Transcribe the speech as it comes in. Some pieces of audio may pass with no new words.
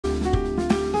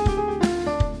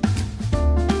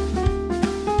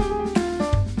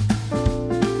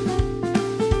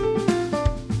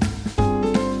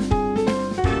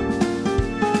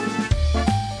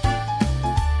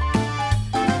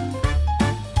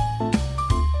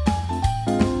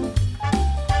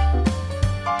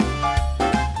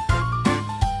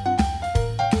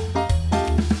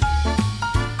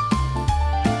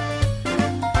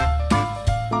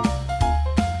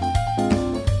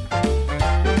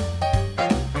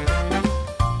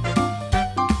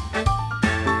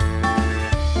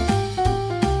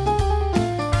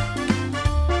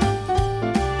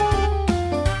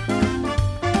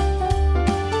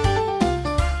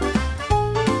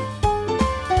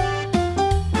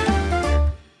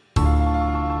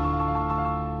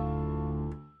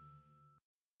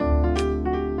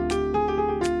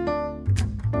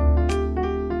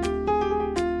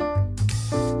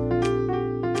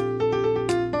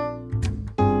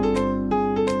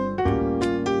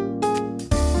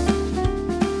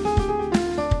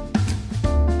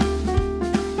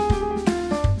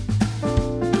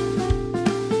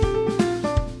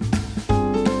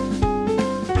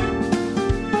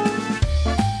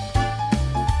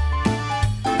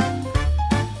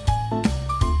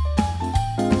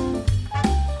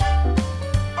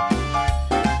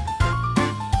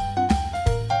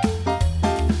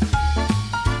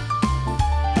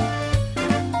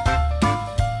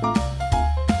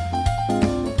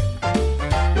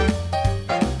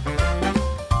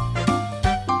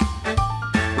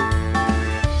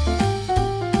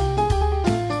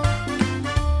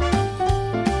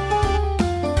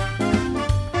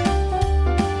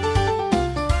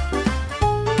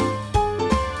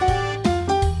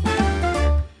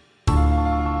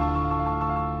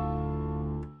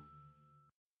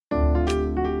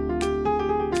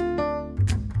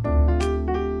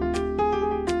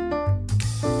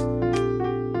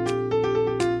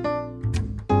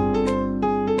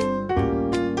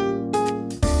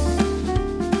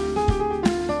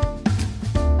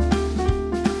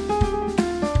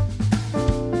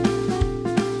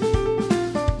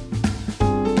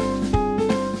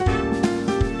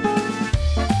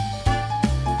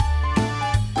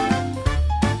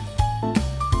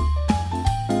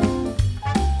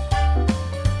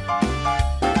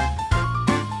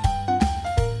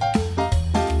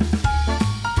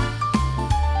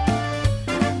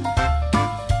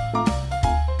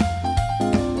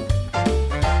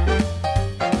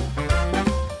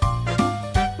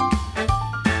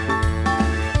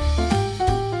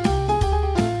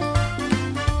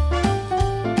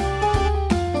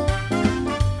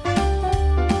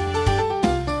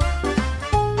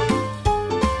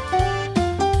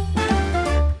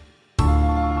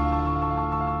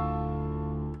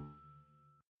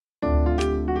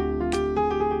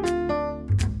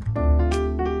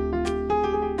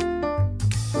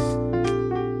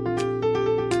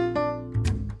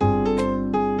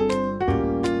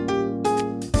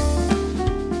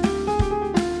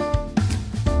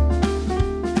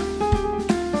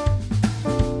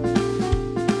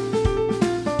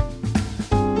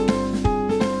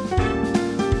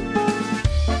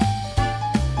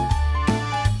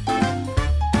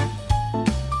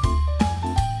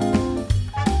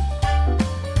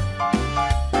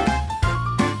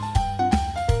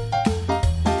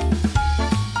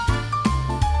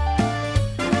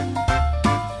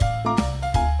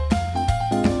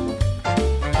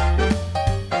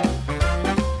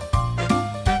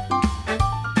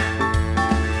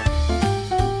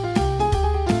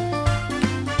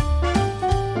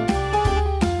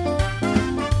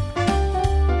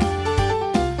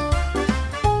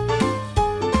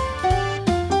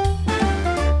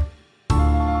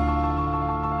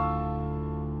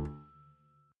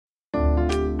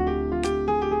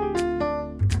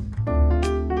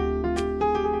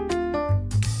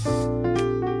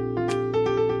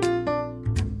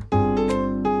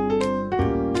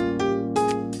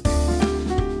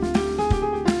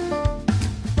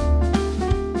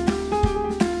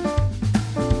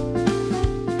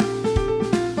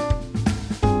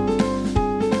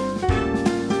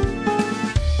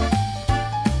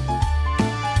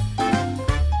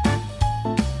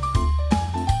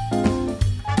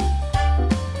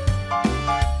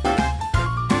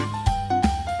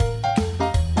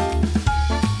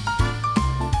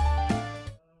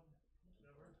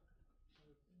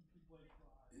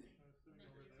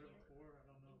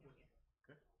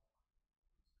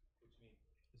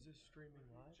this streaming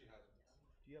live?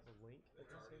 Do you have a link that's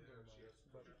the same to my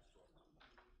button?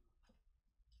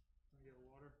 Can I get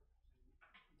water?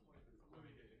 Let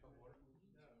me get a cup of water.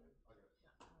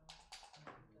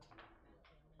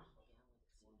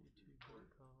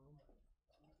 YouTube.com.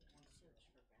 Search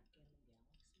for Backgammon Galaxy.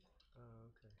 Oh,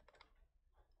 okay.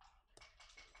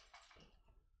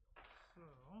 So.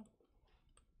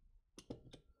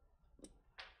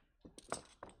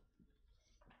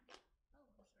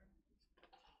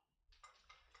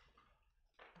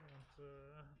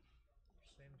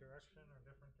 Same direction or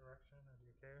different direction, or do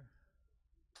you care?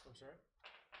 I'm sorry?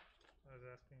 I was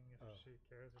asking if she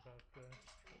cares about the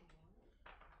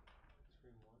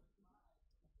Stream one.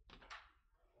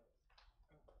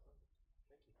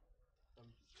 Thank you. I'm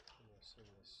gonna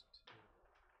send this to.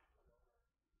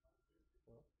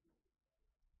 Well,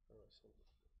 how do I send it?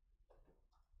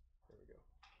 There we go.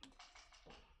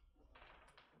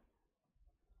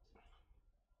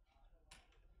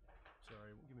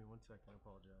 Sorry, give me 1 second. I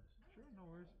apologize. Sure, no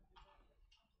worries.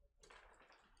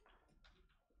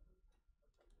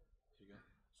 You got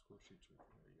school sheets with you.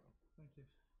 There you go. Thank you.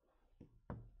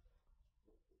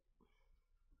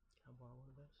 Can I borrow one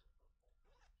of those?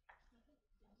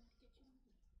 Did I get you?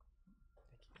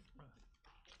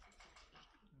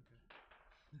 Thank you.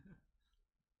 Okay.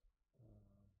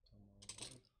 Tell my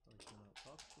wife I cannot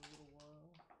talk for a little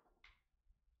while.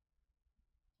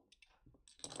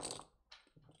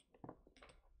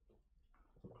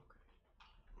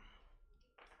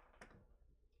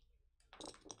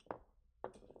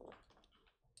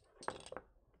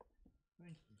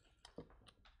 Thank you.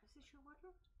 Is this your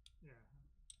water? Yeah.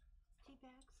 Tea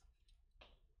bags?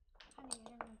 Honey, I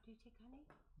don't know. Do you take honey?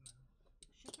 No.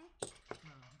 Sugar?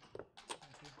 No.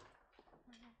 Thank you.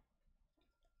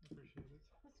 Appreciate it.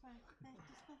 That's fine. Dispense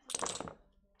it.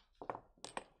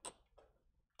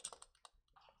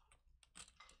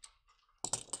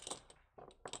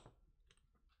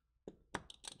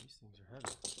 These things are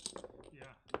heavy.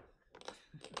 Yeah.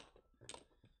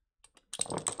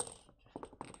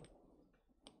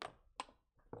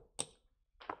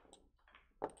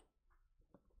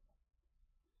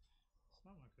 It's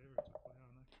not my favorite to play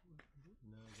on, actually.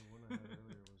 No, the one I had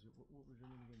earlier was it. What was your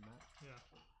name again, Matt? Yeah.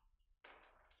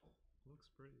 Looks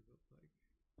pretty, but like.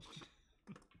 It's just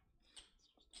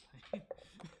plain.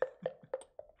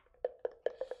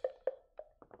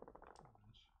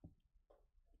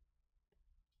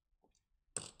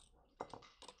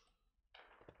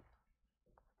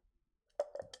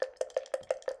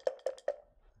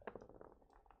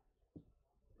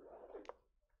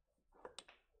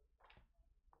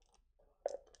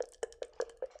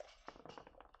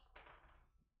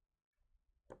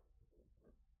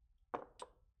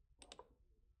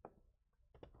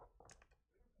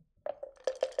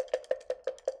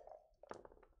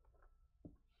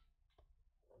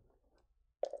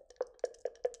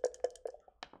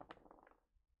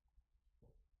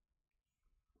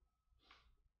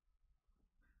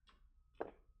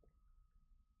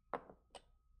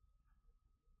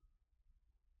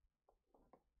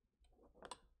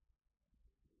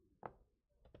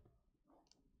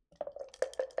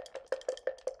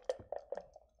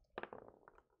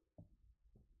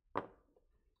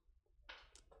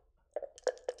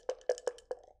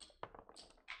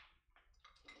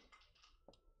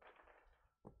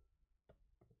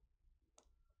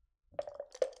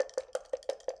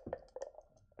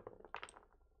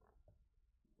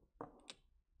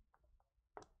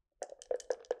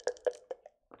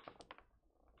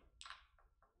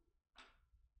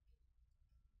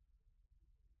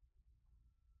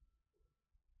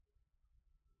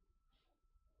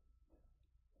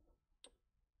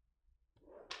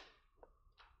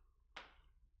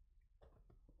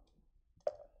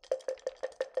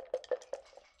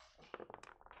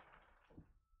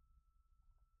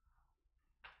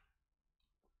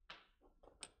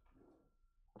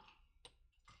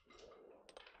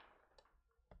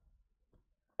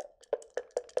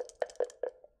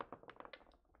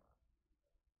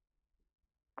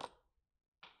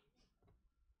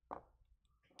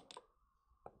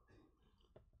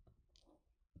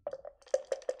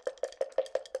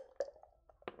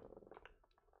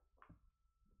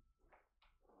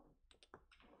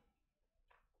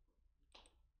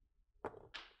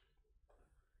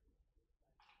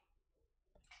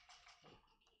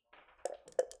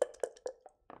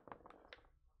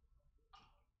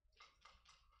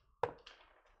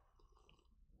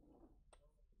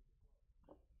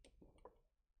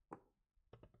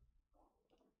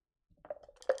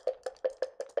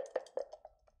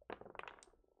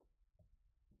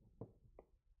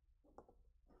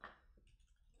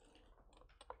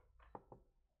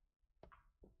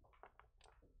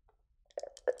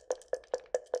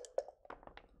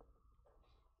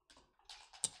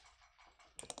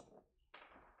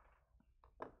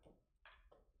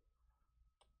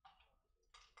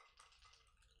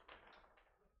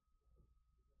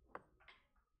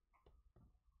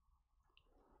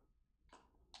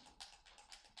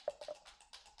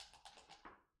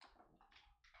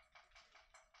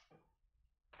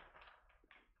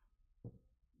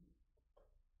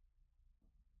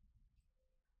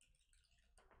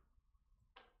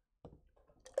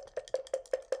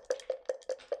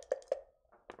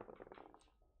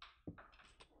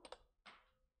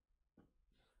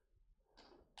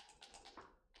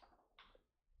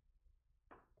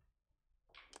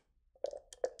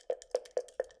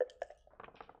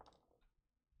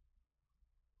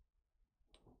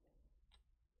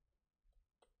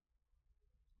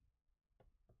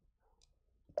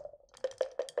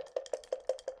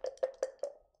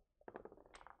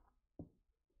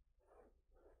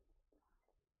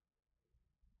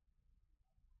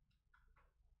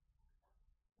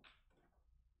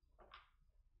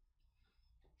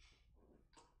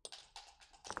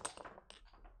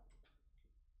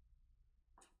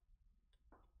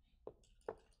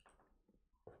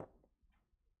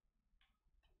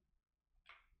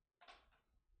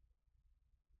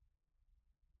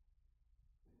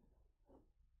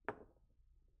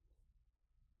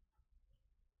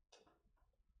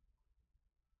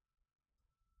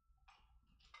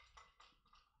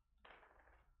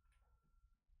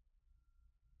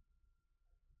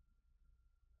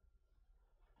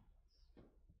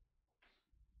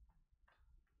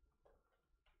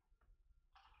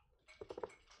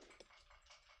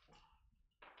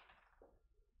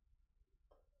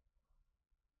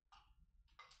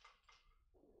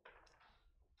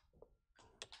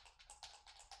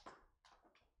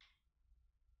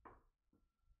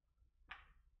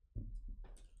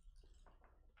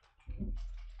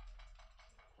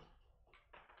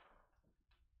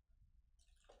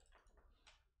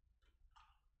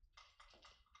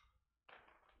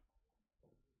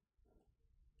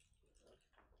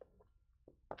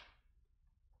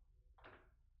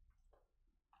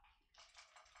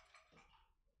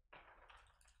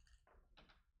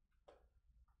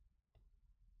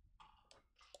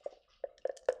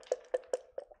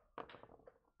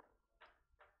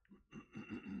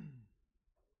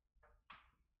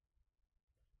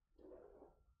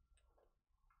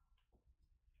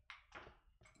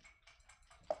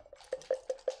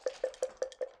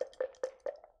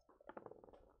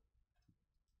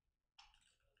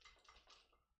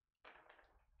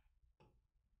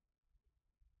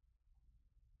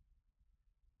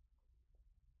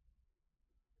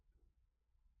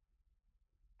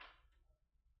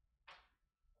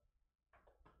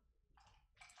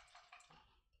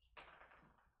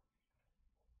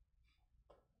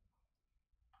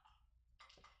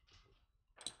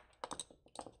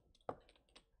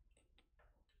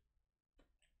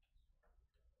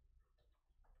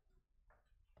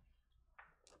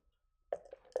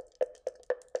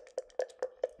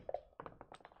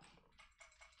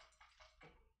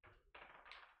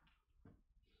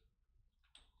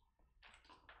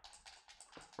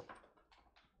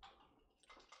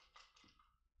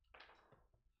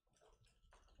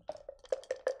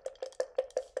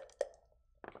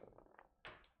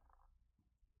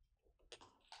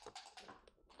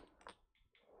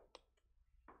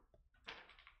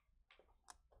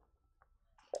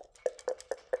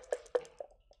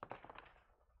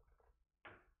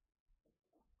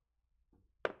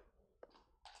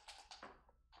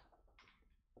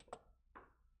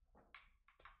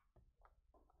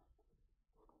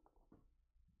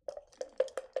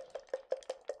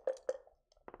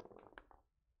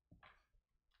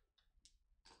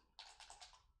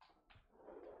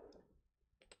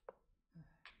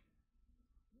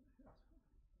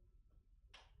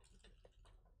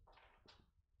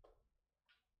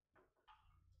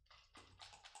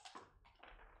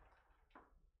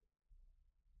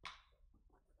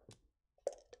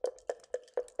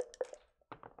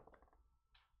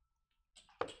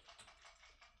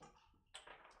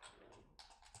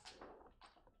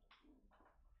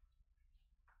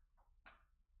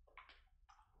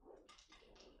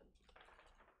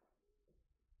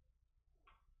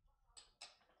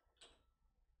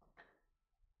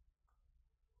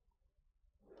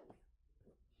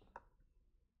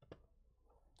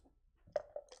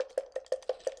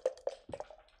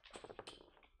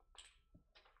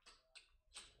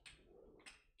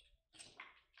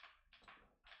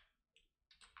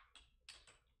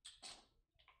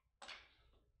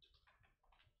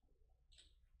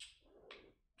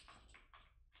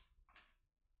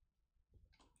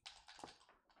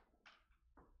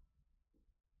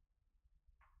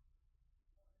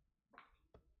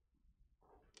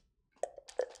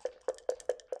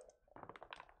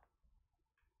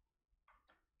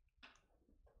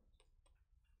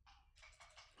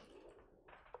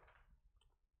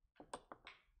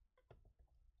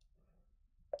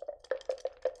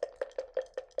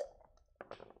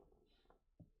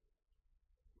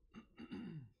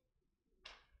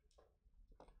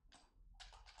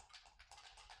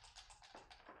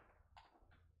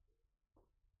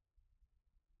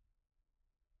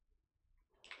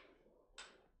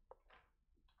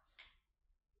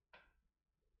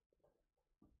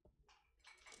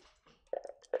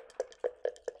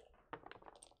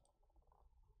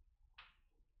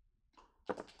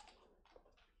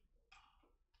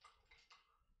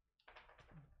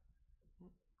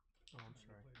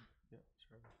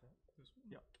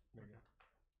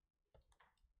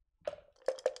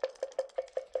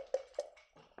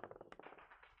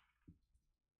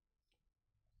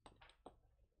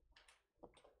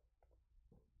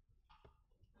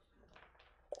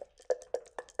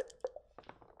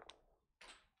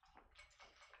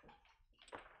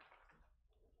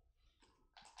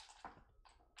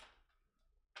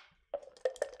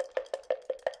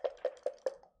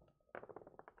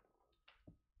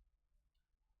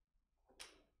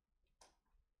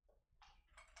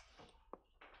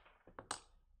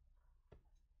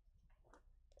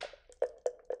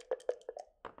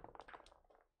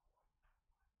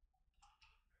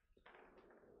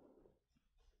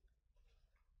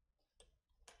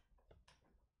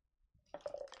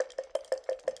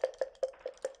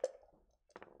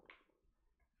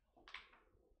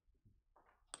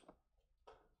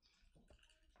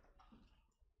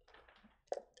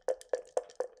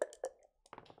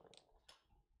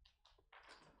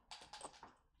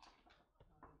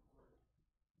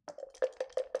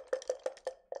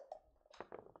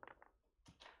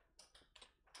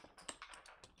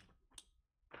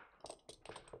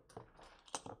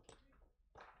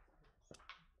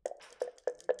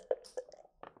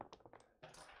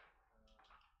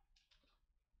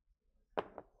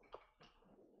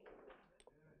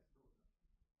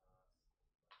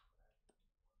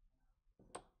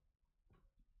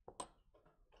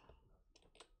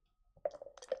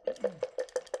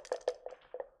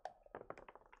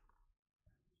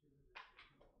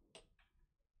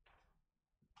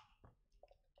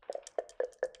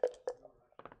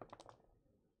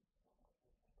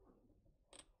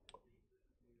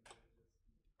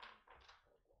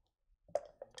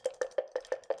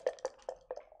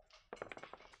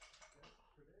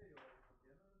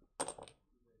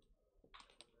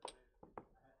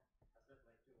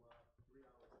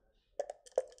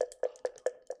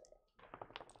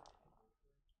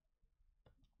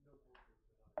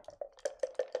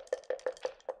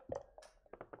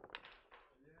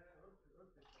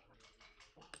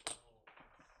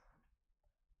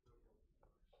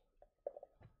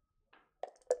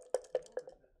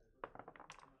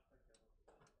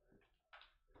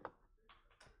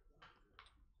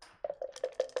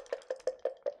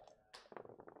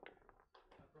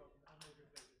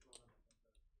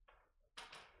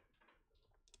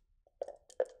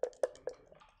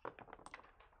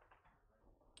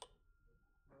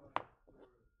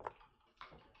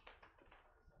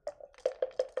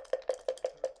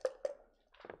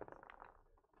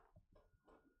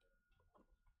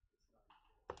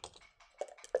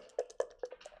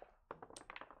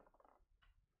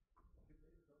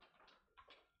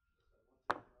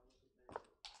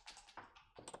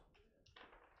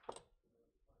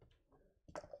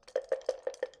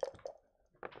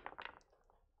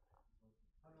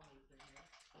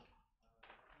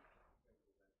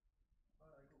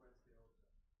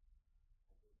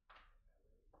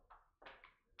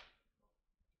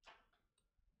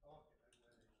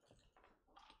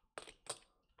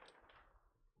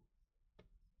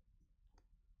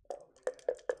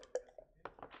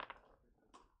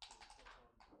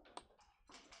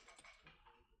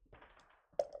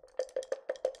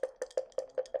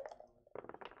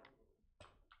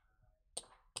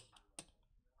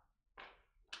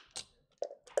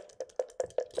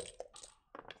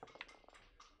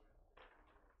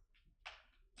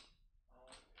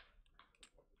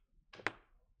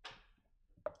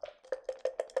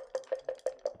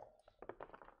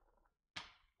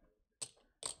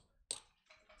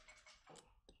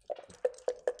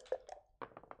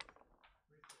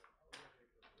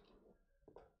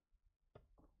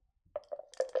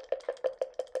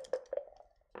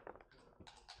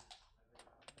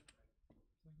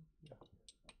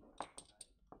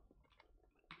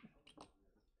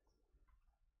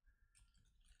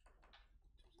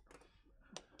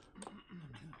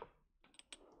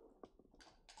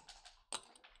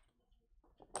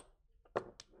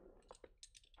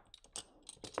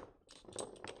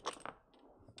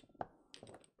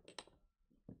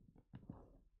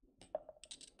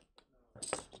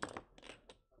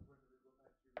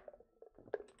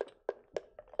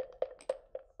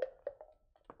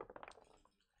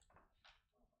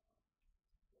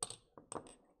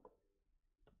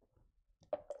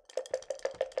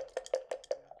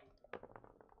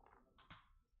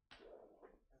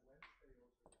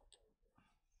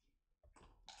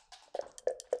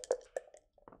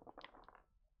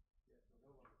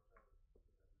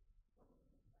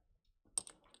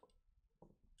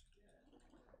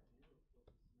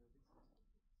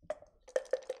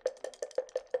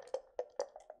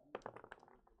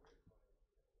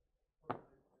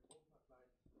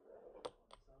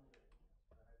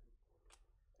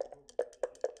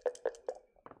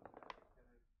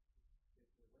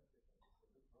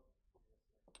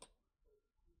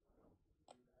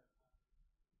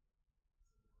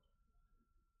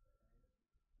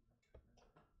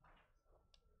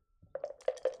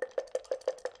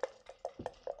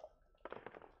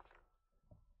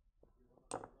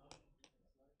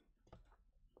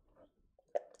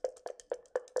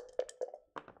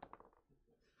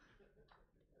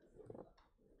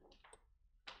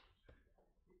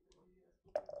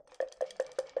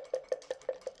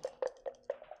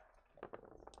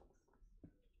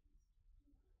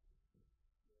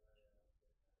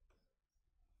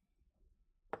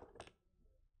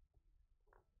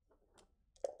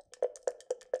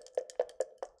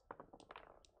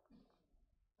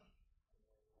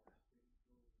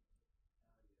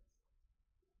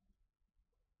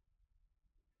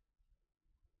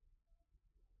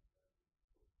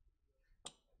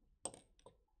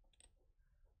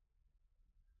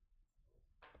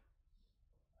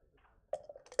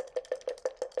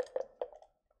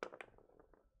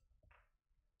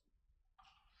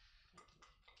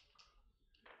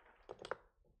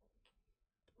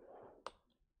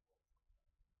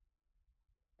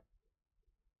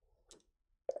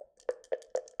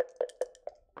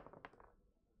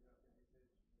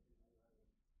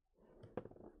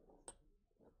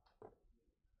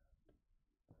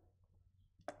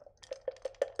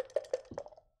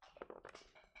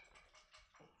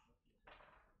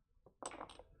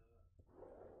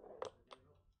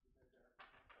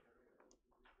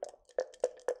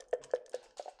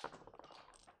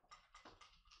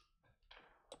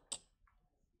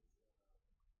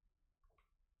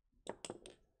 2-1.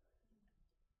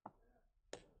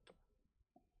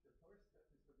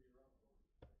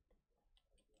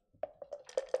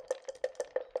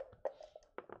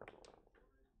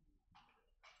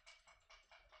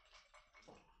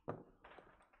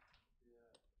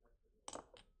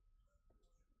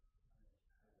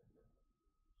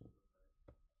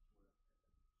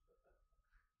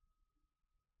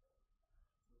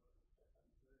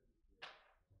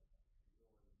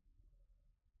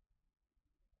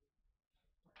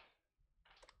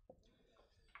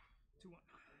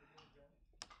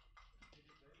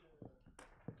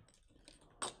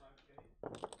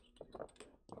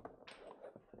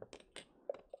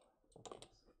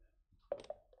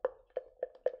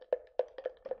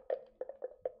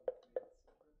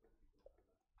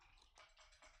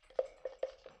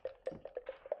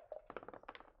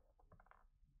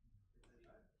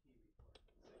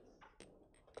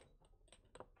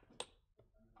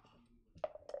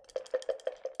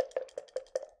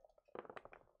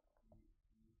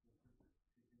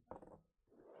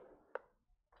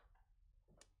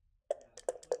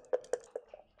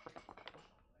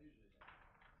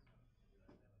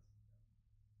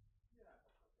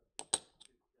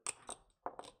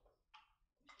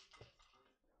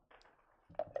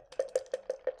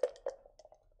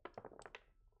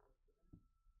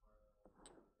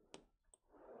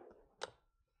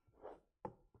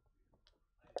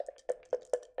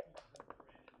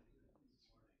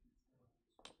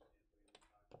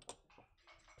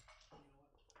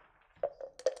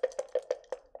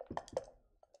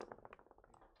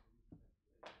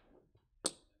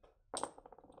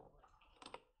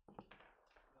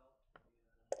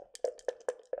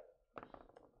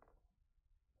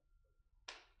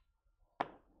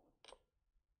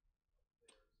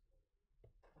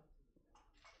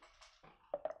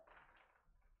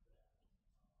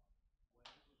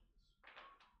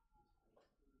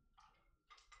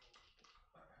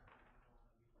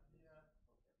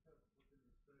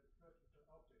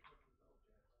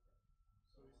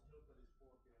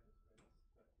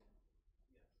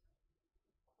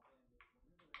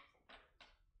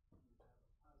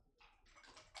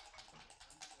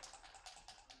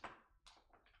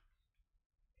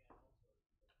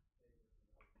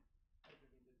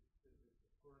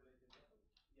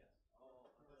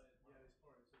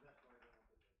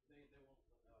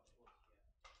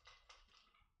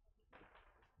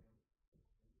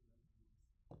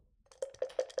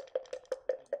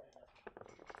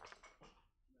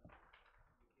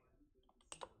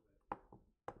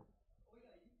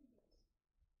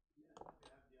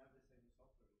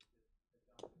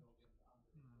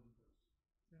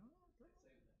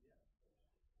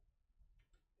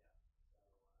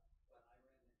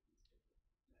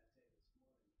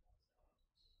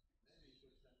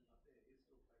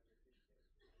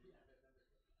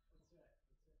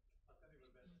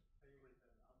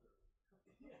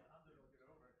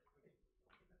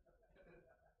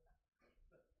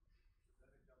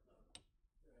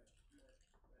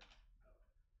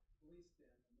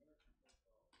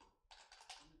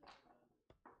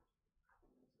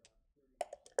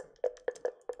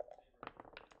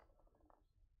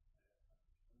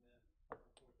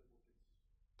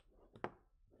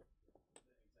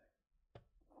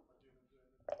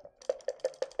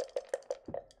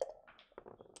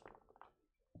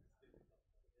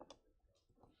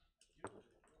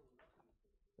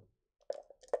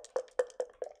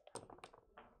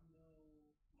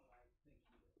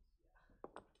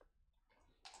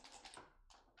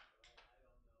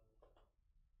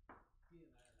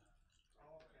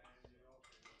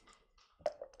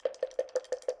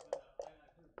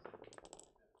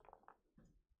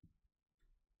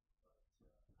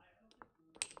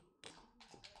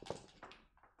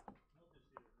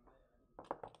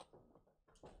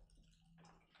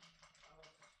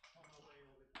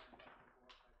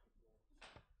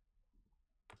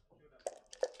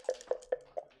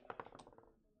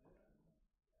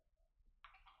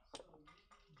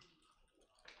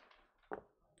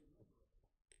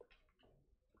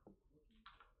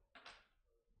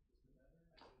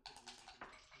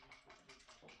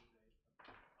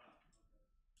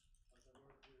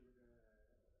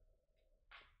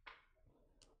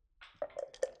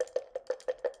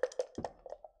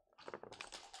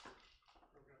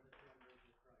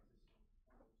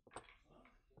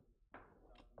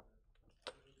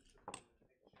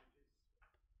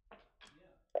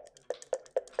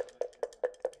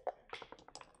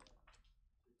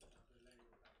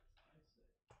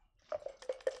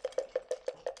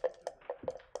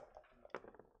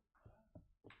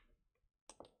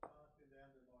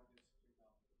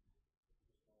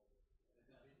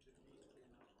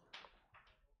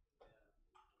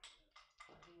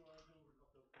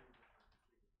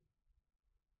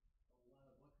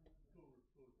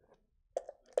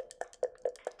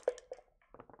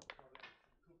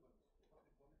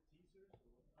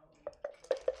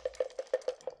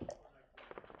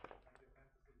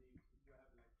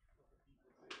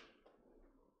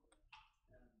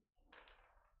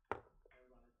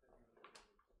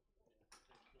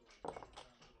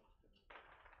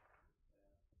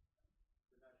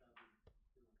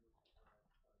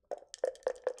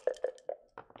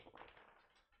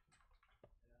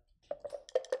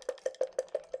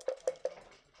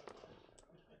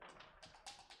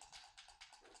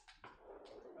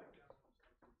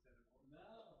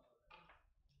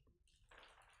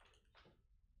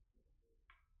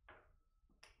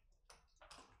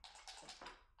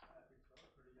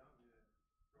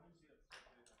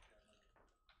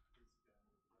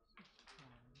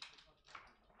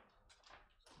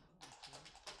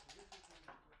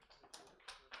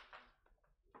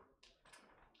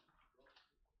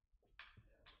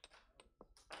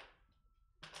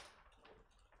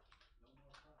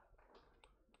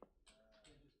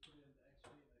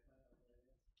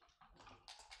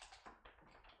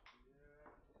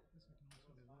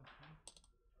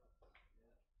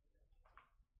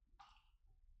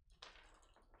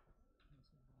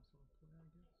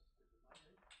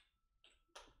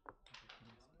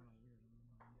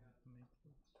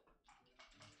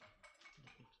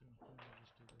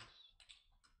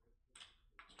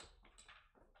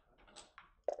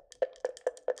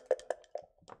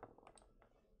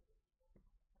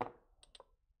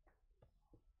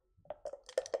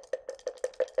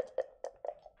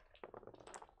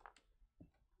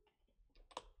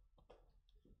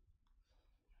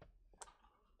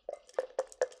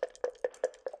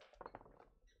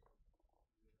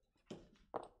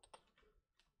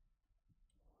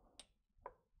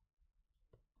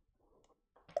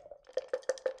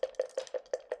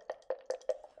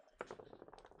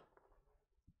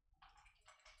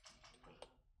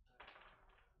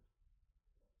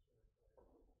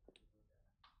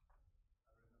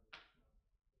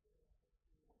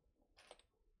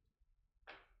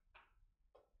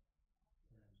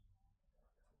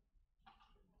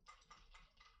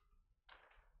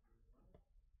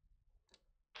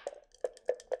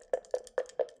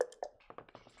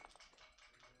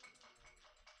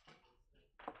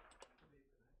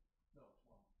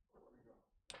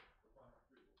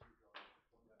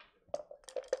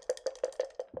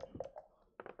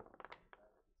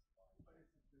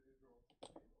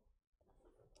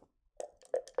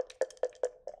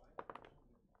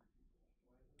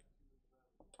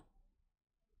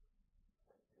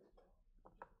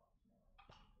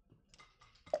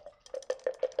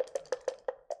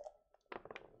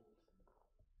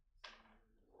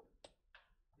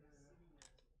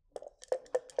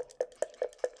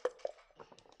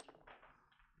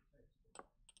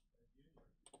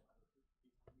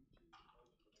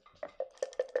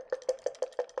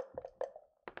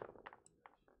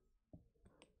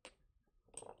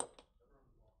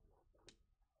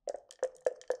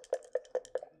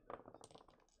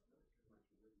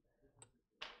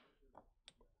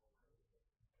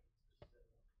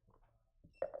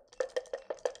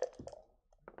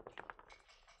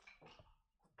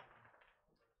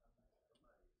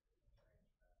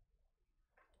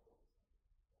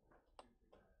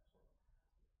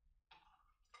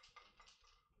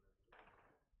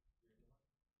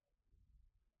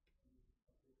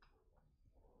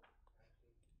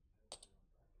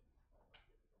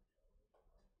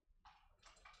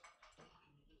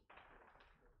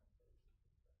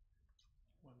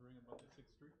 about the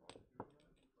 6-3?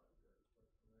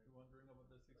 You wondering about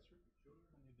the 6-3?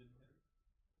 And you didn't hit it?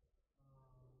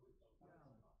 Yeah,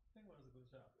 I think it was a good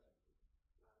shot.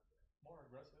 More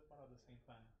aggressive, but at the same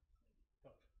time,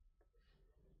 tough.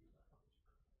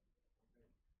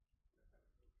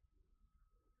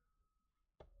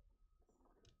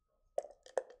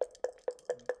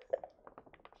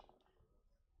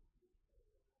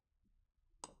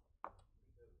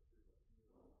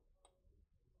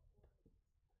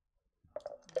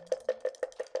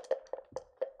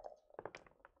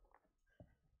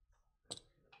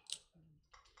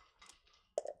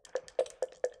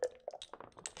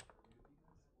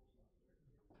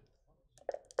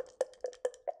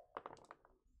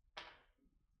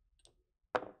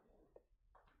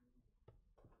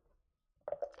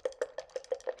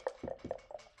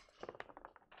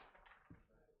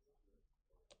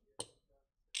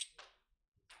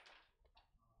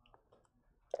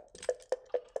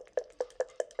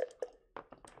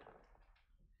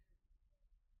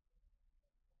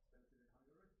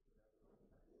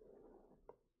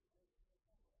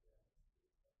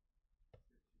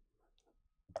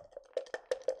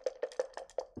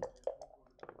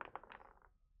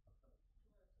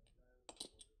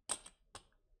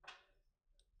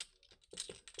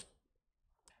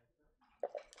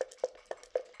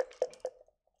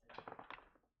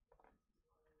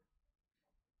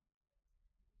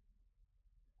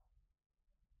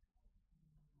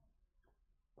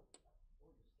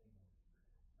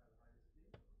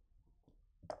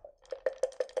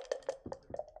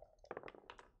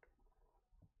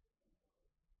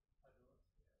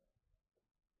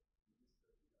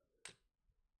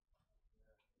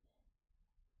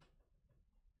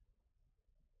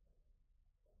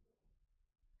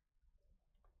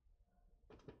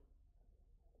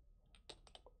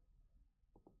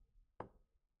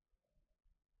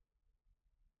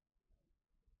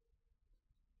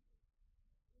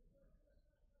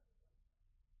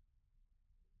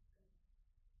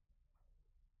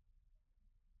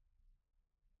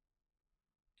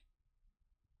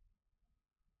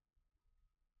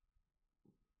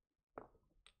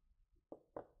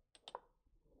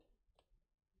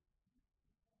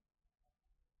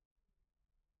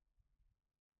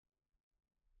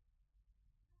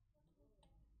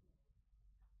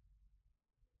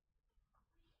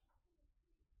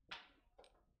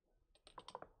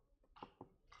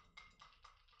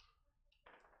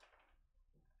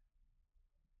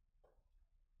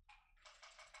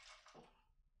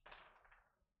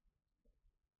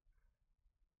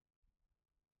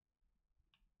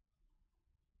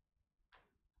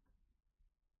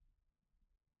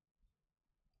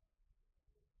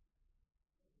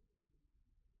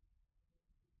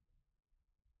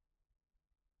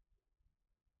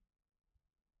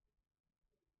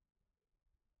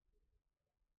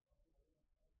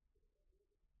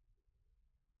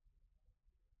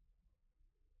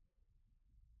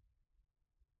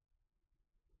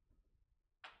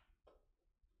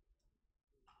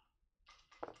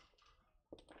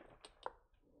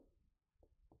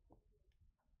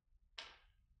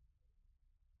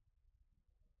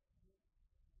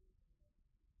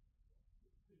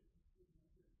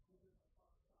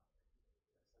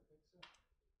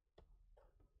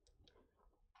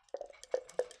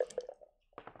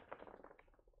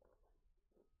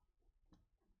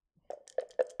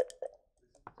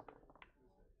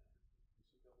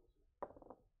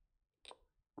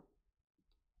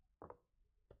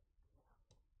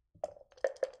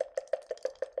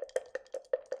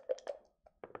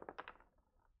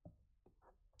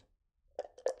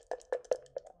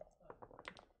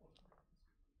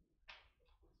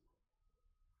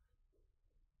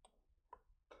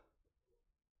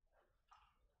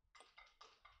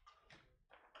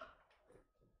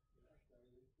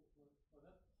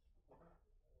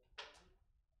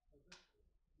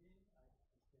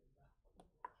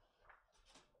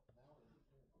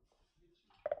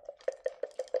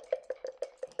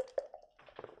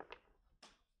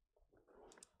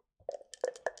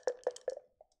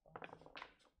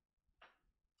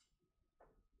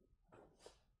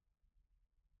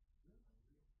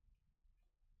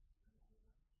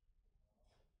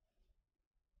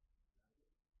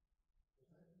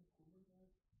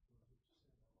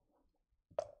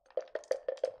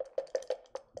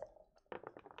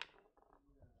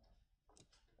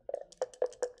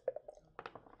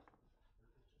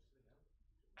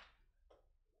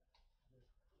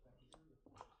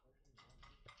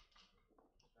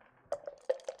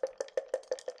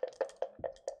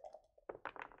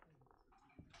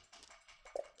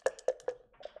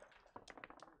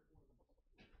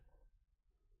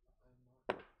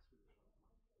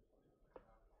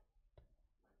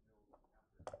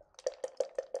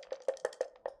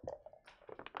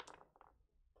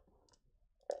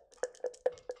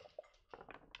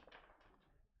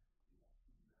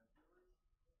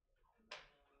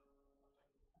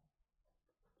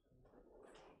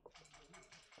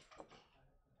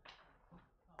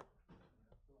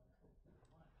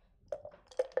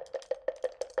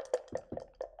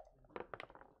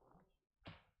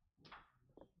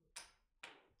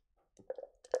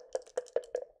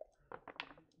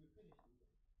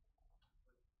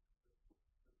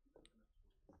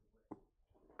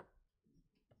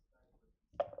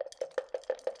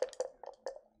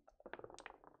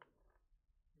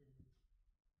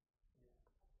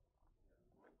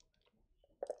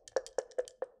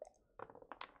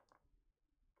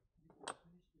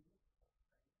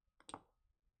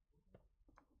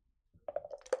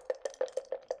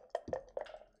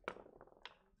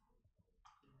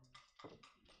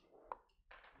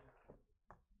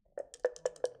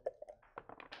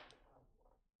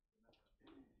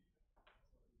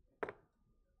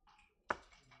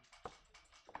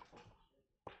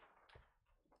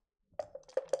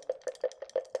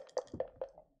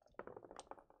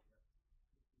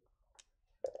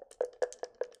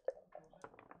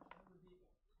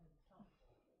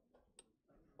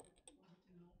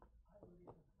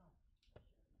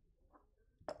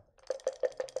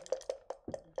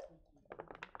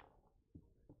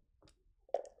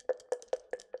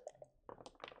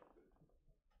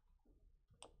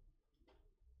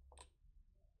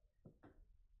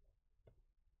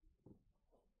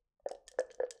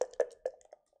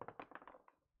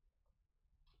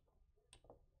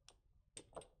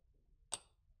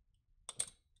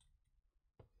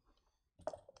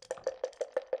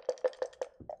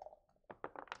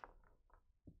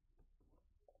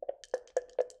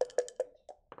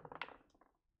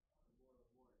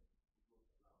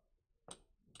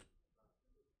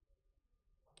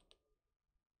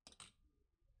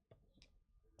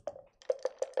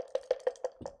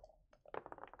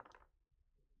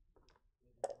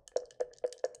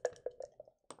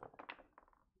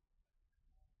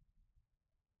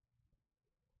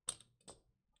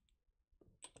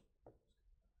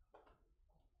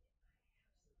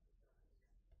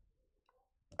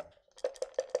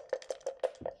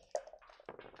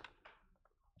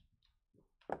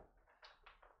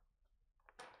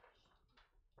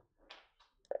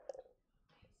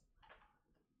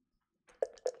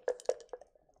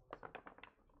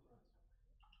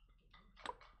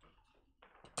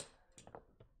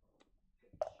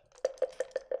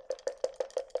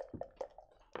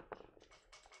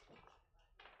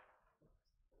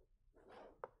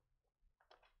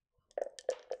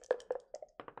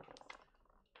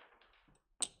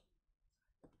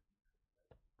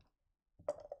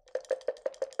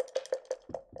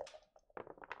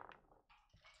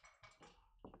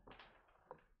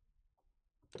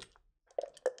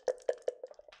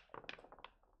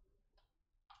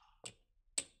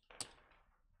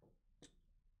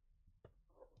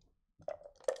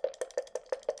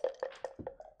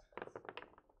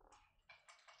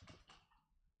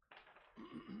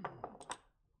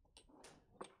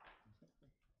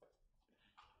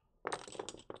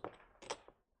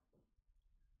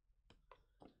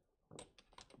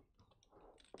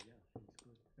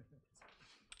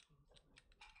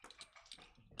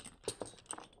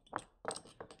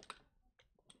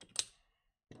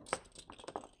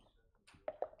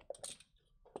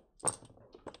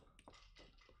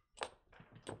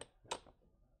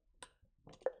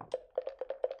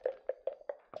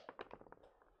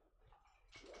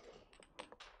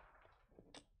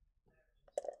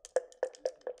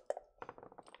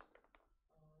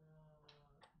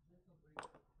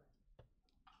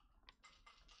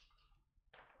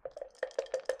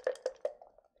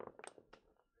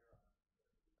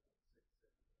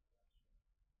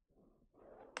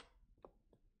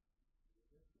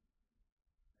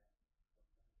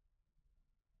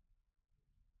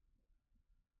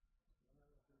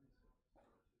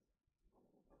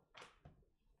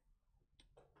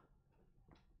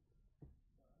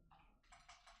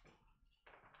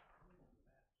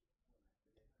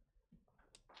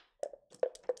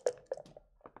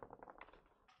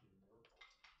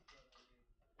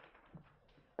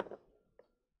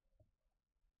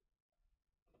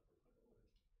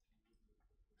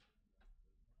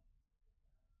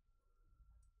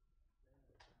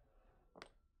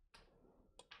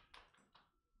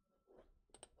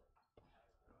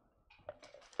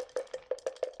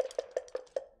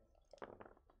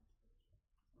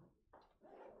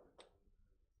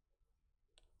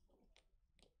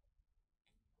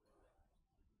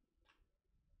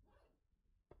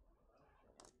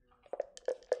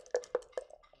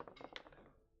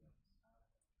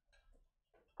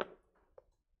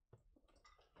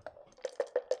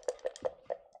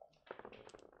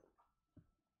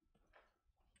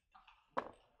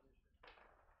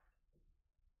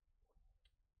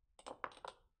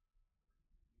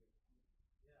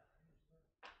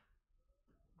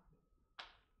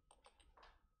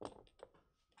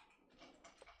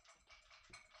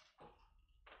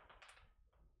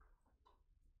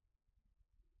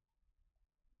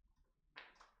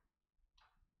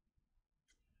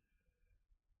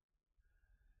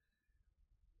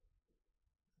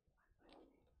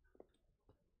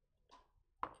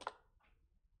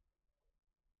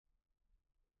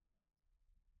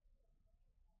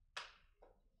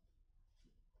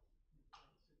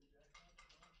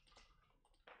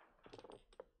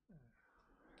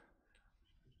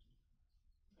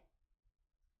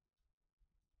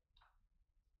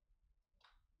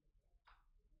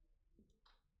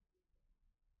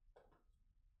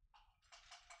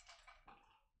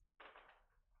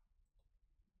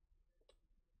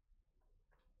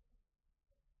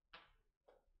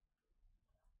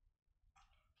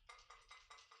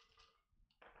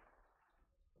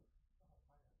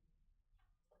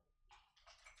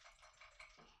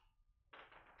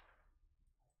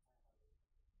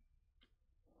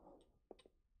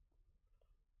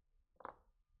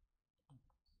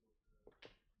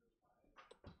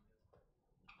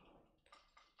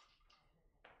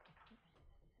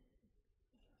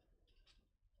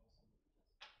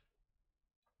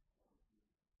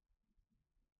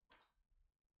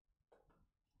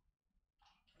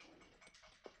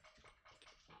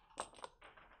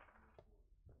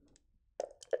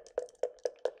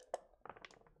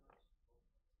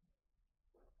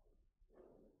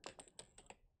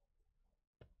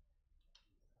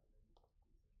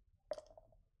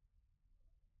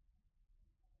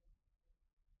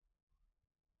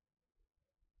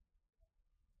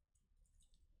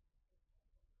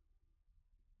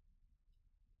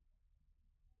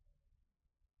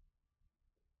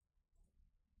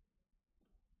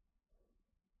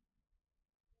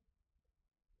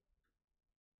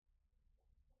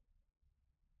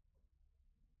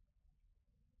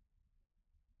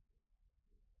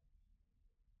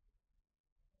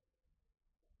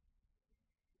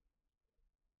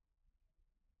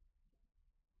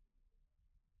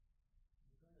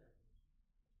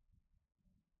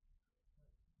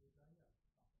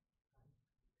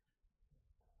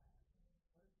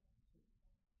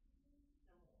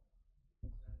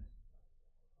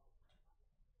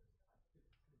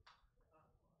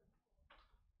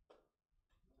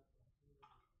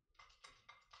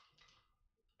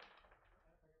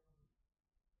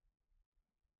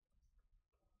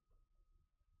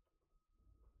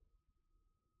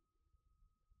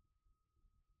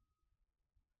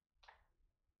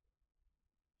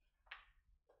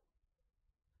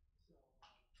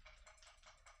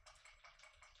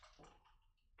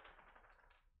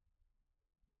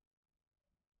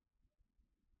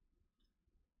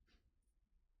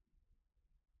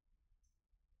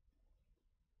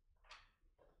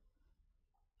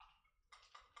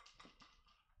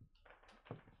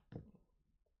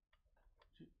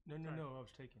 No, no, Sorry. no. I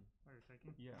was taking. Oh, you're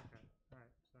taking? Yeah. Okay.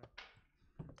 Alright, sorry.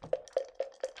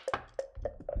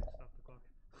 Please stop the clock.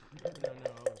 No,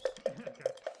 no. I was.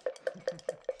 Okay.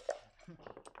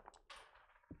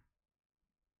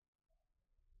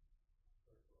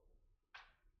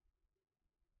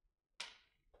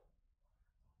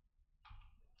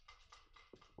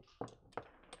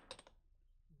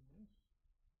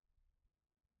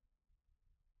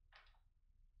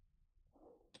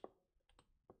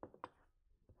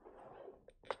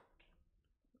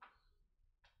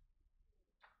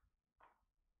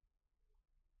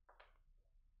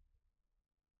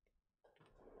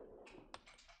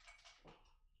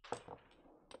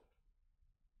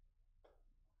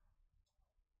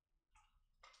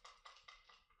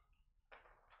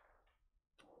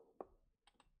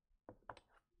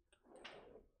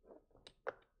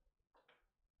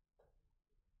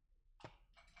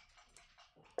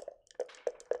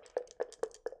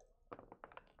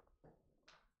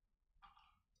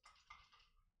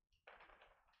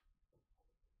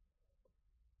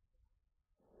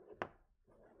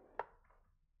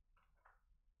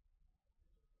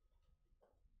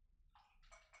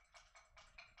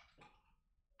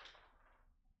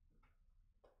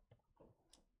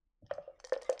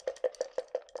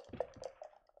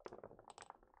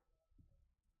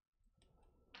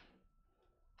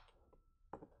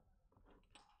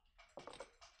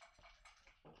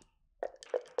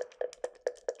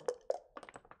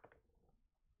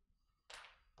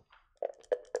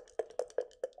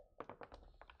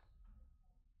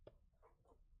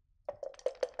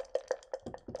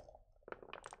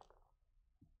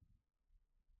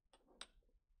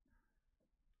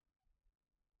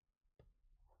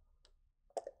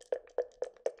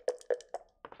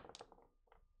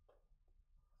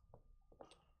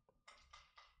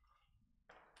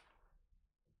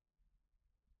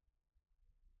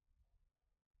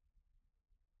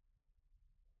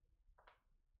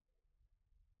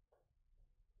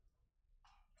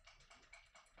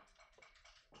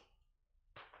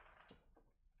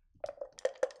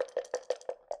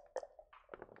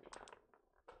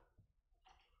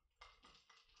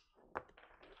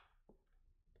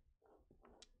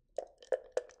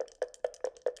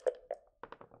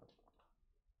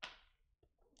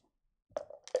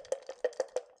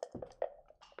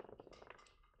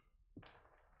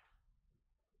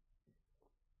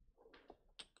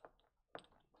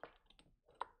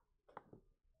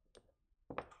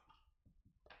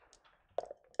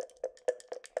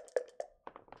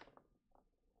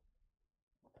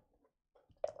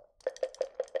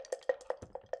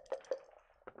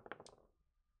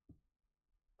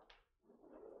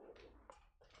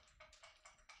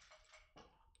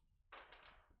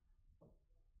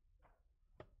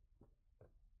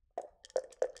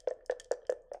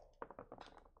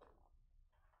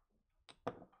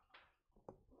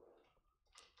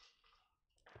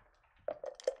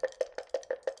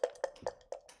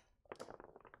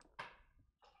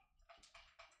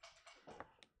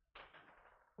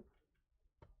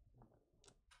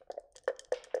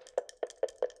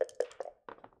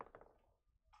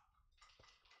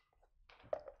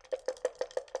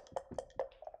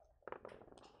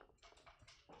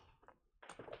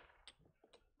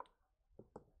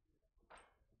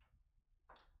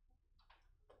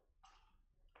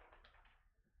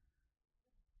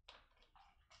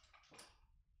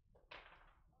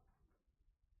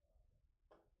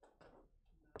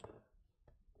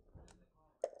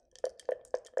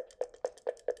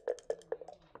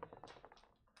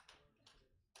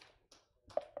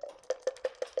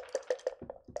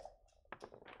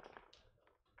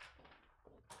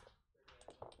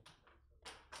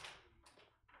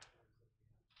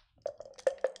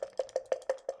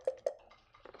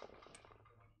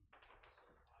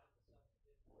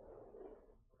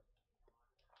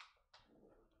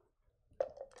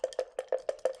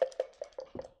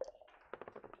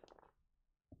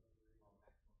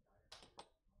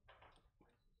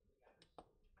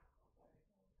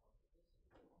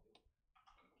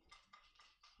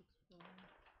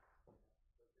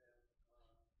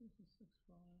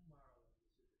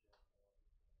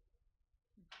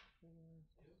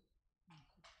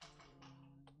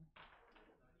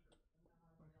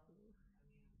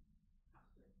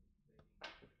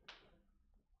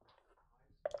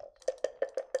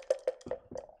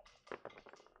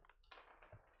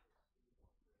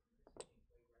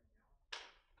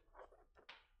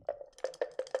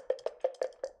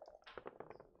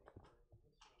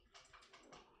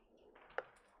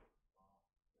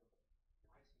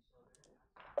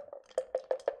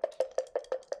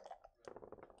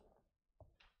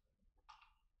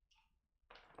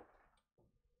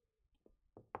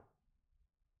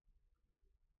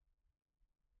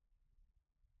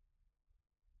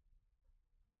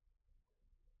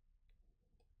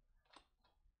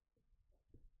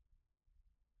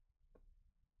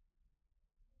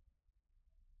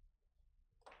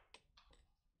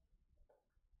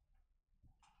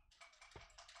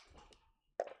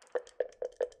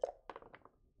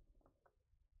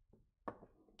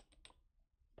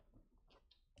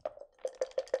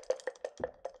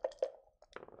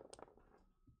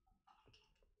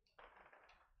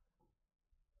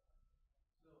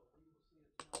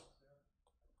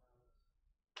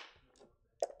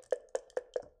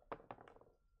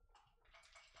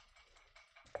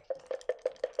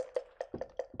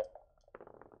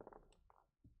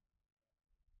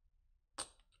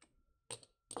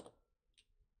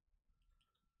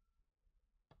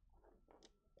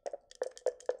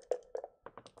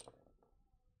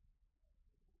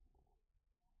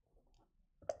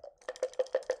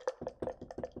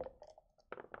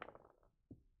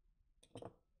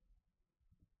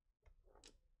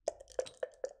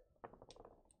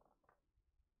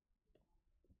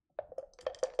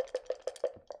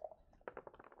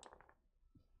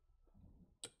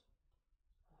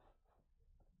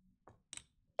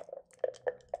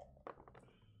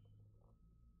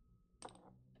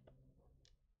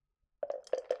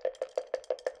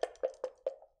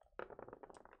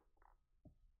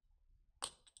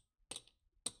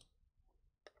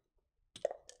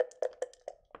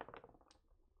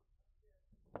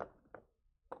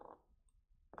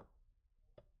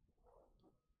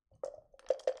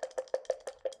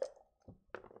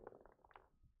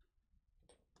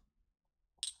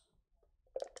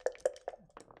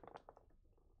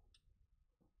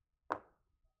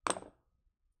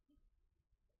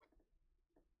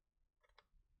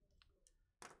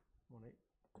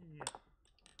 Yeah.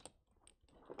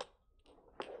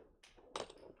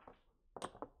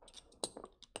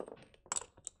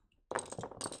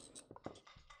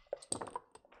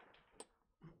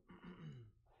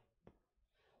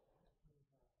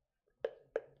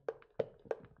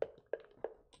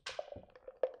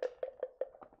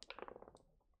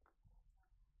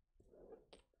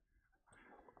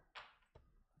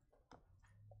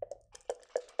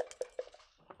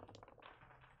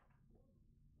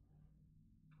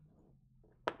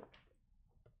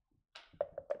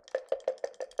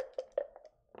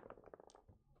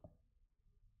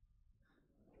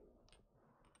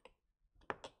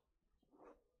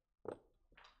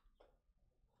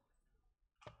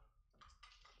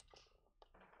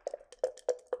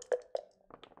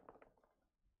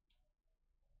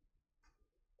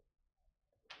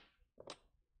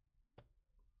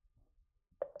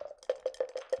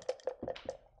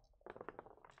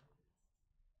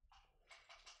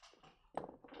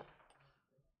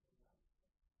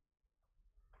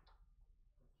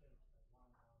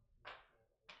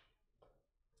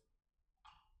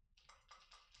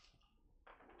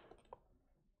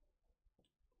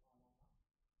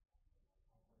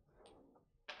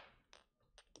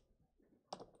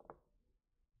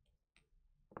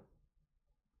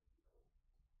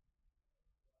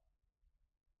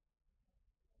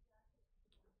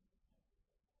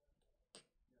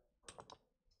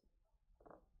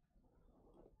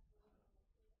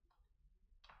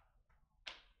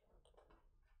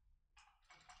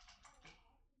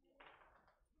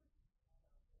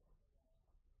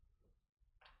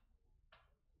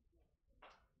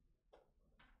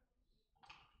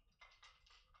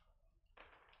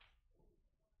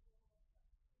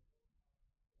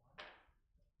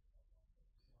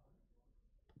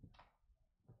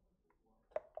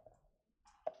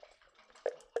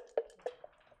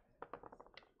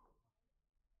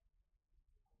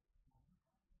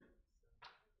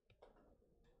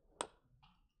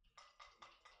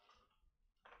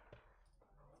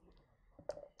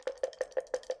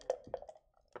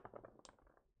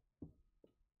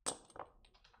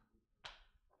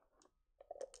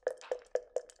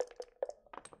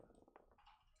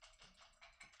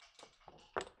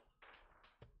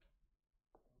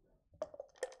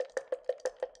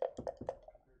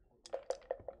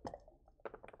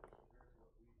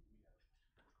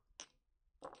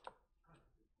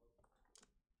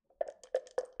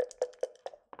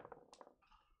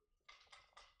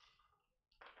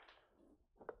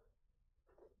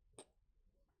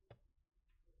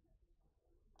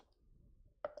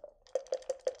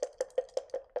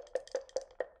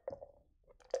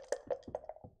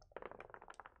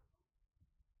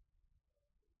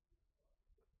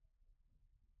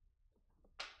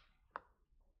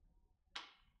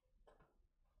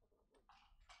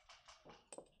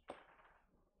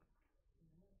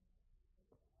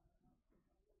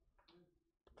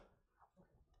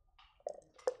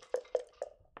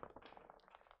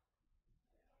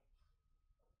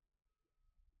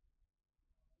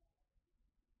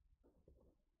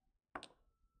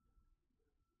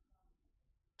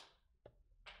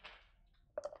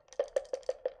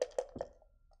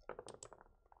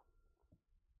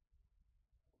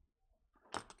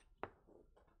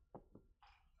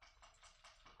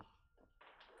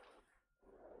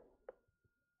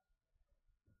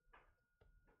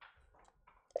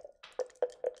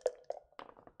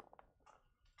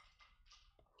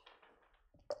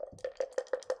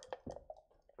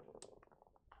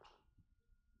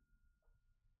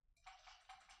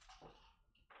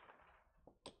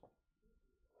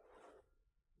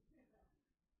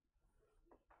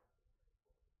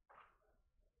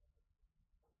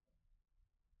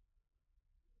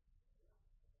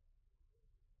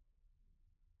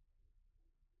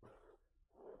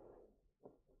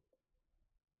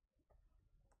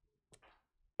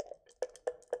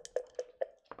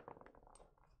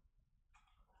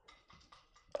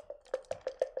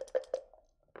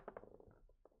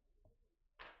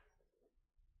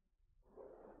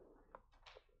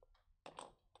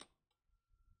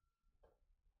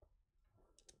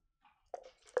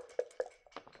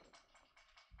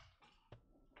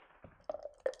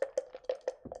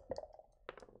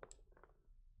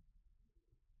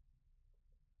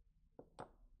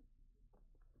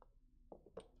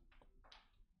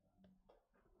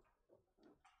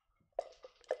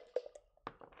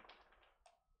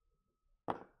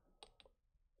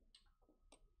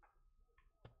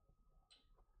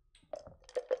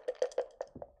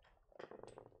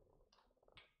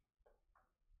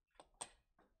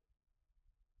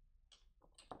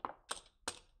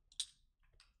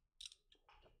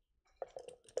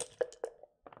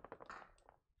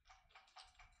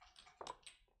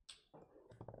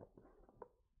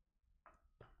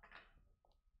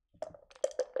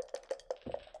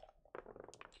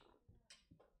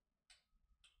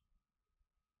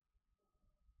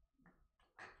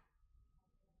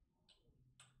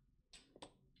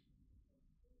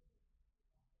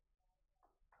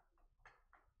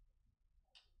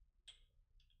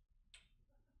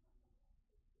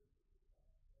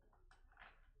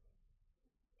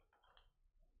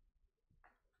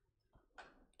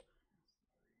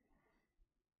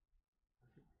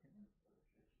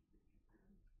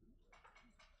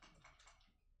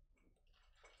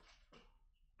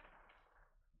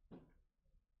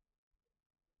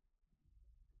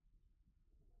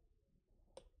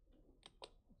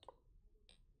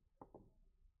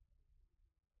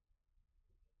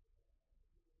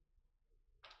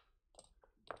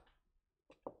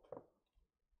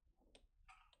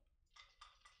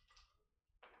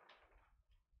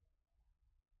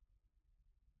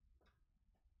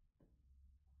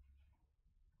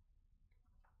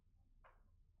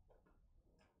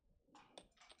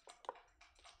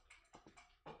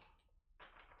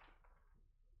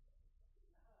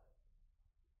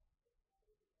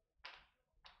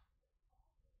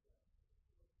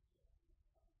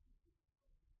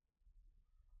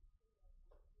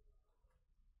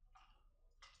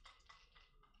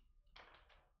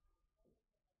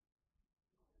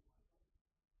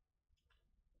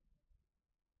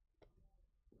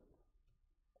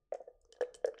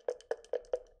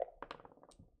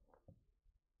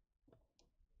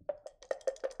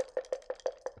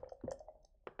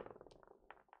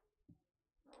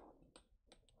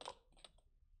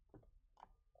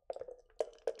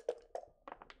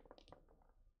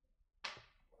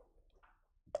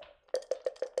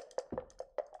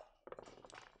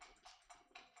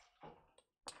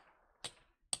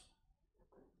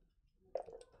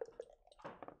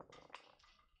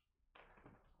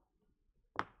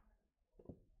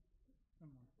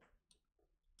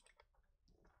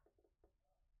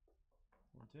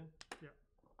 too? Yep.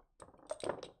 Sure.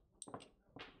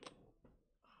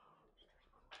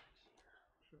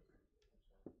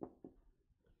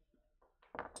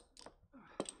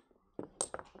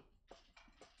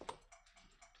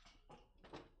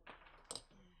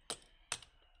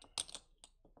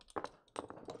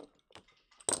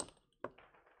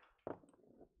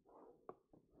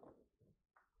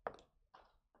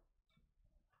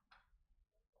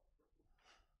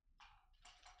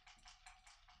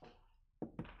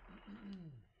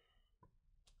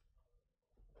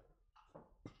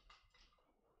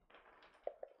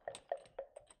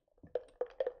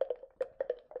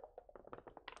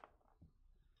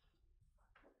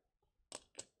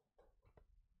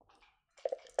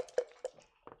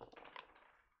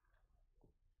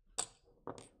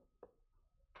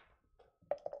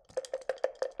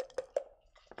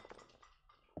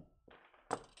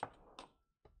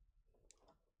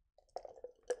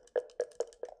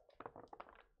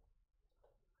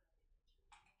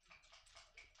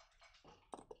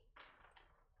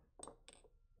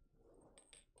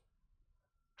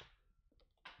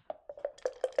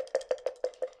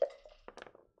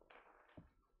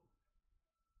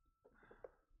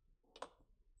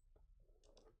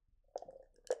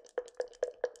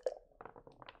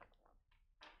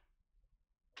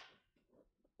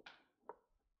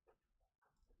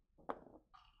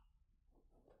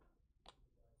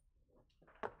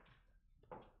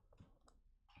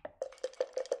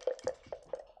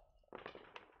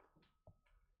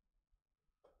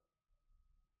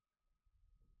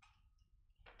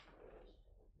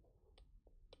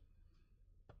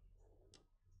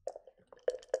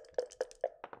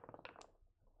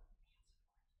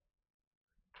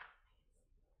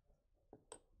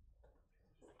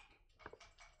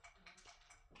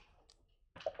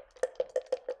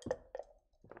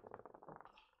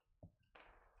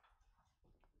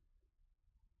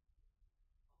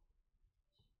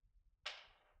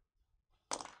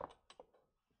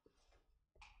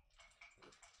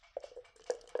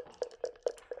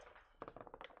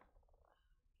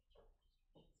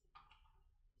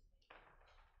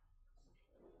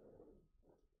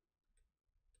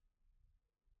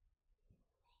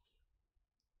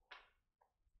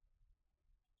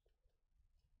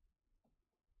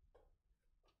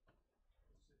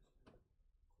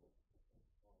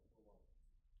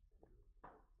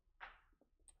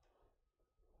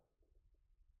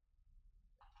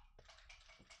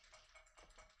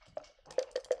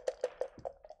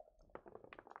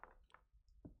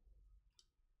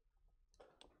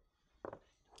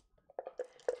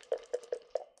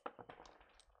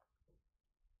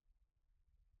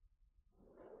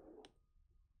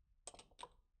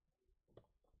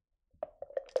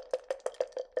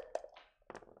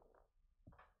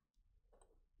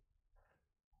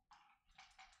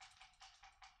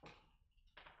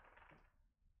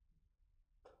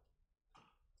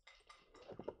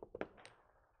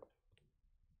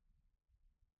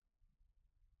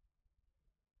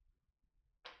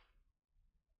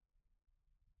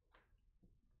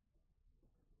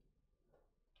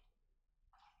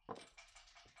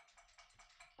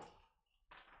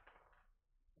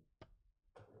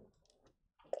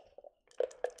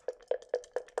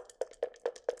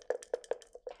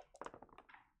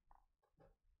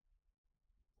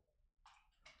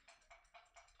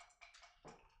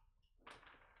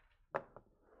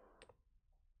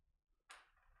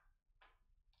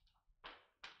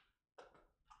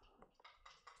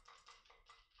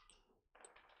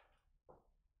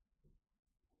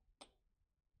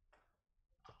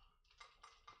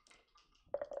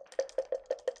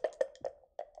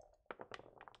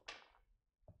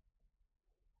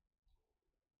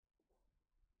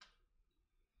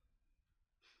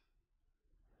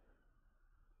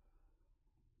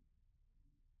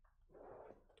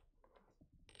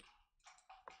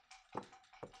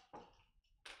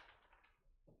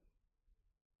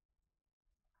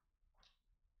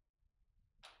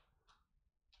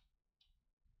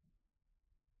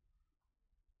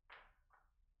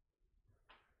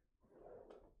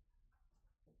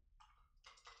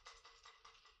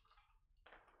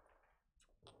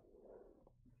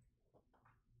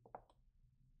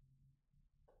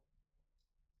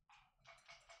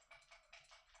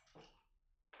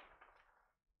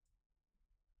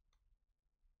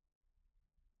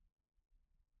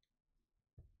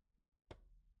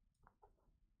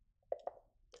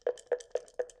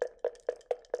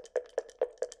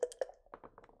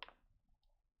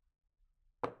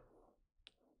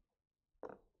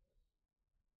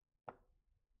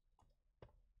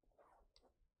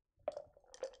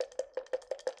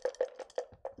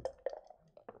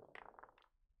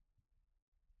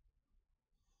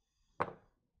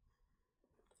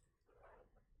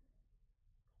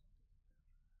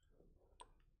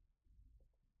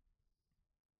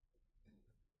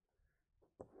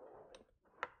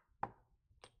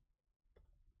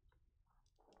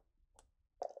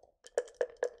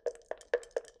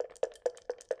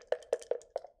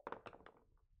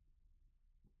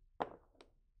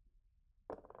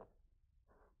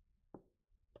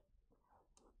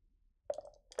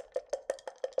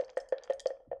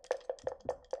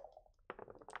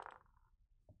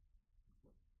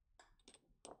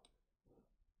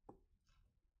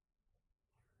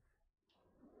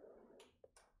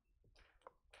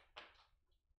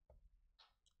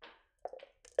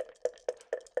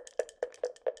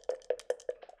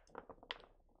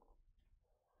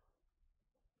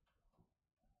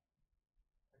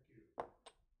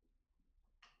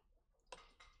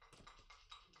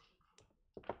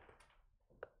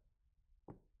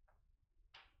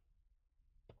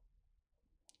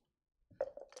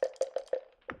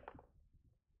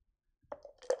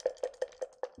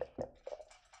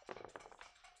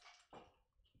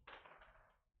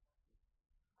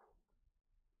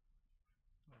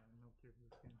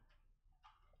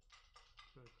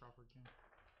 per game.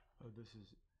 Oh, this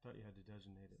is. Thought you had to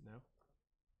designate it. No.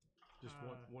 Just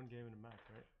Uh, one game in a match,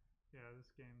 right? Yeah, this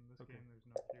game, Okay. there's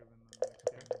no cube, and then the next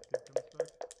game the cube comes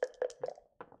back.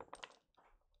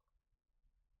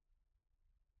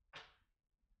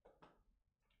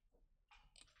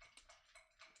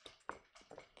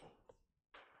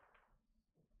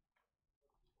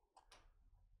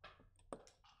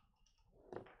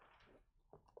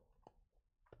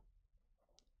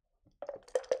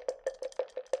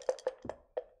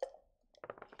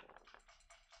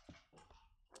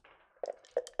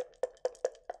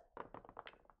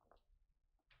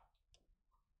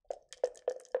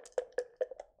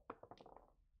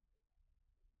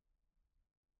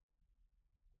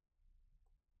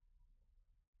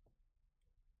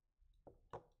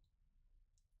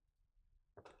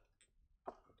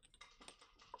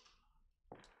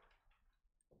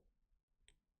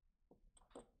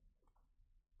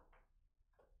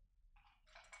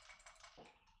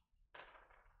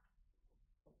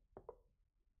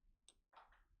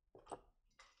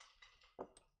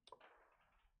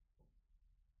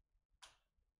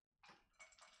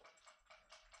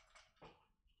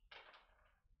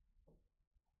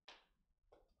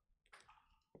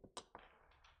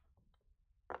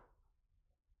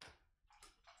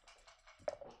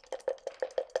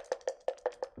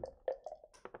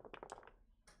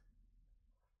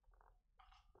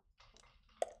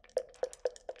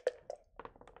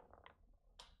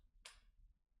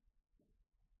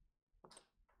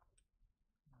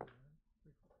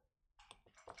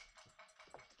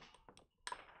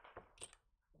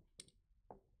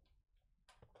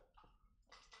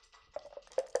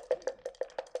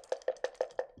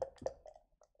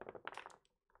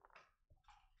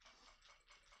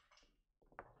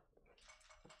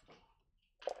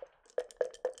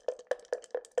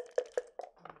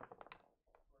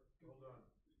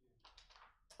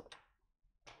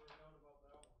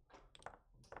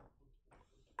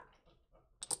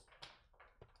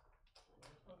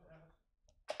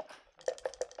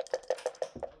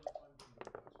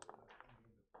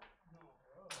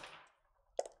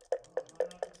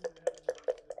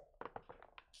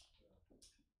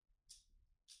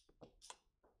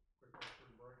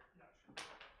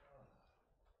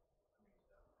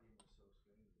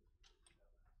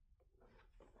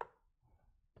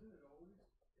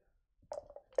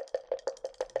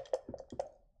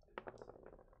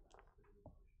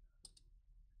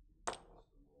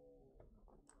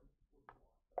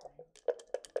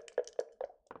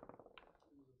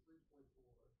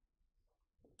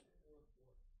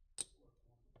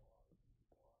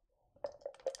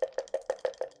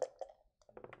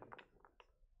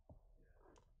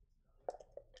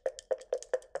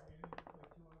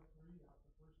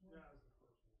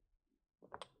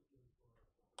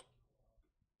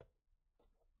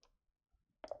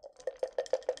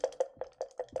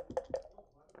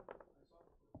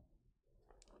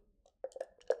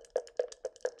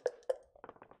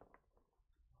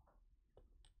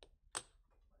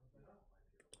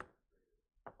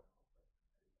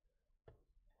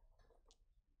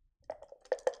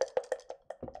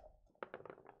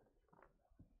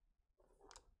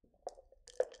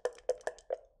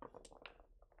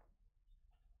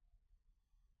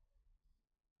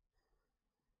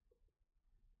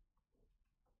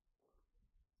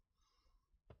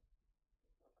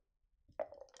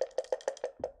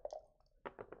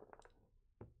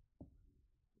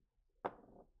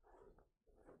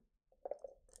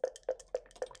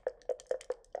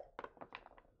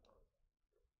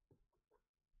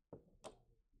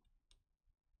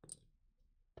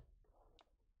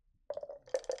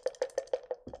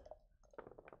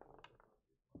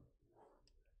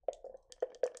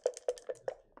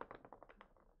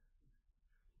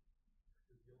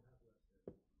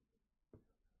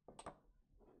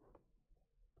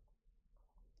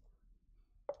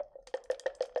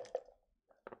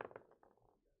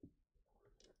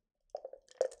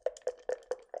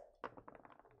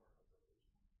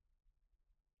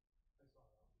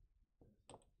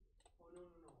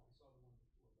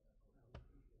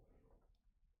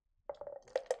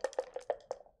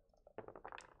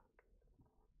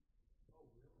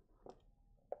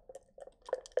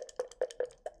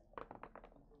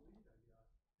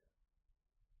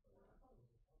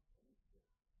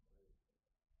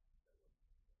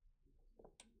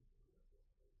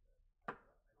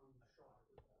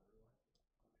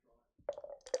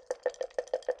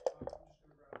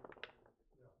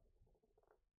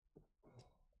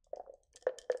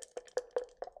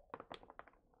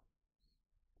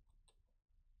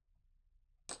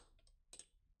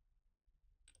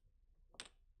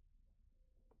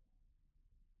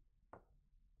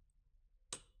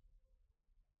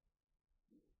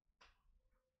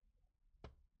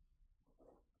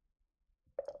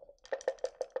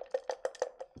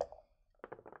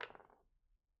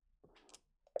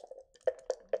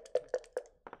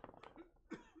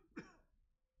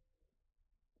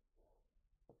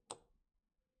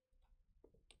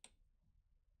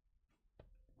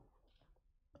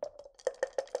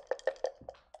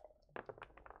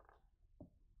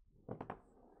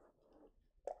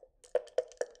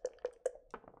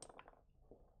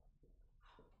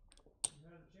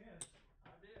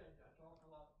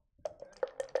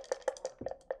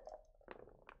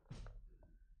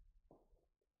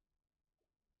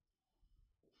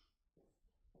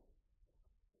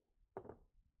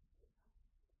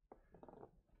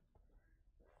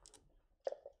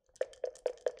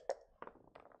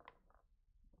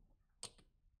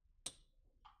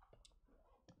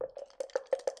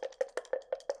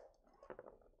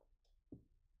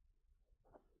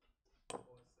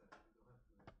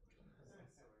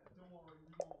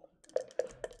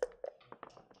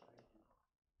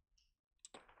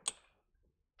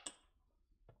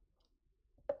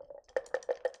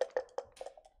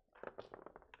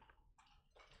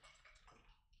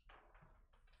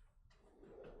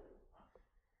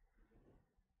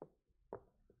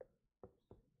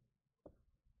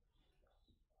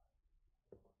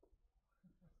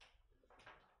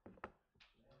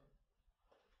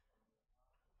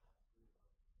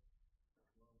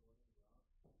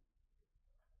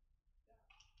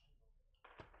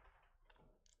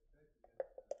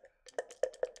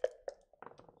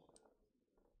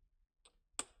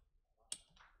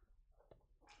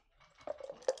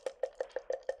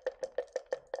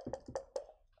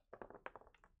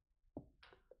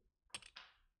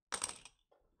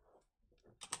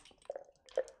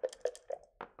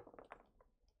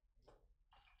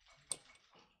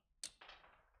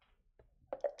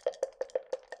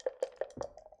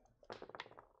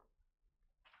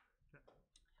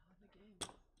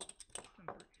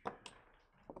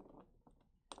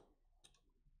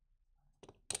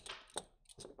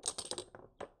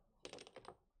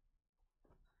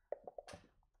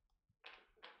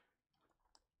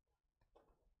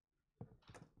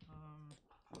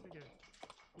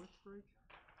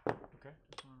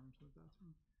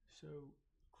 So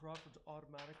Crawford's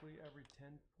automatically every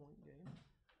 10-point game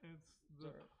It's Is the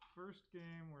that right? first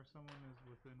game where someone is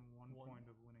within one point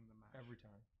of winning the match. every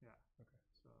time. Yeah. Okay.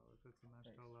 So if it's a match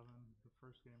to Thanks. 11, the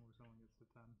first game where someone gets to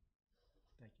 10.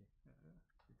 Thank you.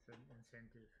 Yeah. It's an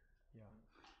incentive. Yeah.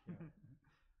 Yeah.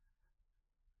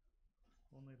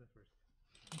 Only the first.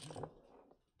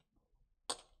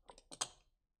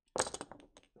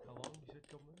 How long? You said a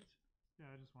couple minutes? Yeah,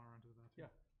 I just want to run to the bathroom.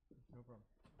 Yeah. No problem.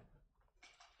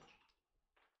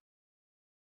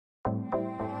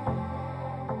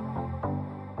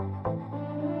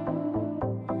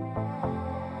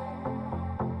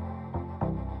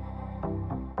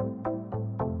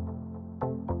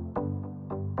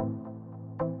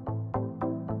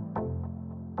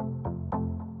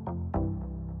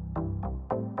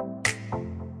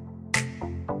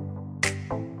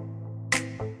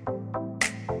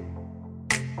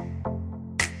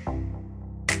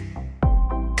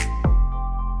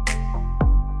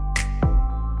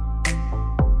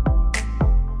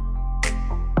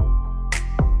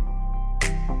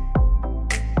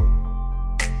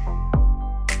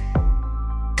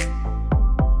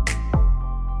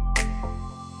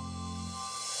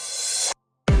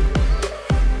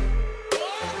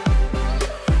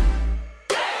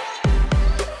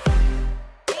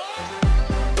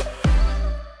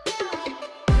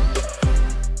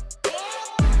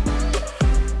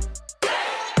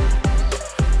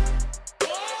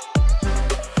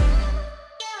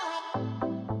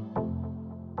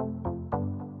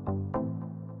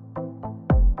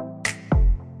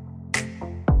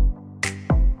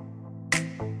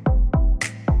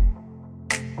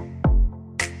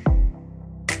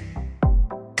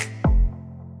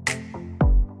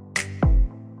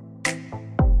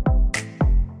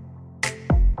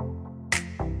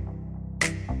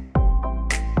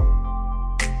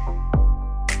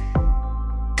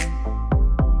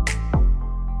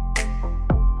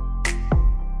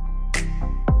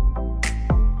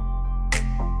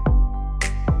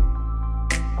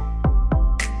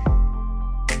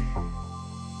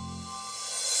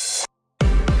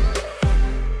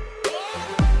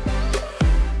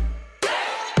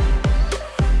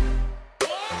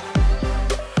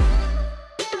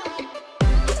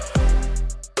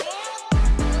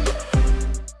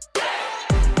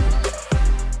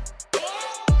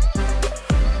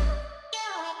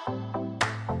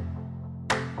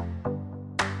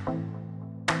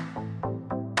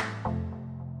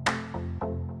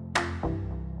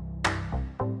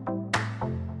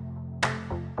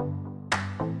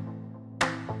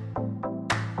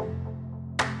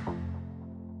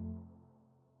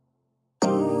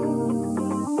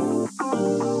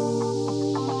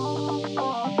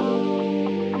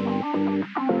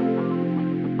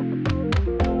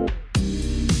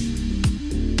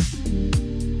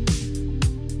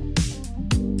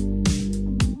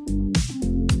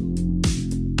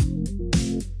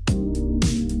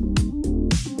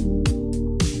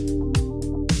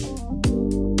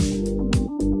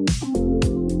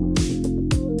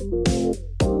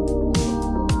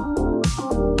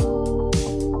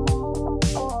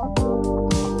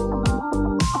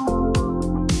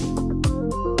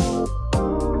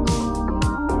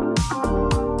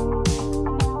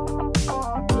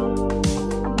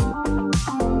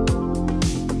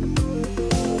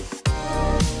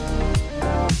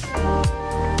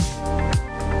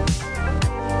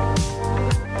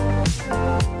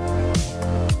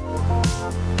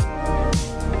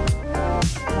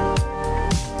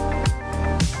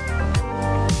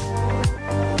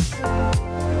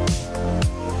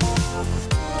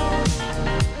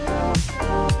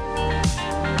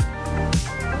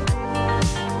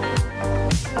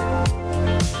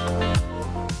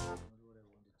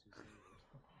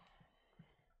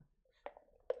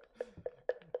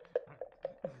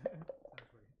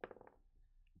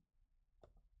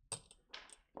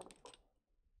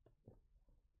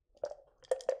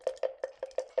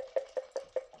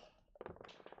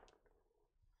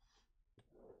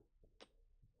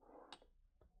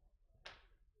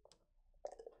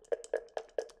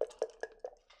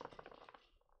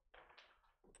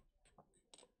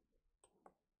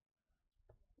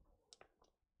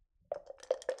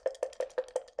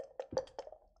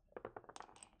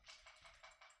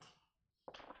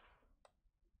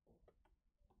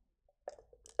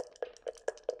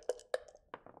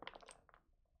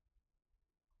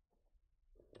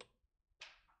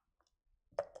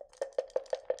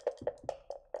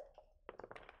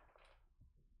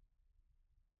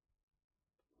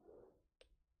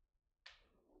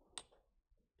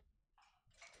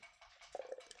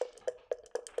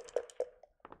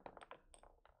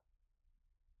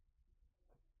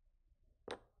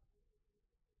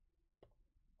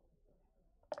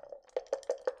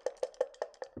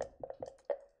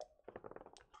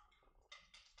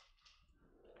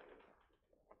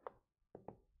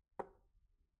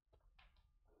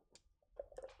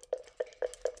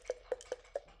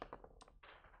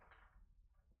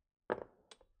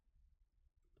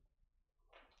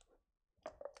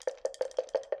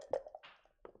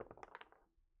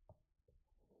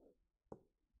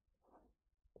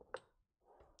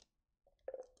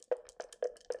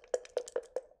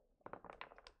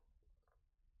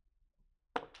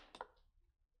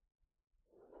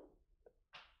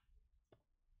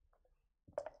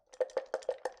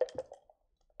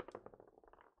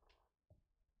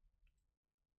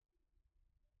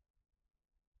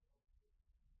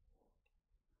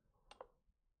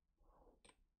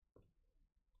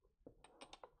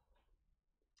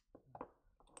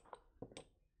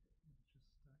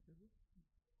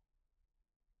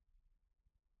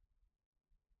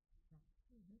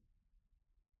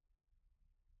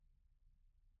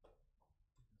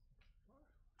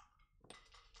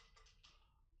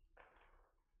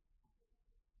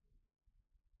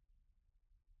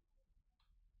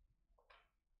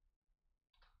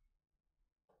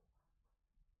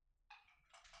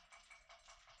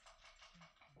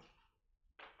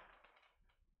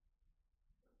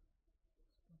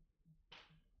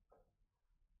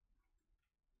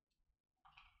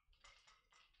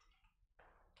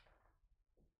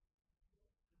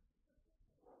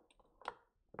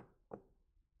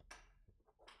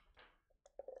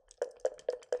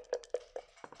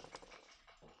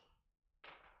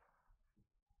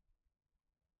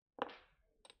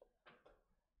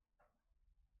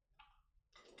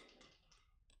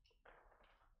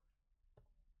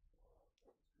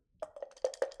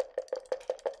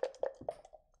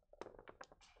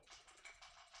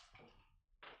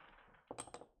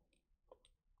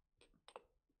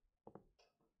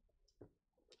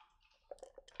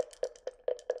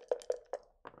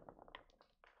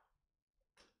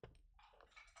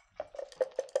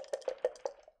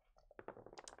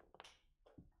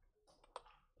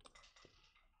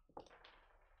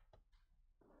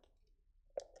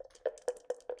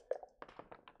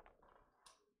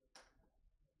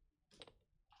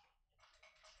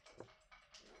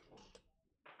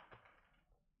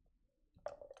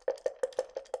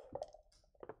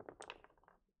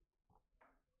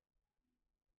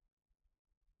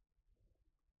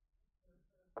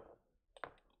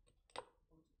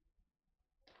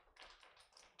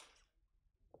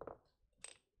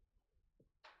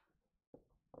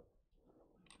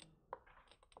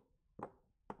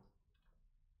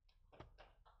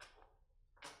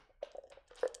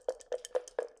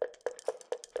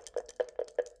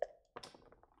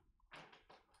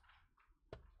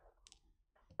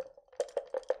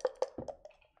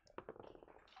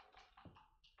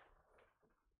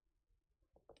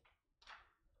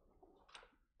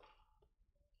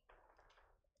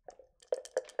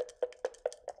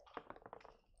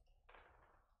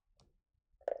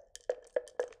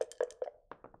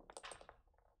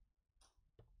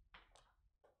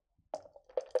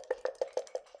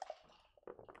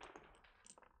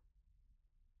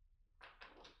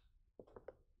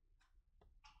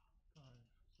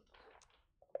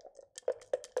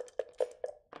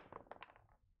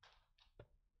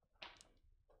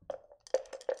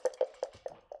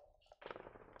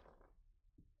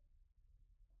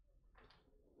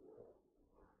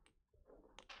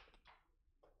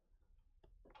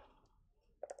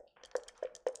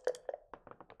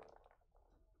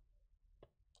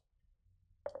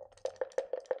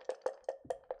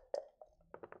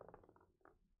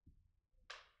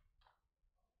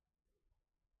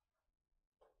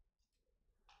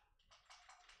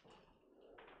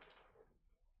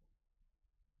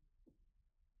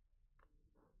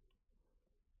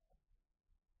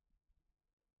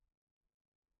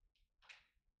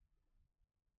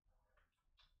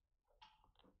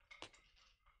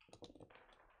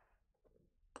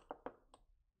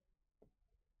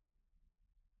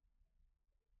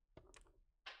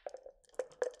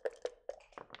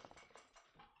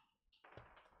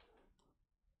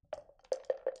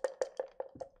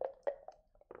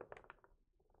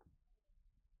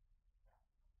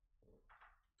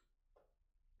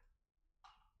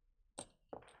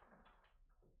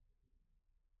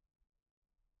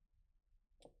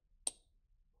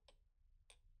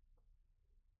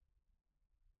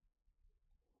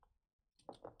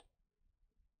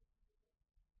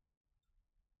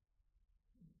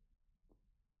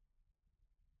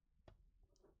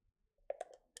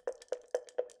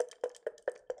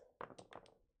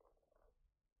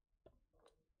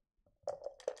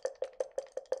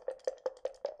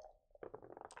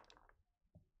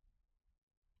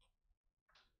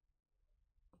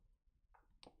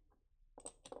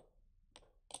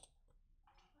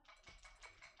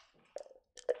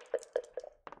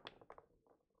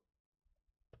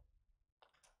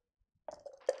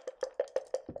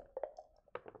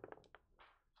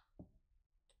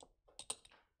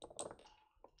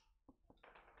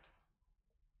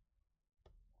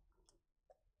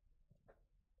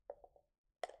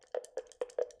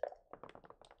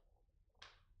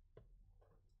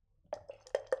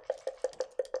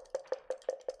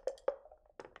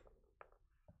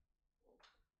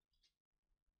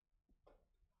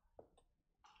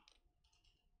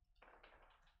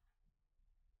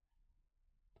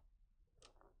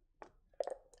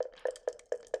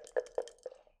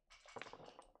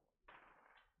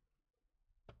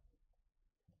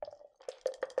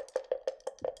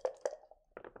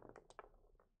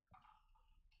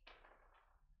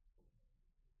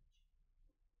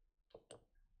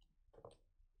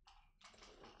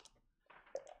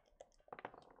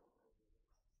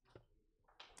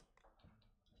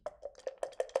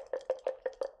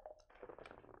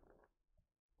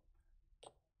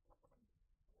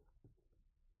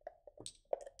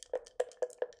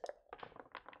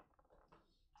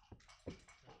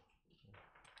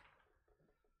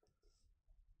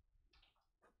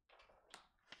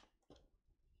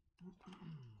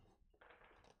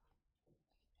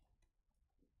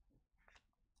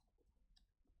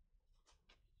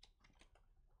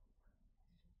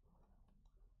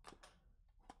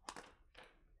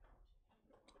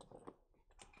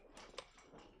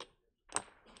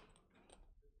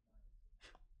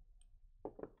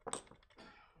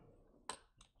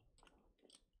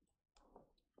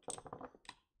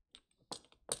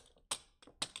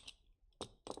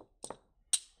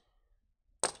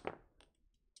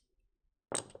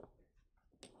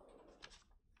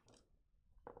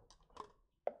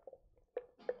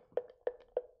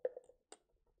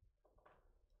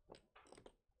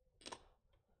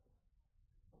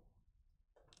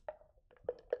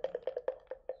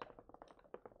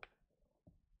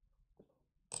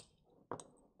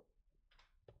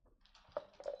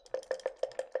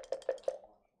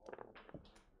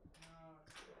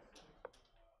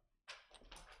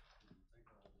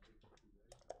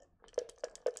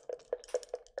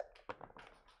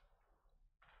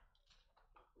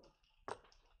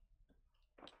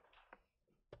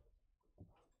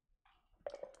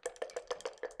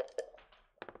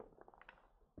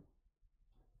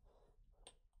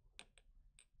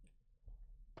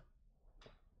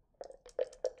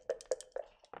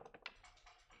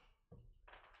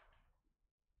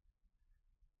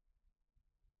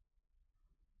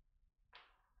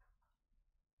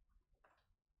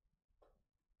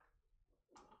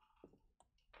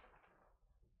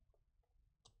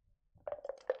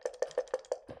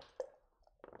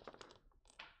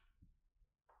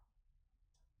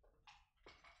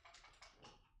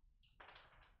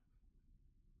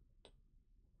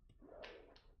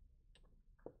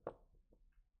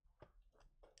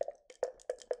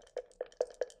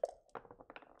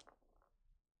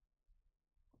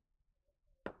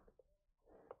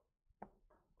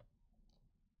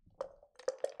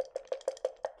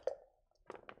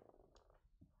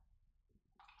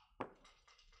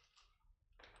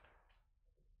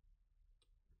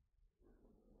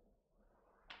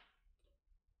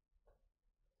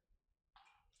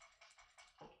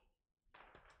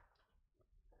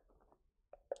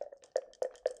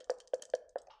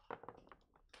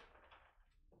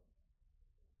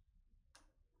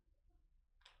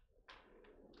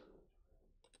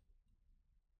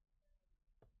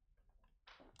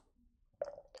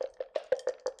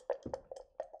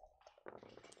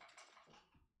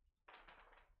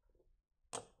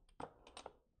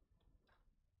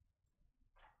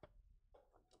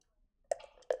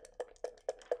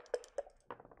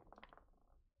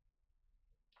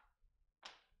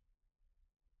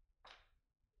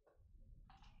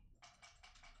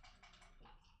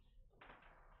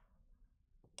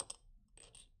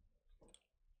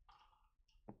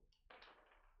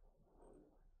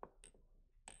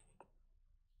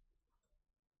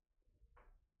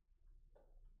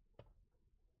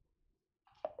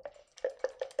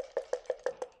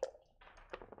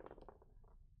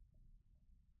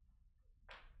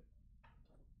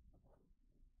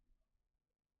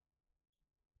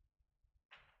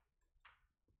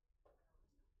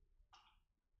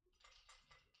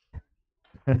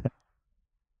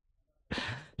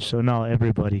 So now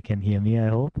everybody can hear me, I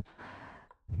hope.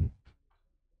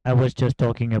 I was just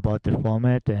talking about the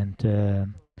format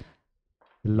and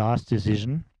last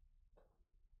decision.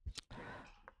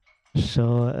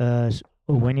 So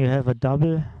when you have a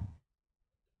double,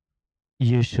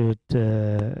 you should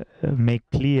make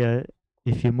clear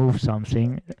if you move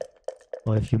something,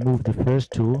 or if you move the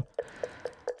first two,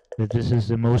 that this is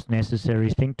the most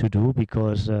necessary thing to do,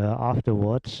 because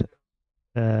afterwards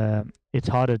it's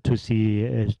harder to see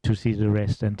the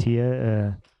rest. And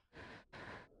here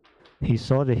he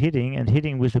saw the hitting, and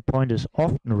hitting with the point is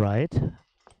often right,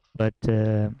 but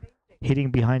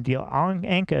hitting behind the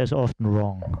anchor is often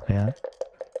wrong. Yeah,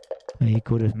 he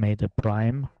could have made a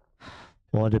prime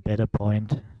or the better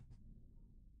point.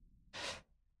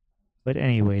 But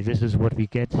anyway, this is what we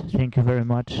get. Thank you very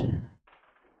much.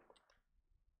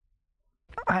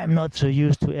 I'm not so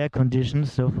used to air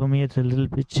conditions, so for me it's a little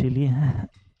bit chilly.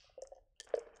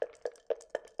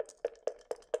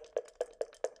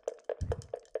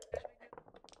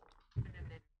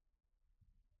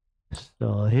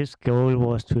 So his goal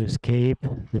was to escape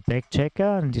the back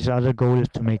checker, and his other goal is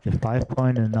to make the 5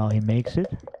 point, and now he makes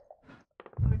it.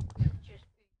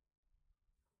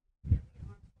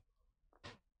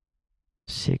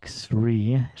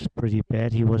 6-3 is pretty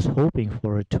bad. He was hoping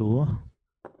for a 2.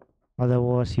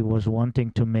 Otherwise, he was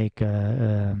wanting to make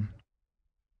a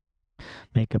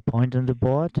point on the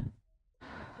board.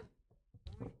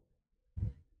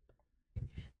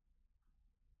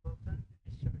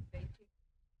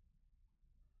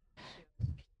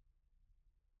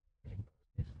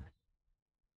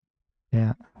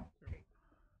 Yeah.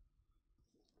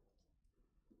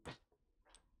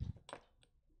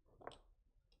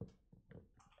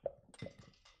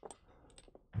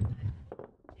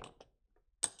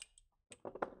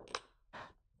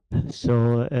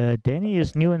 So Danny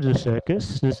is new in the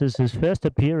circus. This is his first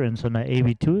appearance on an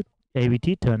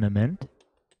ABT tournament,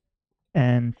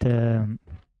 and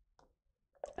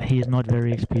he is not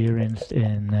very experienced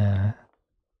in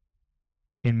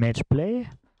match play,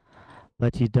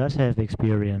 but he does have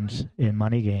experience in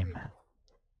money game.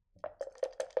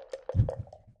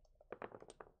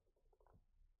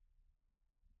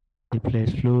 He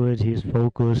plays fluid. He's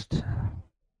focused.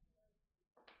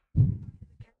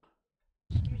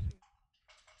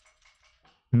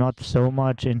 Not so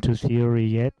much into theory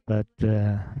yet, but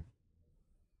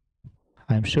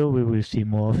I'm sure we will see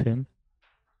more of him.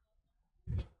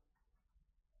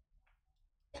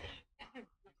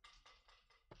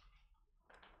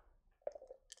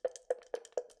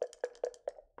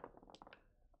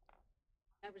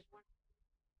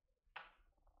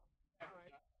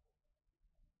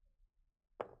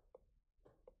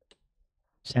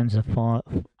 Sends a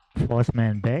fourth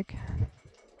man back.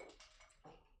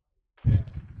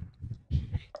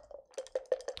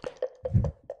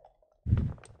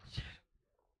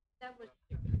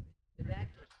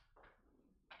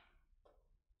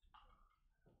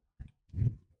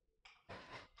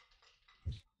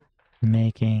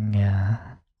 Making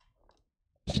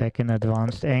second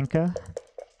advanced anchor.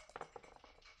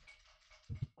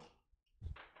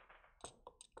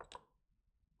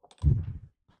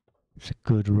 It's a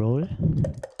good roll.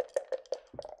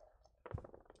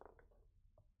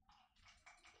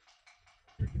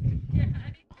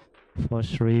 For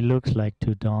 3 looks like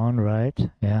 2 down, right?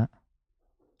 Yeah.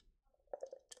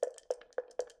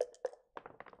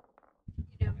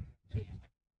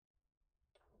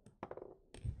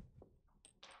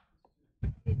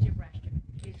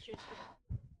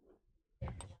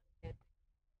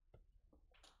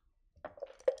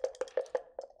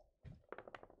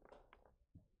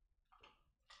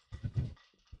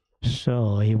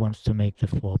 So he wants to make the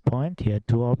 4 point. He had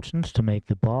 2 options, to make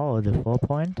the bar or the 4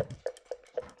 point.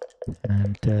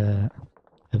 And the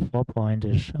 4 point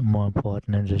is more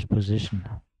important in this position.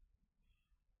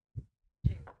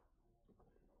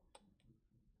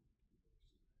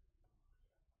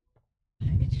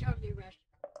 It's totally rational.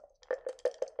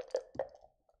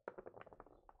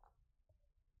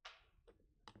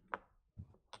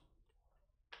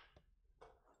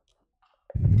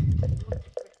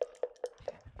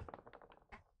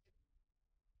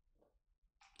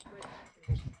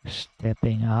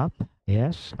 Stepping up,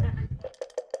 yes.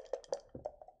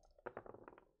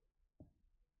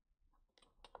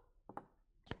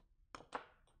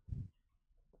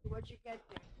 What'd you get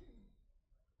there?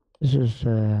 This is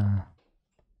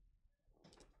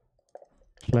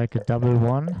like a double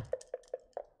 1.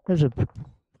 This is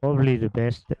probably the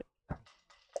best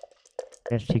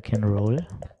he can roll.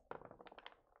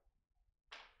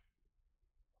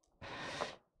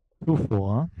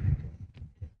 2-4.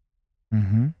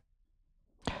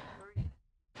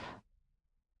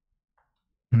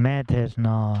 Matt has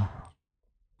now.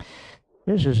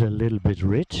 This is a little bit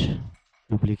rich.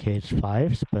 Duplicates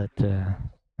fives, but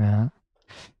yeah.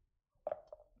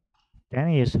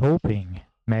 Danny is hoping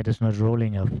Matt is not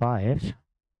rolling a 5.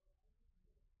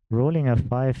 Rolling a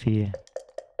 5 here.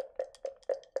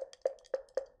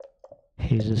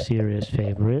 He's a serious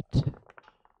favorite.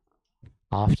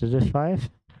 After the 5.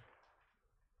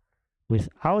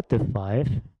 Without the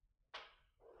 5.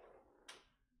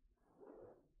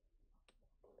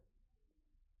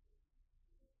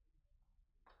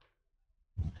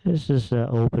 This is an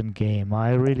open game.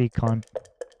 I really can't.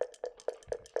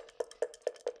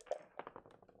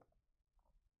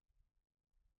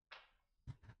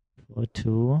 For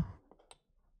 2.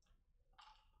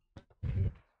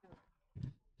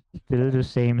 Still the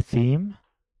same theme.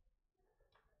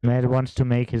 Matt wants to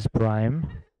make his prime.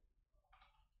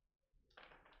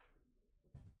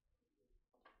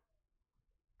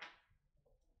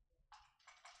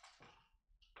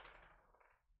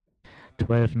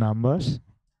 "12 numbers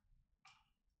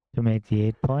to make the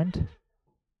 8 point.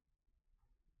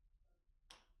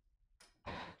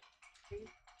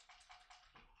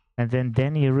 And then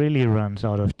Danny really runs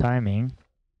out of timing.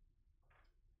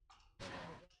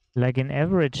 Like in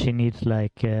average, he needs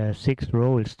like 6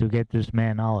 rolls to get this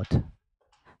man out.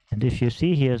 And if you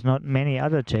see, he has not many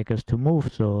other checkers to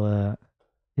move, so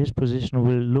his position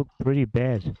will look pretty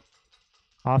bad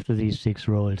after these 6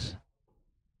 rolls.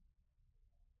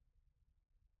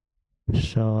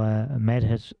 So Matt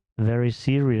has very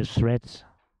serious threats.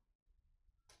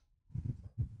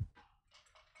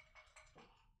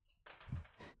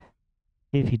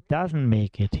 If he doesn't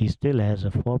make it, he still has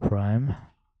a 4 prime.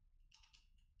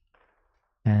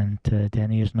 And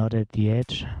Danny is not at the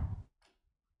edge.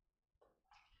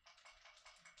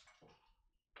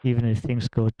 Even if things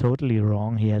go totally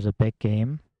wrong, he has a back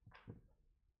game.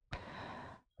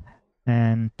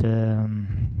 And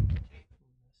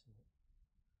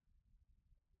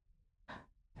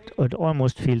it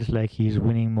almost feels like he's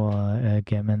winning more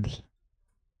gammons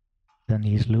than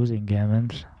he's losing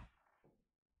gammons.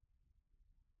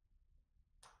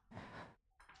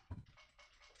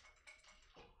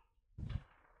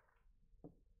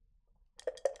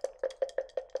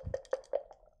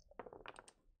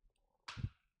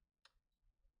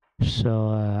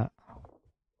 So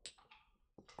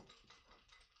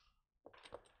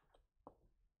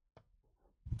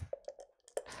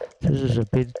this is a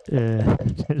bit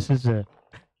this is a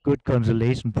good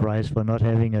consolation prize for not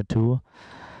having a 2.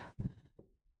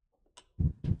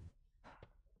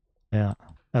 Yeah,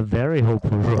 a very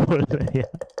hopeful roll.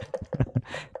 Yeah.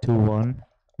 2-1.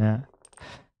 Yeah.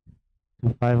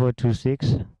 2-5 or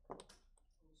 2-6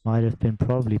 might have been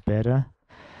probably better.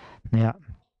 Yeah.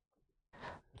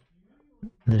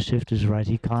 The shift is right.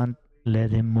 He can't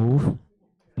let him move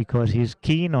because he's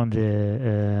keen on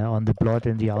the blot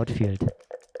in the outfield.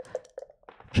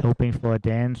 He's hoping for a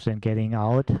dance and getting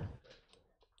out.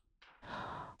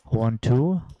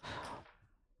 1-2.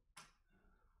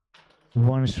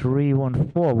 1-3,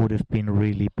 1-4 would have been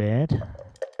really bad.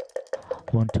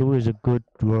 1-2 is a good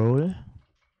roll.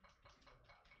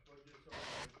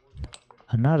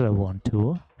 Another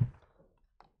 1-2.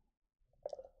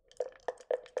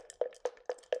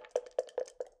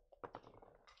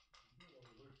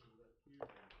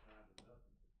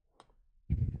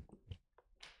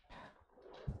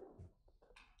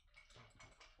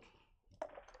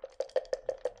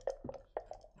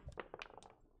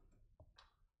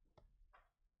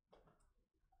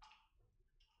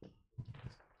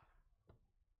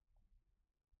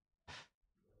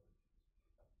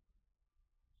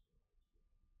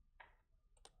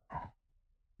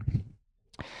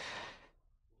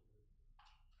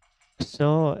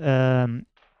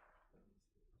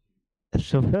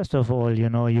 So first of all, you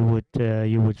know, you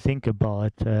would think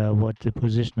about what the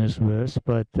position is worth,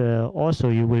 but also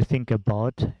you will think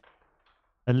about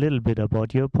a little bit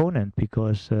about your opponent,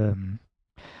 because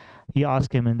he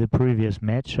asked him in the previous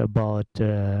match about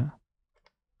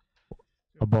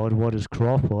what is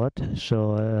Crawford.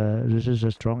 So this is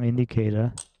a strong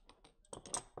indicator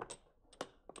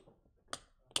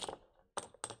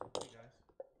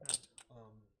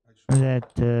that.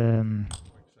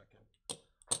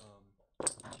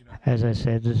 As I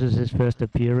said, this is his first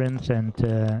appearance, and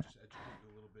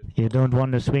you don't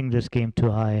want to swing this game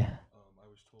too high.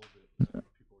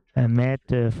 And Matt,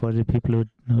 for the people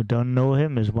who don't know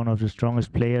him, is one of the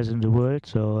strongest players in the world,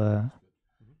 so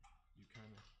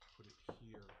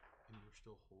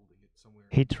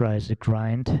he tries a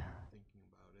grind.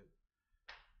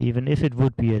 Even if it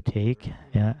would be a take,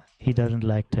 yeah, he doesn't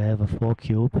like to have a 4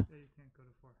 cube. Yeah, you can't go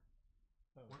to 4.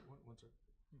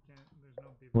 You can't, there's no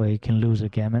B where you can lose a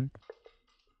gammon.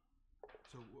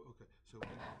 So okay, so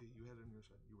you had it on your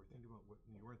side. You were thinking about what?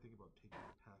 You weren't thinking about taking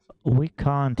the passing. We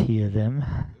can't hear them,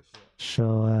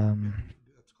 so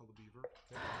That's called a beaver.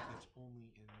 That's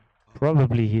only in.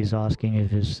 probably he's asking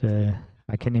if his.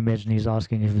 I can imagine he's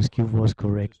asking if his cube was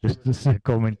correct. This is a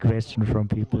common question from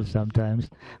people sometimes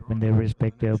when they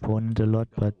respect their opponent a lot,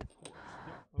 but.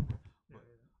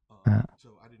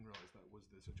 So I didn't realize that was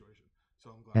the situation.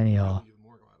 So I'm glad. Anyhow. Even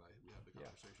more glad we had the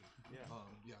conversation.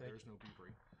 Yeah, there's no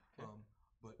beavering.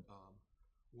 But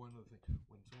one other thing,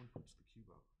 when someone puts the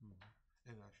cube out,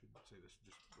 and I should say this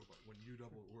just about when you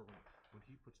double or when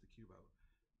he puts the cube out,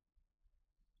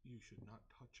 you should not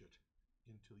touch it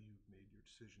until you've made your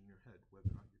decision in your head whether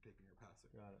or not you're taking or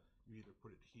passing. Got it. You either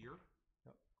put it here,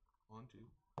 on 2,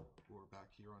 or back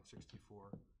here on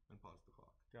 64 and pause the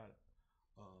clock. Got it.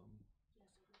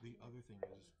 The other thing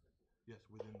is, yes,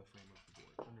 within the frame of the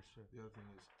board. Understood. The other thing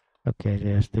is, Okay,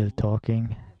 they're still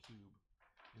talking. cube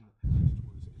in the past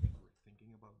was if you were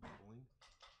thinking about doubling,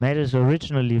 Matt is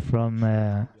originally from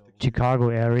Chicago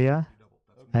area you double.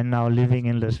 That's and now living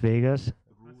in Las Vegas. the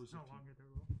rule is That's no if longer you, the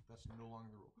rule. that's no longer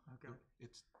the rule. Okay.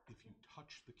 It's if you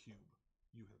touch the cube,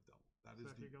 you have double. That So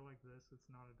is if you the go like this, it's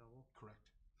not a double. correct.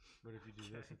 But if you do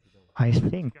this, it's a double. I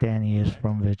think Danny is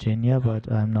from Virginia, but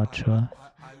I'm not sure.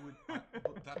 I would.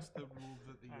 But that's the rule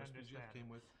that the I USBGF understand. came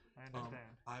with. I understand.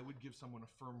 I would give someone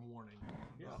a firm warning.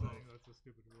 Yeah. I'm saying that's a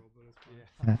stupid rule, but it's fine.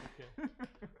 Yeah. Okay.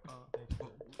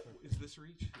 But is this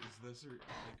reach? Is this like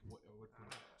what?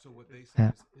 So what they say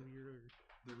Yeah. is Weird.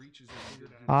 the reach is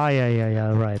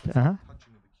Yeah, right. Uh-huh.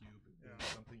 touching of the cube is Yeah.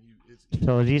 something you. It's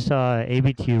So these are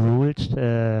ABT rules.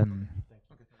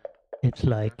 It's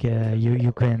like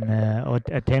you can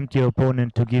attempt your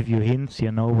opponent to give you hints.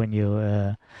 You know, when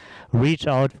you reach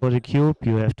out for the cube,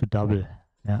 you have to double.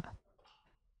 Yeah.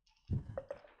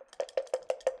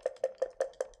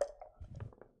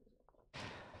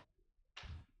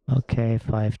 Okay,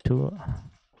 5-2.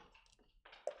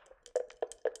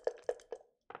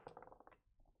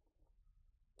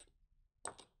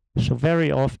 So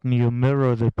very often you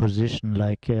mirror the position,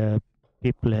 like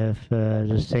people have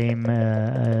the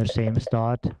same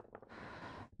start.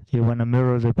 You want to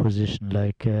mirror the position,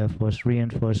 like 4-3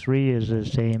 and 4-3 is the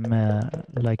same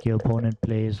like your opponent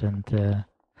plays, and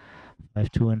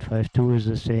 5-2 and 5-2 is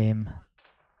the same.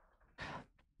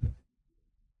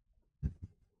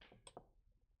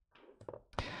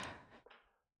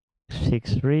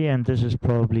 Six three, and this is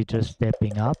probably just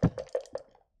stepping up.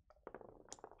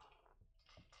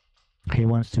 He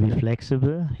wants to be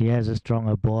flexible. He has a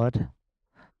stronger board.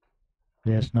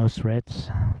 There's no threats.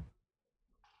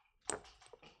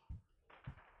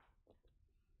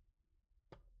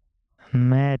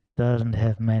 Matt doesn't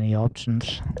have many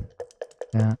options.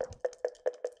 Yeah.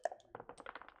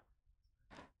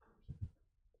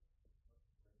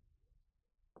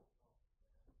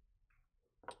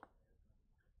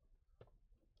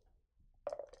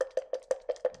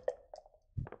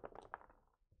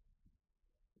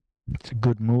 It's a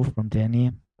good move from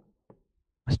Danny.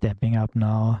 Stepping up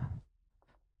now.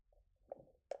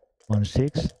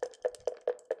 1-6.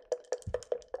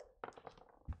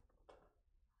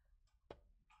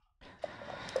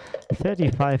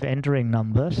 $35 entering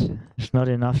numbers. It's not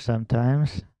enough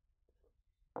sometimes.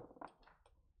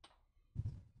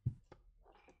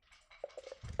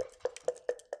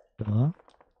 So.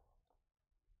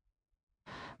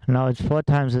 Now it's 4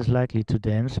 times as likely to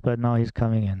dance, but now he's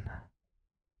coming in.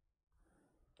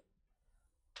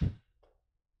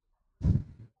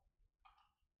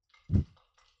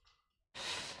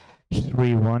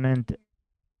 Three one, and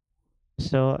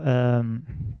so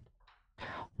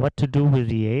what to do with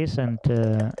the ace, and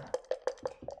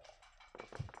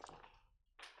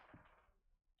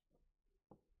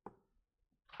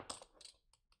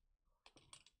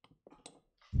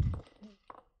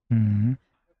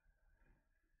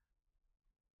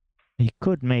he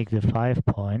could make the 5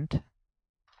 point,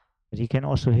 but he can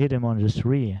also hit him on the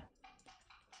 3.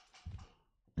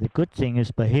 The good thing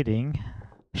is by hitting,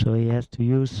 so he has to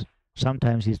use.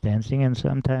 Sometimes he's dancing, and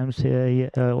sometimes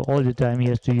all the time he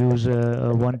has to use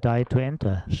one die to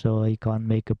enter, so he can't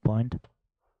make a point.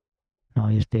 Now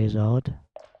he stays out.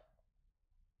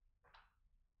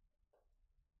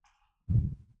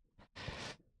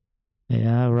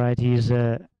 Yeah, right. He's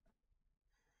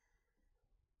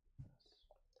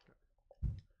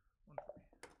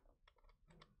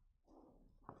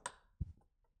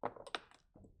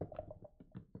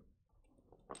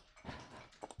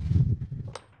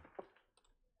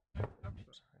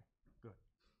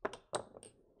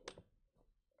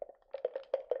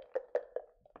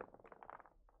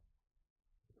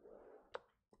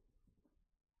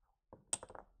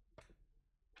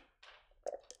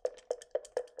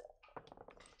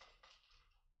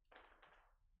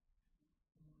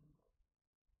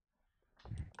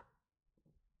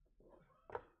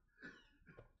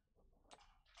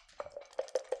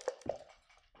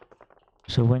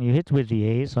So when you hit with the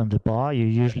ace on the bar, you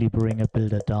usually bring a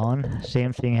builder down.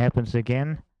 Same thing happens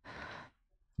again.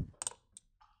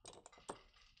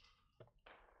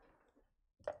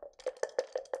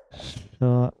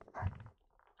 So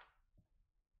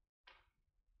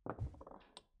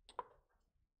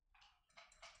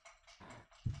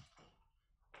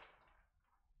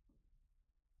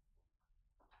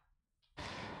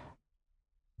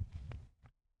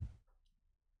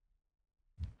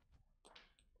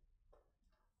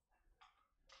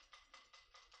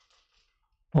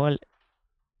well,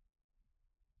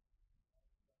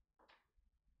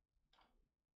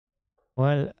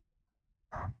 well,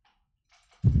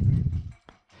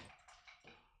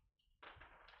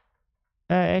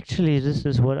 actually, this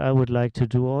is what I would like to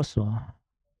do also.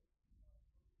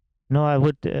 No, I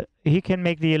would. He can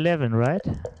make the 11, right?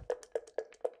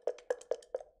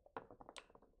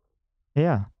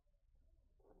 Yeah.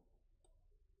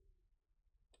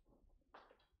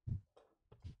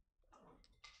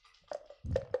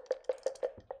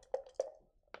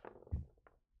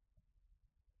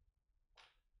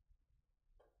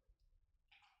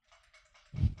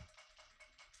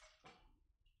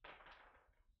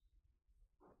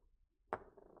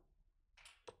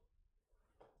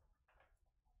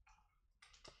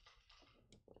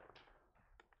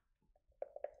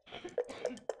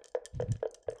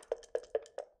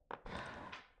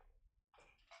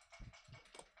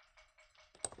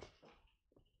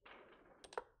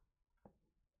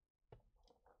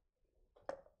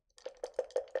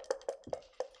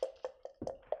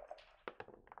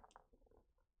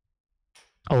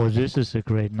 Oh, this is a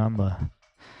great number.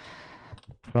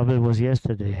 Probably was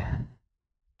yesterday.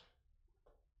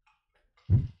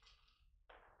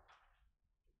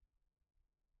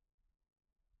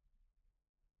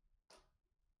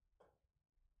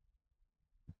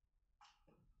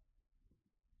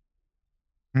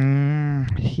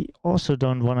 He also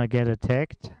don't want to get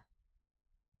attacked.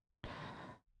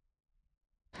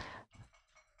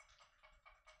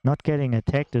 Not getting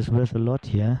attacked is worth a lot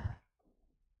here.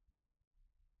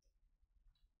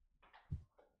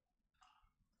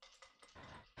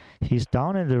 He's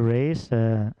down in the race.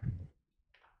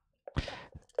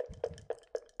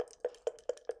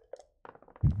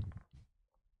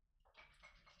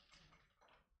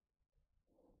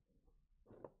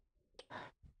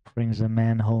 Brings the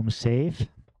man home safe.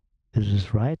 This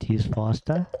is right. He's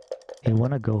faster. He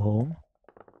wanna go home.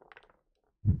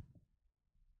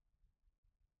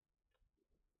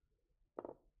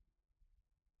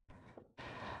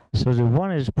 So the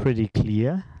 1 is pretty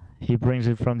clear. He brings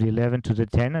it from the 11 to the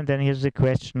 10, and then here's the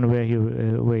question where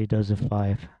he does a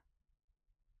 5.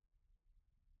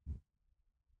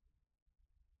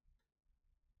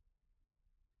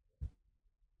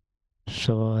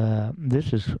 So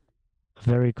this is a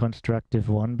very constructive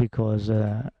one, because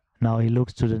now he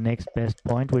looks to the next best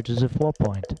point, which is a 4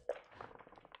 point.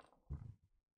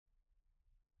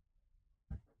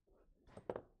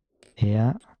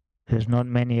 Yeah, there's not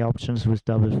many options with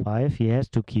double 5. He has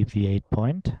to keep the 8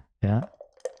 point. Yeah.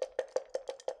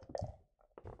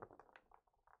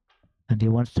 And he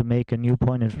wants to make a new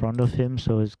point in front of him,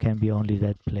 so it can be only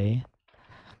that play.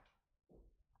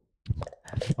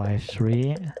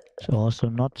 5-3. So also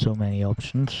not so many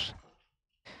options.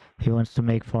 He wants to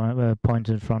make points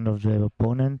in front of the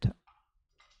opponent.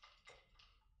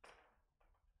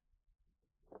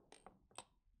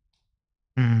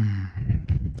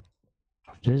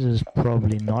 This is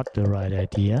probably not the right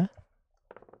idea.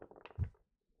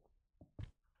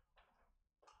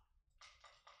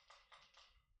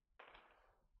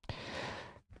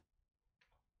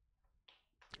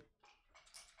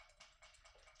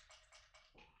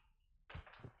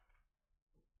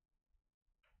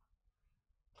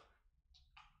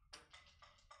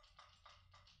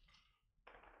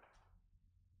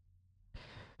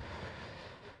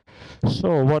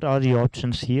 So what are the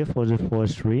options here for the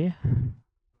 4-3?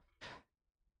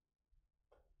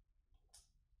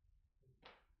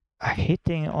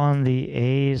 Hitting on the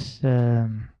ace.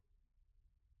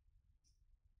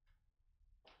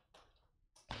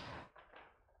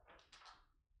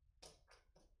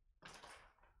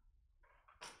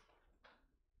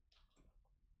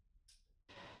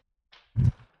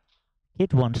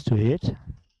 It wants to hit.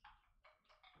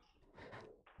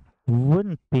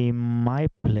 Wouldn't be my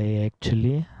play,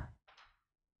 actually.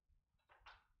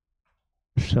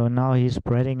 So now he's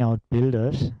spreading out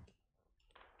builders.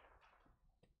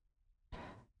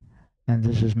 And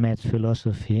this is Matt's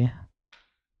philosophy.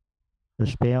 The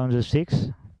spare on the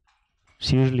 6.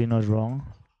 It's usually not wrong.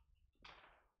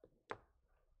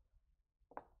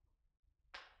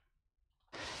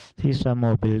 These are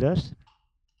more builders.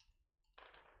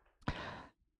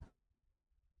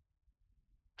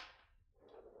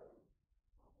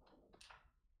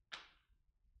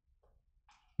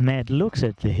 Matt looks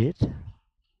at the hit.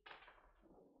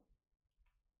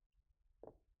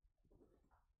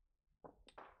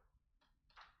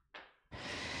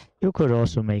 You could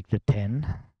also make the 10.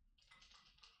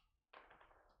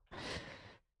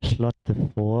 Slot the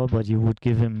 4, but you would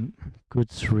give him good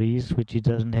 3s, which he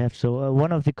doesn't have. So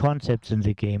one of the concepts in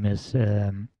the game is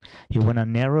you want to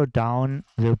narrow down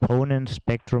the opponent's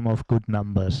spectrum of good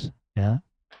numbers. Yeah.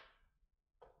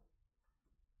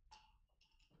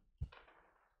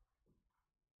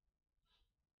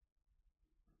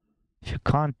 If you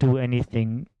can't do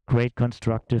anything great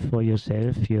constructive for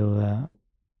yourself, you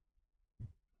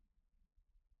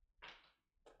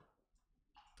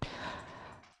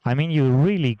I mean, you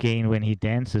really gain when he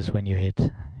dances when you hit.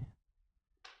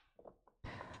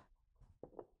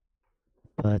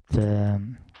 But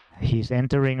he's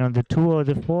entering on the 2 or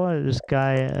the 4. This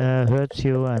guy hurts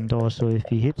you, and also if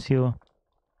he hits you,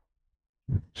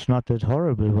 it's not that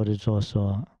horrible, but it's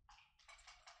also...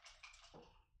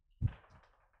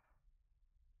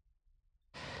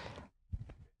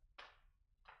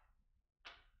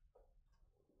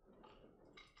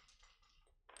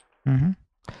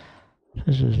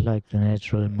 This is like the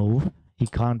natural move. He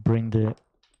can't bring the...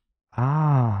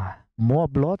 more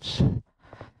blots?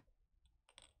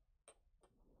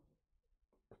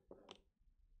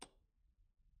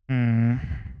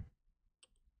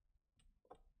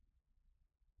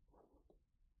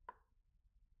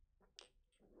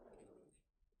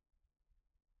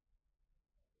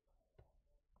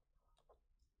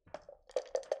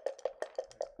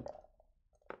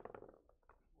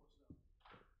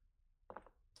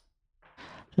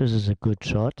 This is a good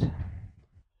shot.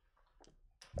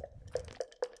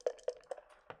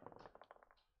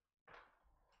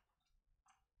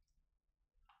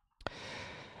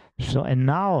 So, and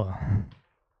now...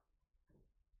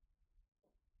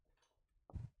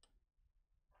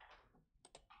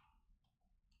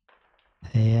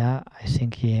 Yeah, I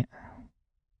think he...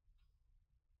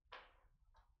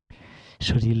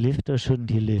 Should he lift or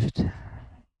shouldn't he lift?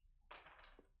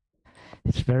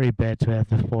 It's very bad to have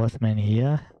the 4th man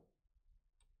here.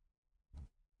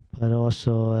 But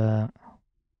also...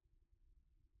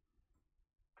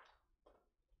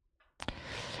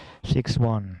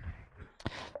 6-1.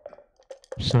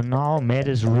 So now Matt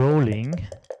is rolling.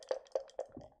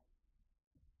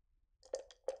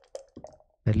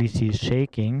 At least he's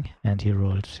shaking, and he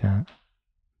rolls, yeah.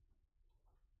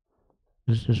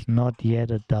 This is not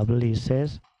yet a double, he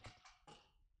says.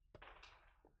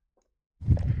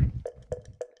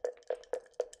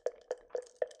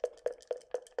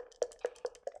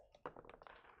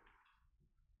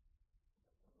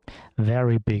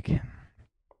 Very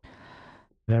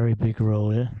big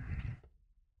roll.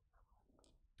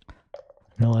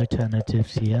 No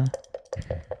alternatives here.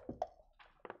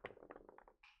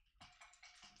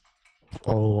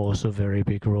 Oh, also very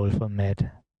big roll for Matt.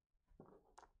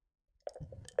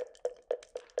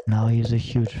 Now he's a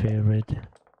huge favorite.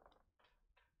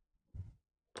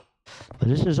 But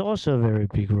this is also a very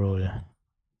big roll.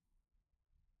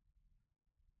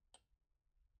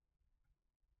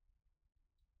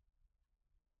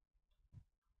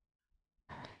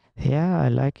 Yeah, I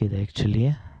like it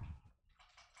actually.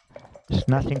 There's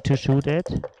nothing to shoot at.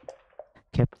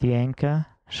 Kept the anchor,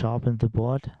 sharpened the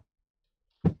board.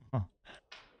 Oh.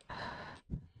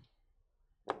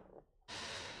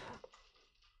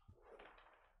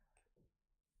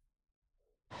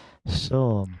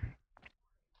 So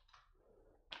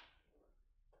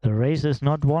the race is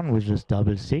not won with this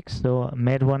double 6, so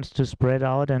Matt wants to spread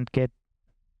out and get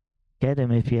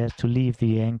him if he has to leave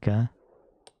the anchor.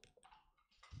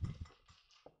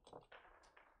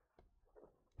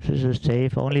 This is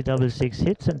safe, only double 6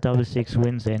 hits and double 6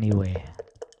 wins anyway.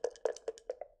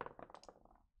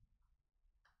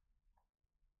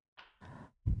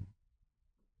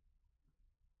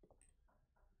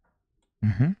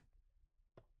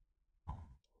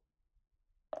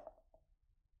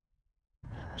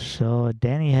 So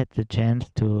Danny had the chance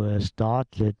to start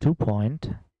the 2-point,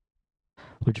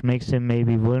 which makes him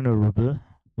maybe vulnerable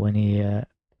when he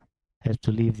has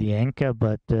to leave the anchor,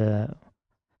 but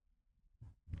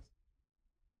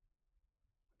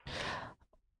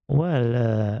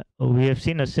well, we have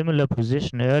seen a similar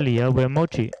position earlier where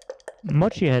Mochi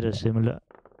had a similar...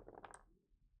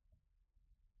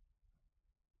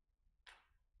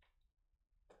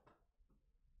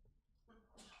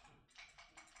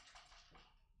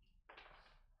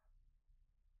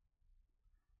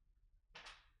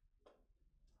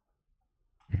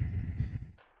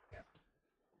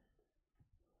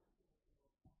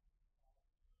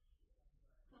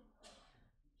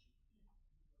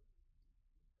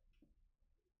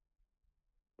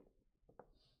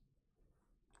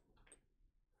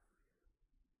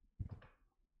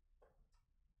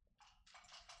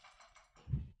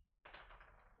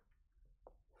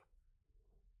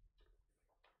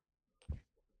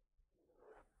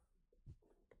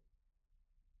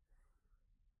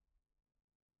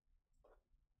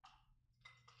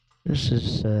 This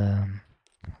is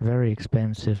very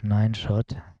expensive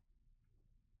 9-shot.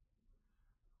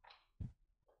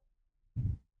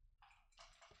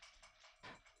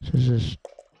 This is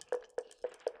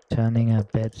turning a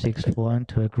bad 6-4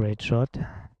 into a great shot.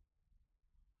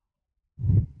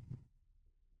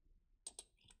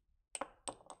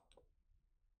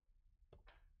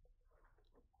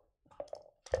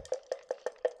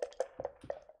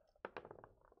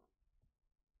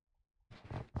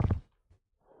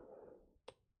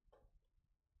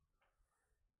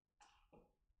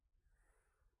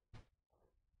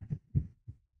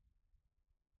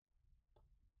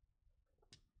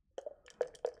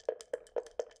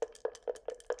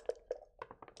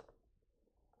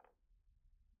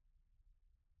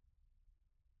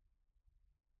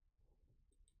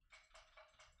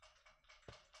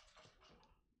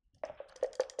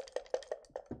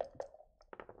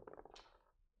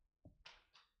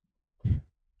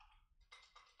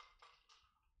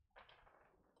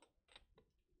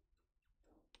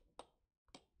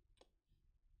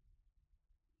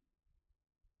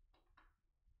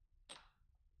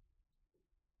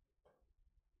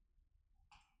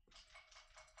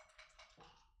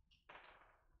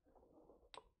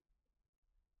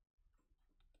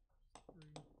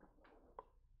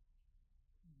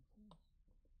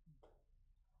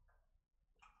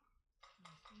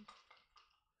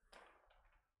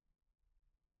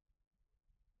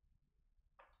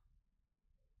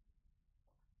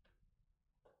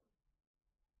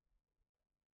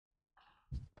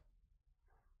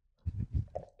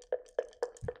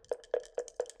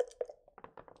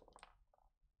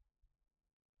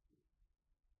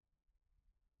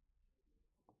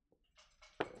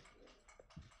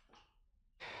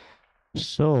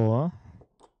 So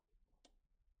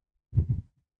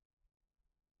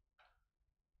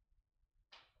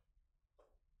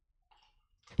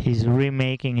he's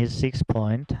remaking his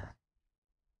 6-point.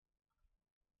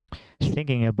 He's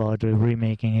thinking about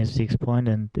remaking his 6-point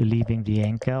and leaving the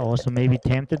anchor. Also maybe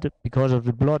tempted because of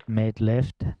the blot made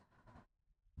left,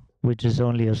 which is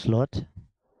only a slot.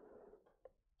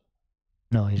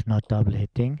 No, he's not double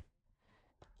hitting.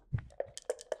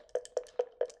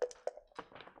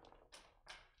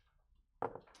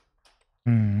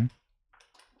 Hmm.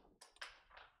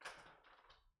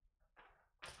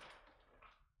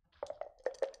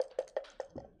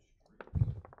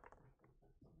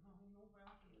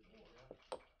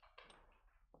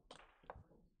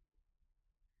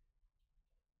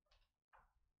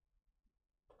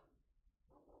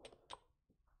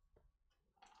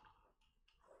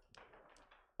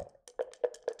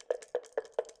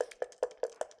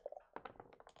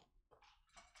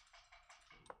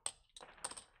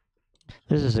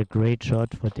 This is a great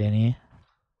shot for Danny.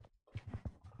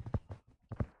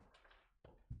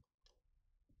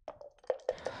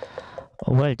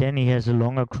 Well, Danny has a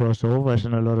longer crossovers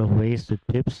and a lot of wasted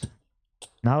pips.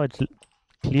 Now it's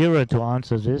clearer to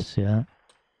answer this, yeah.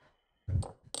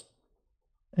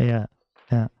 Yeah,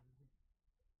 yeah.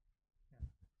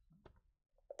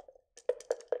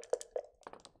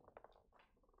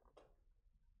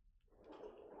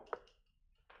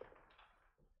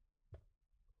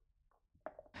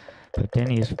 But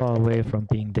Danny is far away from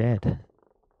being dead.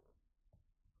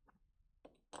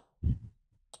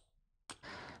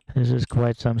 This is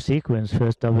quite some sequence.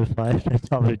 First double 5, then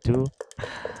double 2.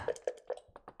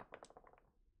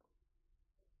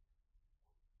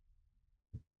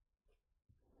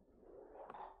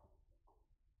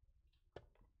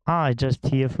 I just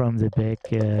hear from the back,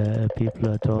 people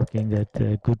are talking that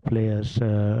good players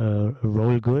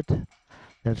roll good.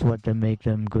 That's what they make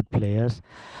them good players.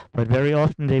 But very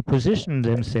often they position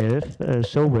themselves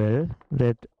so well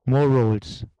that more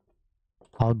rolls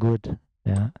are good.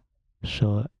 Yeah,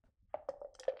 so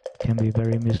can be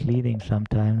very misleading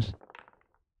sometimes.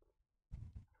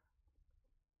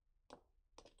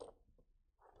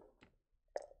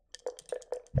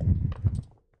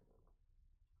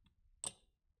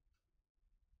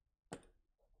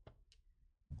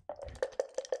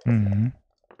 Mm-hmm.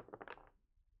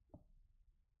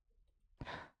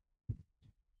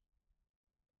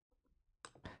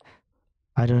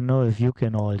 I don't know if you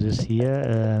can all this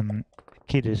here.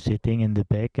 Kid is sitting in the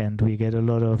back and we get a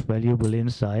lot of valuable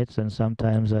insights, and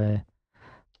sometimes I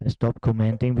stop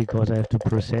commenting because I have to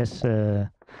process the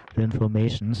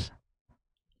informations.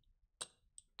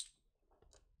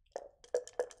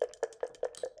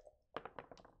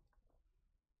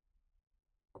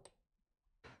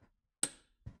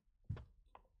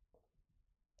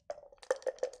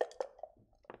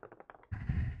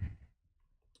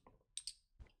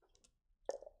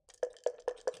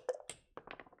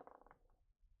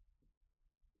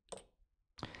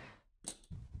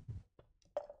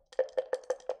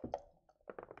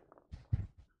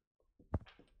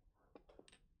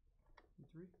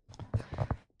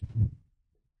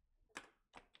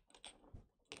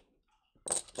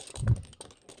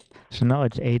 So now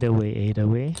it's 8 away, 8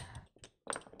 away.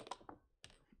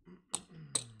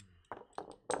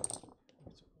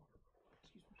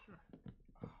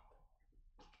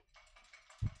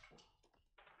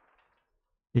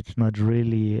 It's not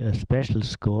really a special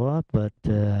score, but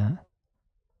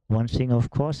one thing, of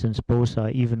course, since both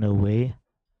are even away,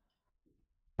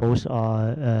 both are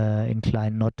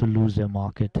inclined not to lose their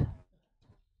market.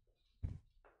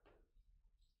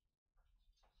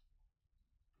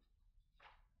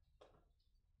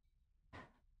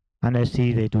 And I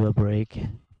see they do a break.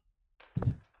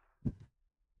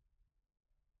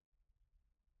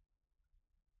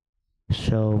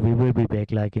 So we will be back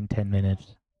like in 10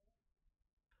 minutes.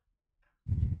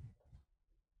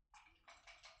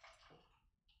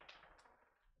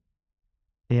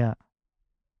 Yeah.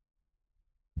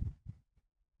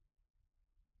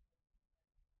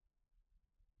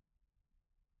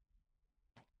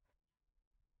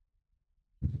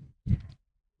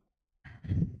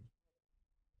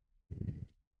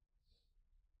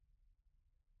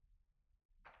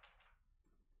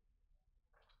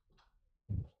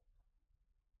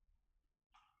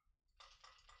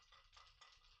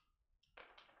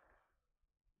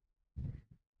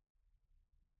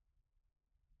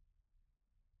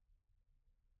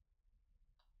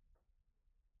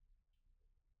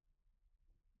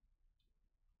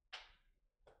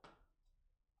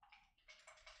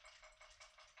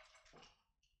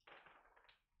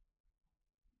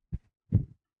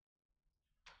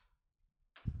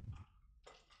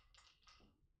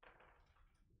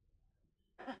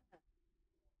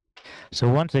 So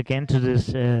once again to this,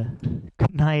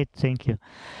 good night, thank you.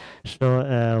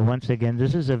 So once again,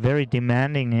 this is a very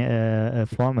demanding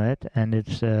format, and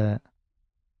it's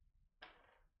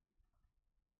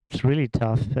really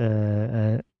tough.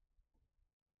 This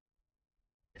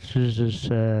is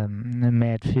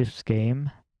Matt fifth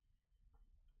game.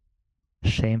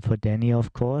 Same for Danny,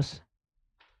 of course.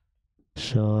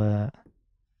 So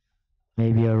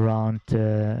maybe around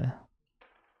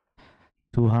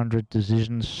 200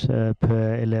 decisions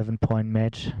per 11-point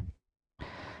match.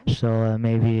 So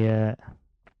maybe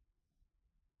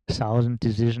 1,000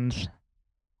 decisions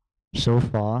so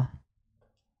far.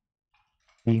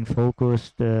 Being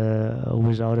focused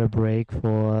without a break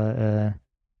for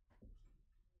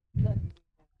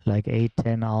like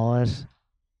 8-10 hours.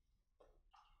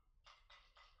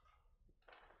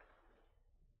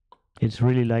 It's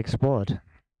really like sport.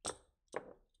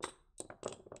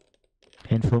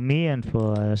 And for me and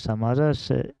for some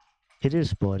others, it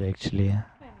is sport actually.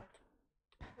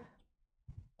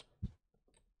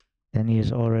 Then he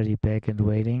is already back and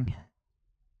waiting.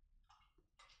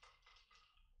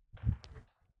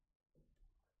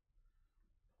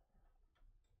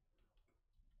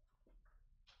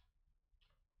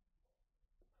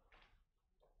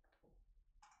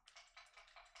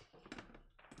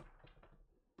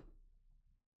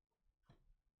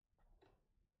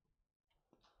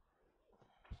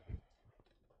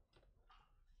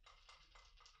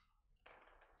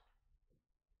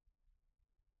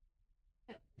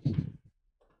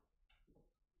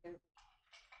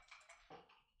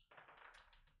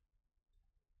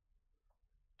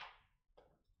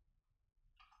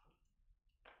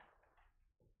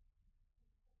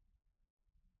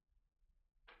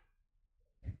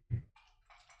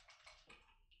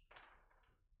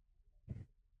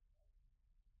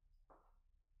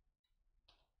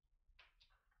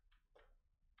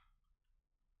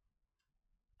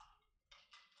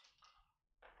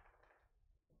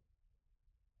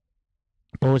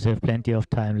 Both have plenty of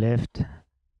time left.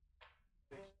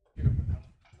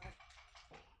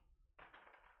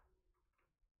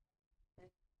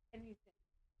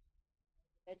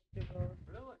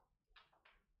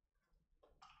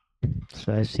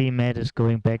 So I see Matt is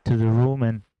going back to the room,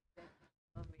 and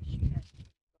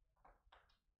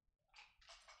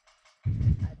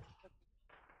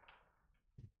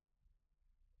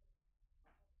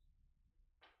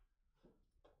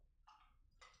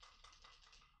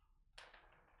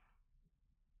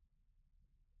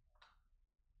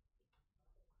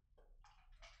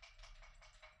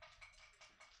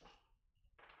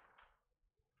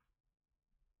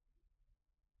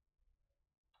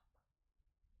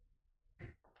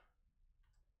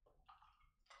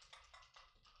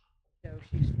So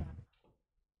she's fine.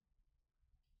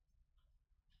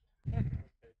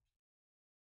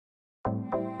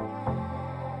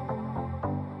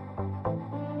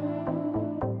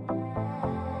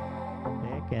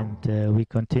 back, and we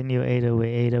continue 8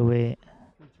 away, 8 away.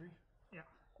 Yeah.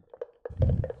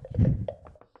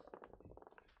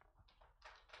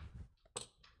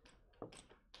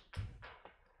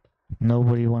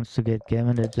 Nobody wants to get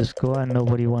gammon at the score, and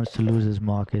nobody wants to lose his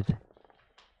market.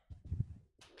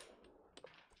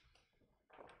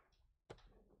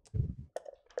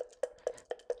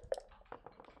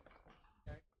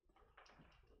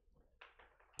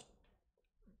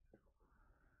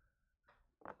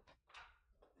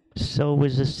 So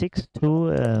with the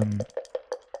 6-2,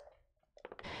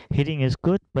 hitting is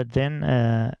good, but then,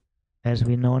 as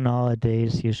we know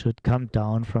nowadays, you should come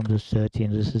down from the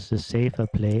 13. This is a safer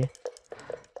play,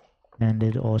 and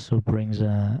it also brings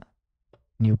a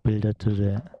new builder to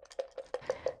the...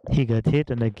 He got hit,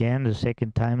 and again, the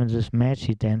second time in this match,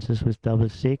 he dances with double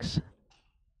 6.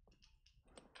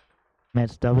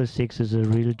 Matt's double 6 is a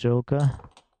real joker.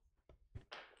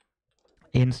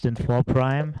 Instant 4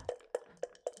 prime.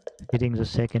 Hitting the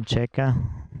second checker.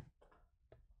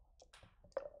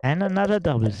 And another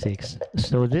double 6.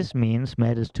 So this means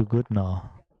Matt is too good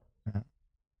now. Yeah.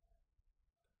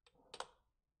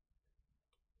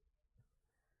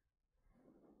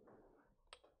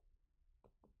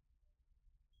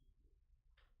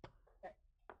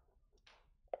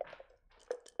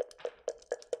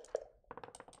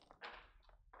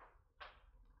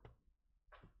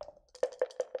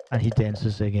 And he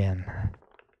dances again.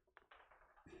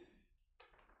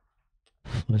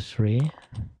 For 3.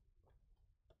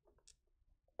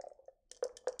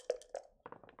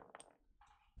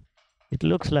 It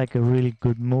looks like a really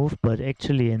good move, but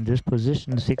actually in this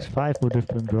position 6-5 would have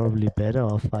been probably better,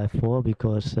 or 5-4,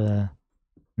 because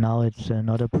now it's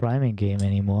not a priming game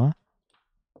anymore.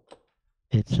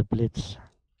 It's a blitz.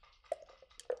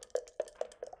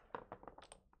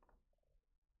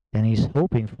 And he's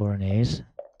hoping for an ace.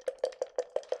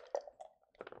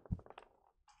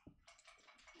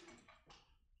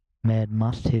 Mad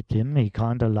must hit him. He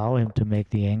can't allow him to make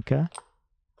the anchor.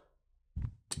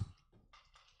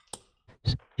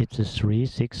 It's a 3,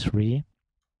 6-3.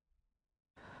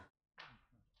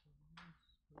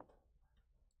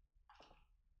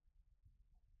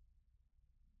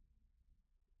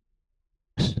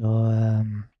 So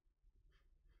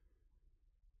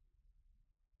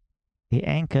the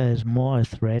anchor is more a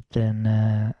threat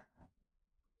than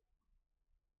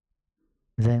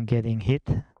getting hit.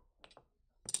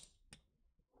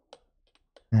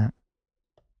 Yeah.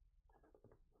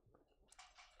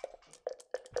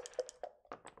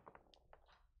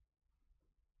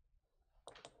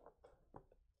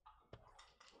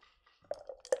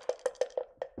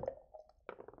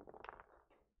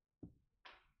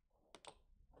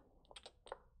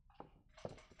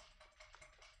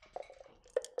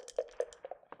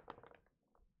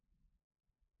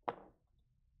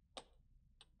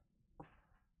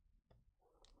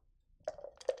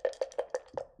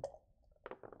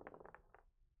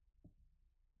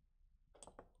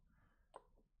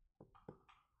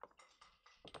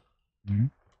 Mm-hmm.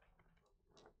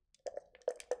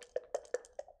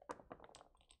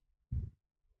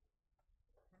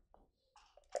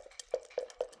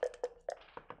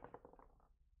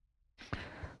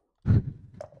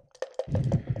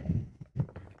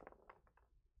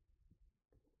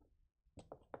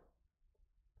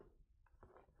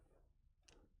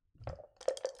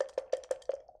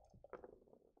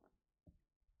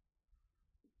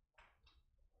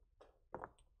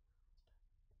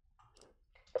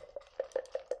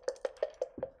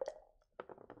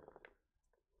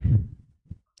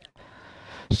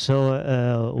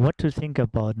 So what to think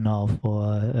about now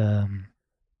for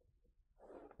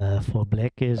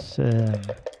black is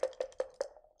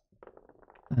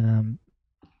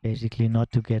basically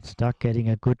not to get stuck, getting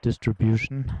a good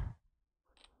distribution.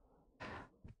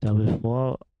 Double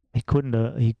 4. He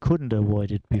couldn't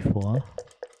avoid it before.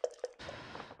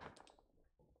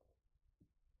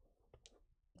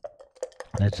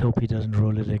 Let's hope he doesn't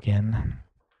roll it again.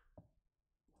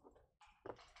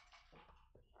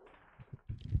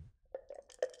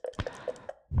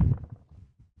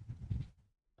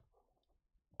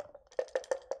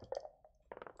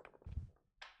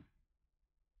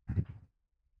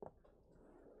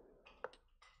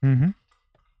 Mm-hmm.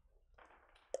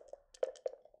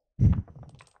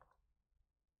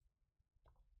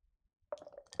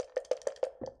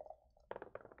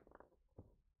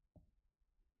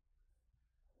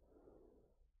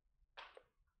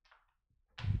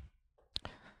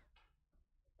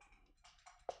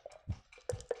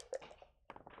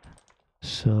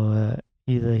 So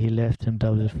either he left him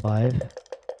double 5.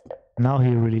 Now he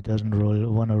really doesn't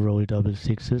wanna roll double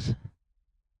 6s.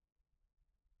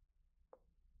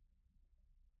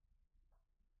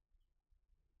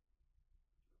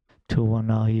 2-1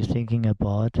 now he's thinking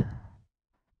about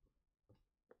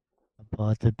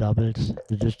the doubles,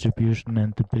 the distribution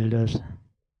and the builders.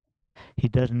 He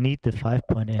doesn't need the 5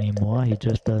 point anymore. He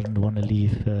just doesn't want to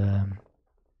leave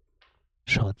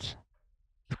shots.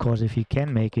 Of course, if he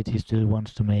can make it, he still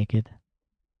wants to make it.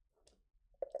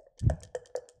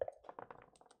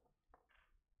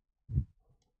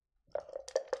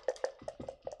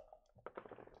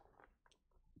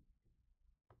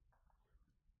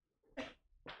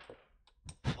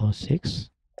 For 6.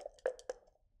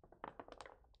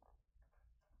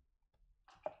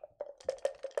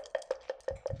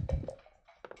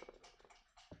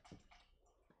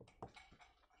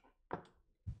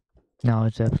 Now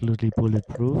it's absolutely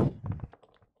bulletproof.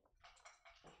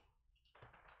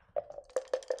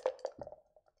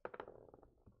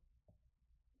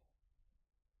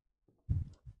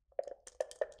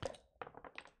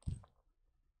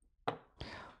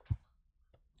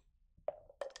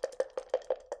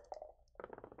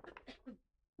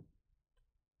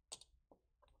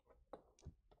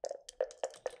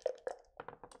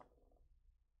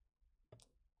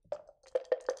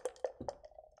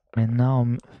 And now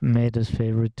Maeda's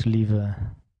favorite to leave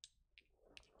a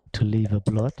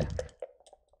blot,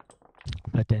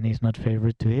 but then he's not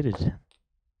favorite to hit it.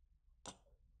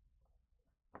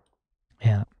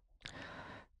 Yeah,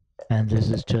 and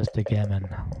this is just a gammon.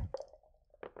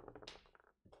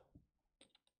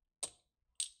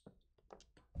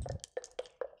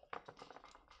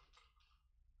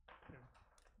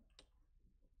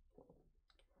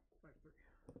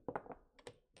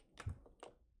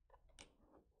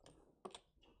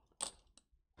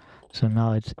 So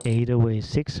now it's 8 away,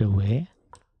 6 away.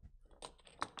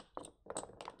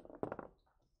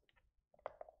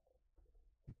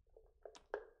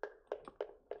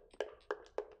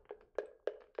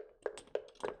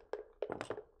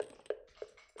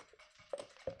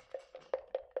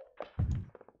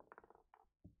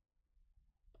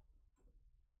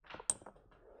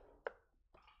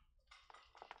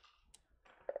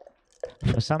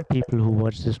 For some people who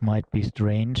watch this might be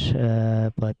strange,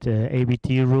 but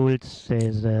ABT rules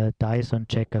says dice on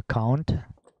checker count.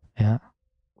 Yeah.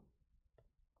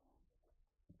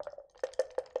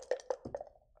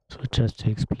 So just to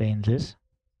explain this,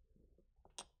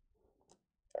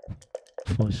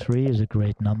 4-3 is a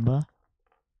great number.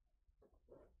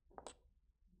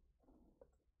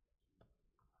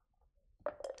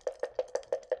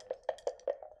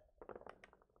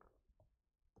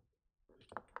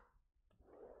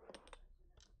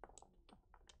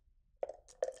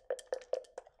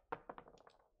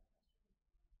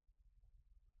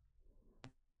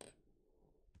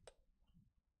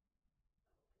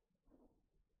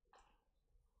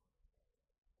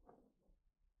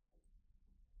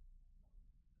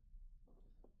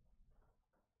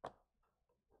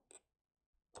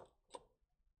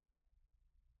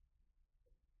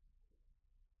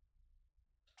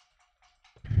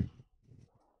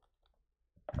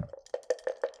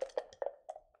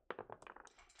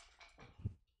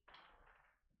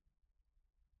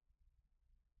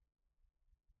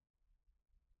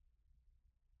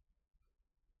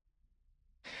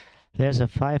 There's a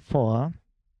 5-4.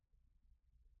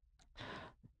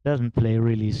 Doesn't play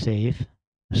really safe.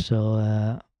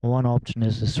 So one option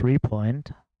is a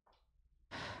 3-point.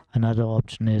 Another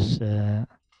option is to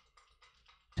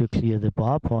clear the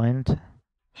bar point.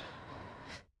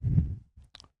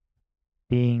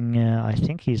 Being, I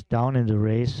think he's down in the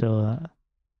race, so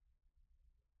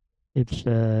it's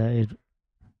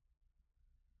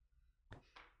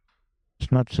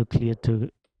not so clear to.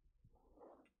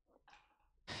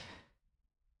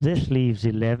 This leaves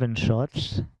 11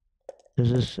 shots.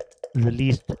 This is the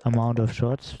least amount of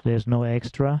shots. There's no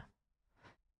extra.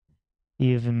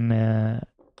 Even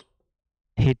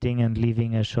hitting and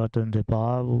leaving a shot on the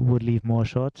bar would leave more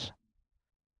shots.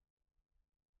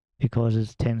 Because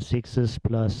it's 10 sixes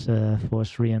plus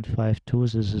 4-3 and 5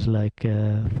 twos. This is like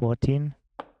 14.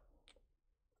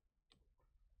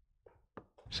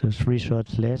 So 3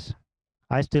 shots less.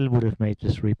 I still would have made the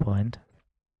 3-point.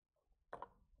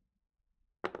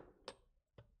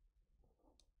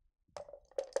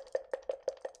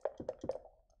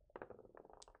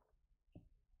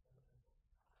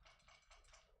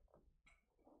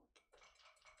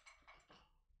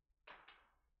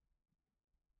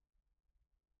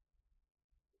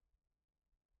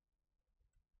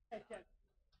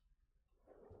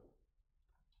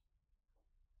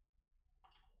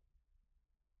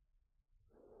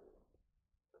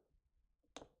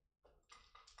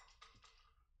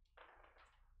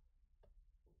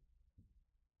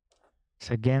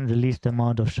 So again, the least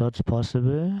amount of shots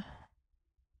possible.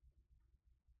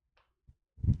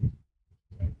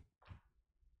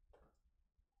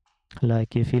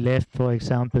 Like if he left, for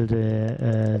example,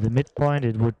 the midpoint,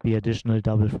 it would be additional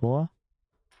double 4.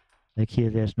 Like here,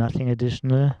 there's nothing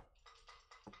additional.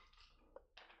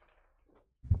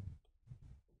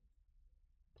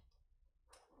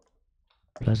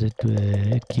 Plus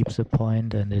it keeps a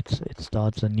point and it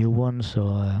starts a new one,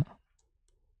 so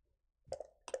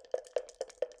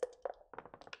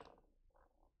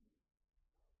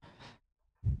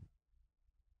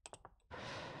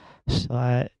so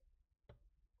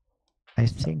I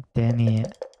think Danny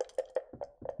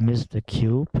missed the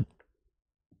cube.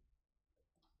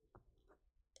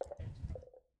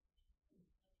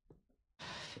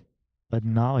 But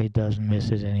now he doesn't miss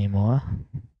it anymore.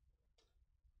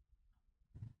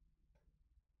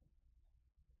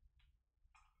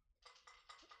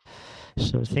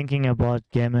 So thinking about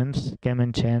gammon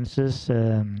chances,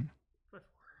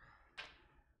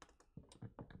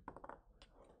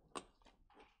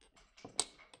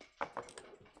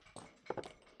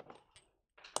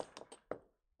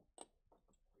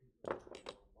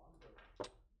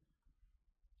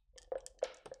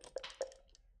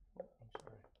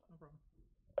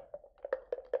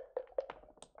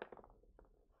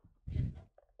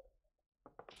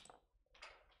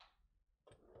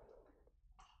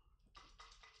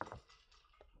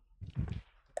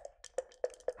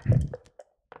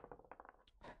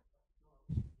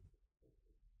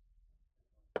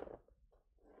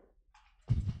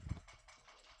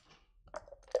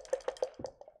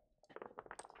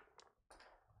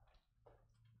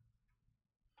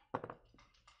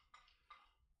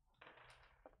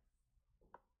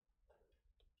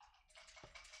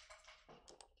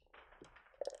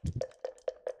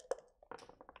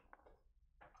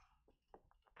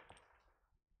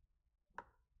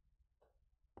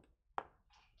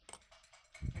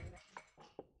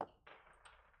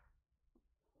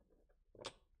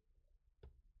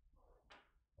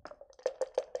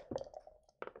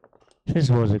 this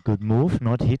was a good move,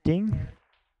 not hitting.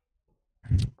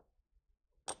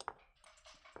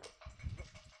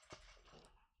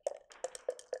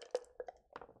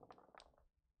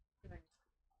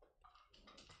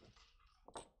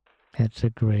 That's a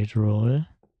great roll.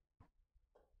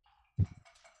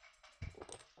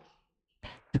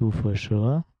 2 for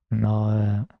sure.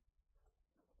 Now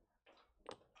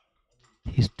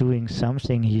he's doing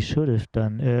something he should have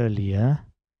done earlier.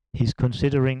 He's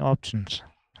considering options.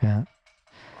 Yeah.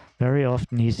 Very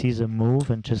often he sees a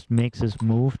move and just makes his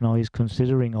move. Now he's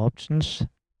considering options.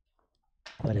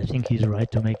 But I think he's right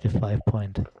to make the 5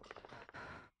 point.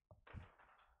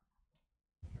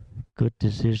 Good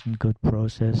decision, good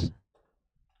process.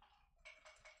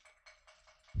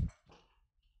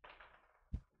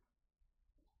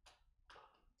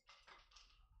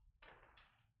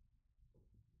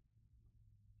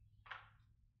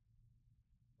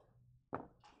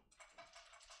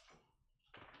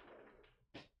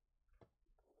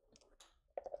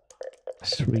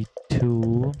 Three,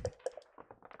 2.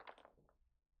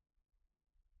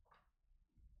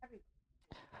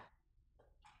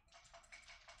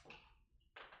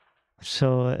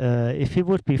 So if he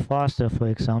would be faster, for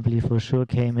example, he for sure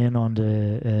came in on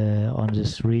the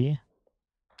 3.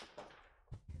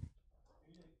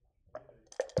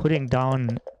 Putting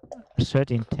down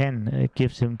 13-10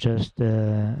 gives him just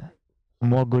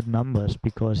more good numbers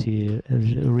because he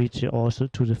reached also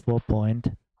to the 4 point.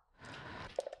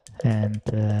 And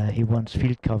he wants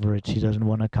field coverage. He doesn't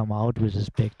want to come out with his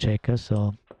back checker,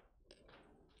 so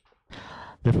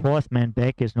the 4th man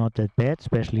back is not that bad,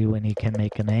 especially when he can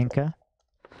make an anchor.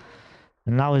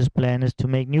 And now his plan is to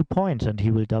make new points, and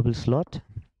he will double slot.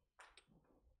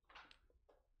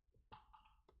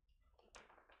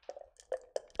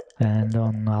 And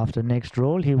on after next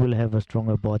roll, he will have a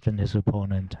stronger board than his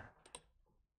opponent.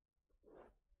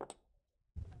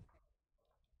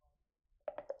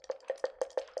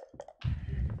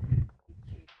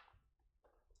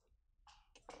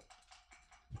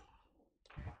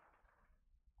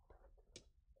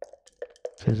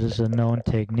 This is a known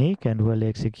technique and well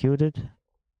executed.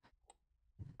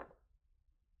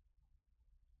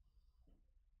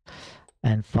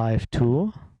 And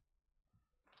 5-2.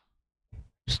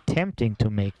 It's tempting to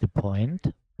make the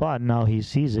point, but now he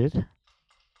sees it.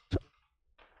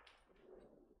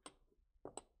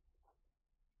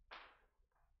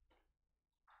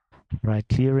 Right,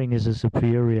 clearing is a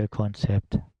superior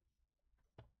concept.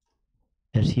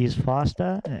 As he is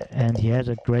faster and he has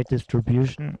a great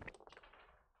distribution,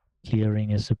 clearing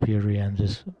is superior in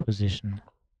this position.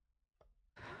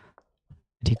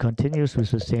 And he continues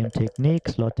with the same technique,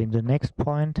 slotting the next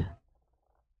point.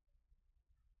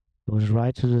 Goes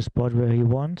right to the spot where he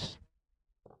wants.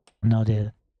 Now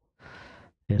the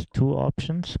There's two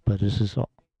options, but this is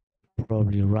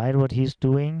probably right what he's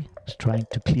doing. He's trying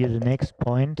to clear the next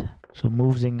point, so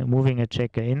moving a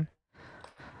checker in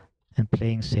and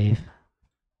playing safe.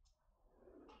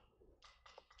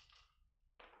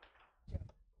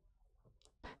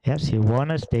 Yes, you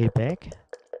wanna stay back.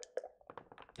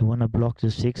 You wanna block the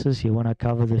sixes. You wanna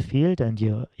cover the field, and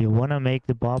you wanna make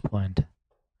the bar point.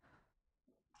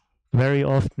 Very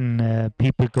often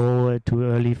people go too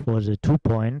early for the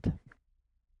 2-point.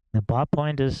 The bar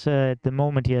point is at the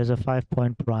moment he has a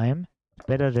 5-point prime.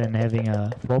 Better than having a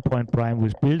 4-point prime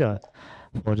with builder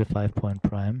for the 5-point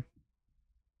prime.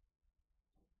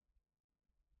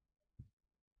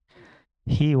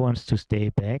 He wants to stay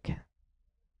back.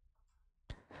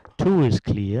 2 is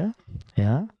clear,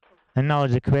 yeah. And now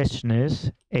the question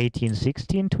is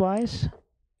 18-16 twice,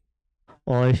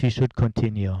 or if he should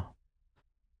continue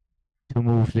to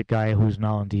move the guy who's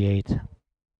now on the 8.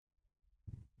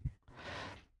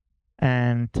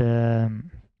 And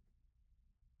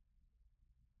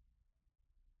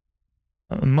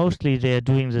mostly they're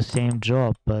doing the same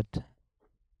job, but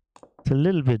it's a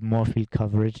little bit more field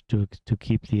coverage to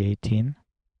keep the 18.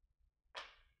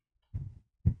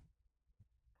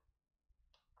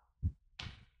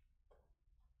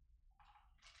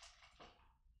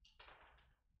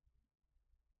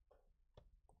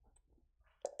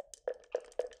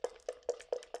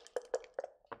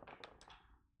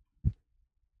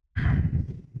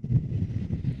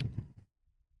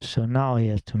 So now he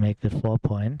has to make the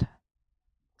 4-point.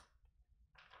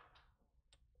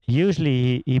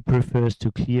 Usually he prefers to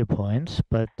clear points,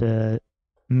 but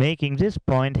making this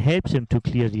point helps him to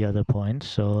clear the other points.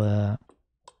 So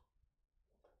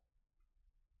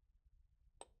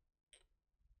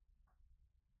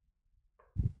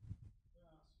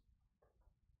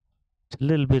it's a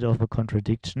little bit of a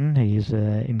contradiction. He's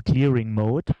in clearing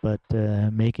mode, but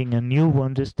making a new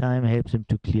one this time helps him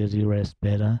to clear the rest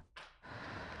better.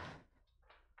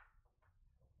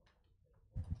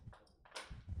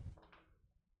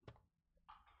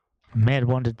 Matt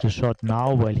wanted the shot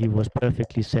now while he was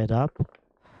perfectly set up.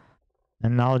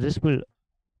 And now this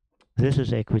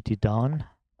is equity down.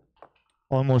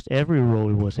 Almost every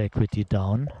roll was equity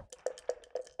down.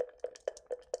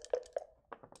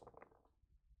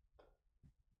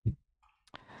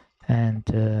 And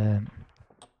the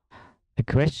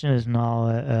question is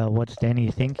now what Danny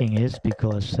thinking is,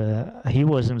 because he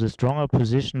was in the stronger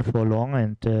position for long,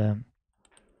 and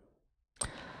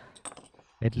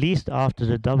at least after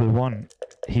the double one,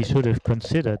 he should have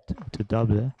considered to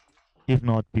double, if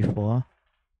not before.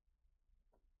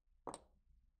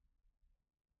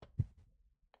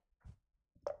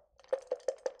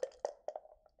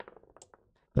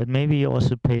 But maybe he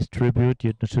also pays tribute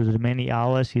to the many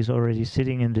hours he's already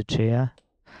sitting in the chair,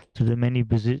 to the many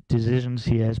decisions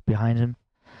he has behind him.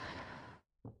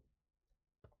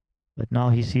 But now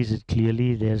he sees it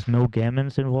clearly. There's no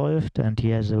gammons involved, and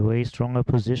he has a way stronger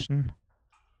position.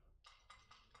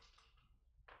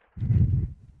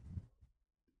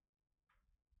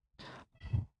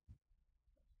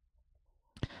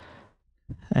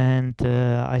 And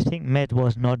I think Matt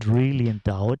was not really in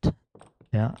doubt,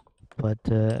 yeah, but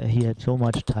he had so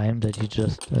much time that he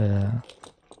just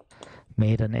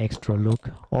made an extra look.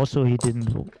 Also, he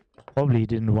probably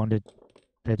didn't want it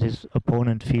that his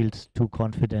opponent feels too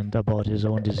confident about his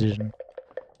own decision.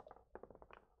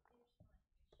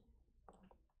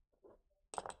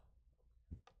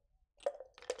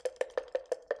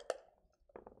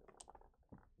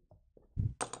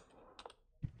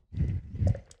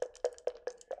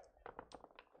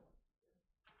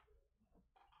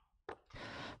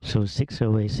 So 6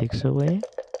 away, 6 away.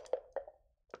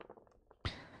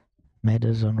 Matt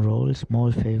is on roll,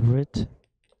 small favorite.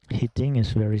 Hitting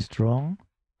is very strong.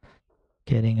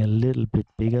 Getting a little bit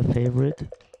bigger favorite.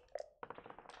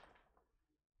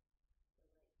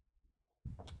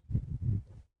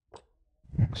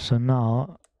 So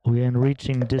now we are in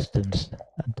reaching distance.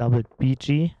 A double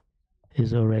BG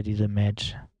is already the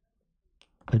match.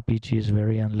 But BG is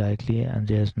very unlikely, and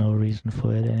there's no reason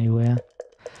for it anywhere.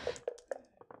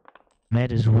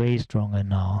 Matt is way stronger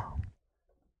now.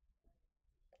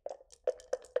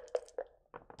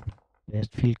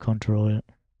 Best field control.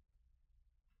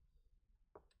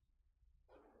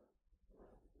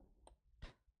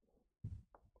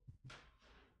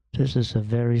 This is a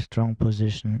very strong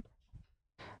position.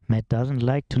 Matt doesn't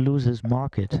like to lose his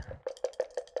market,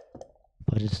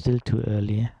 but it's still too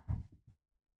early.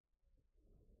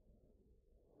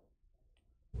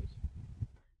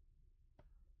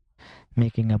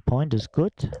 Making a point is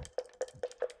good.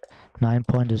 9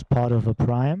 point is part of a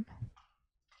prime.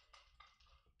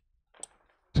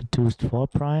 So 2 is 4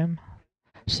 prime.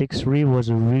 6-3 was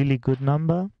a really good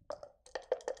number,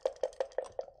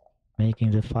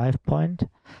 making the 5 point,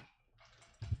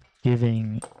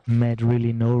 giving Matt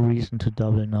really no reason to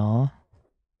double now.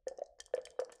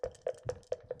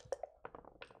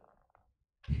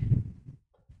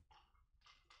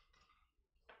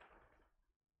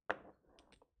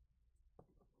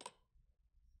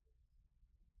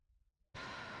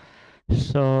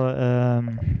 So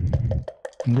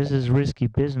this is risky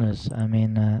business. I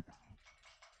mean,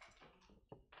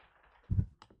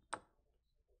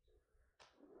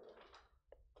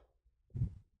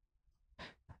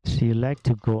 so you like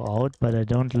to go out, but I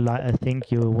don't like. I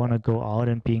think you want to go out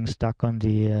and being stuck on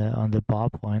the bar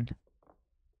point.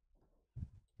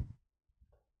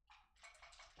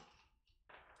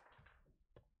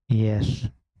 Yes,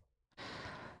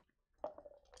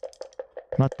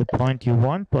 not the point you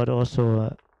want, but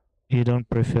also you don't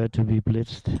prefer to be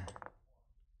blitzed.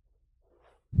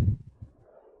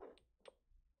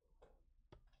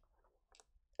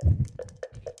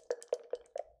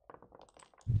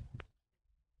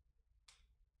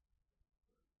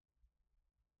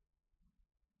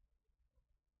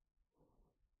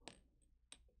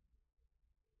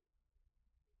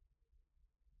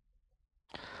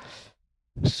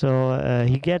 So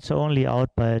he gets only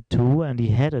out by a 2, and he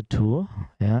had a 2.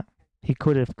 Yeah, he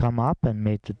could have come up and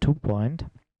made the 2 point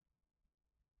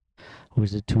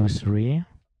with a 2-3.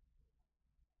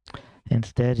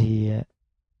 Instead, he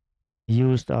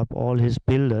used up all his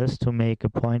builders to make a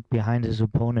point behind his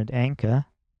opponent anchor.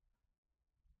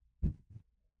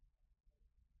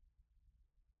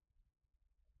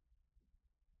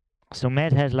 So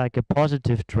Matt has like a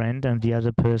positive trend and the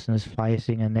other person is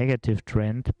facing a negative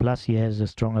trend, plus he has a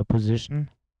stronger position.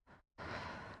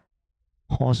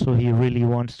 Also, he really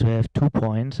wants to have 2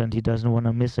 points and he doesn't want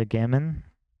to miss a gammon.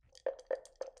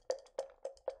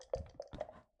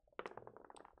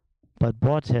 But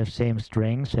boards have same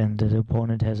strengths and the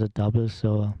opponent has a double,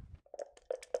 so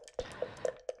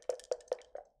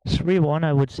 3-1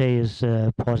 I would say is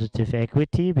positive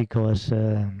equity because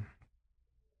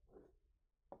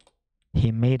he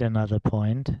made another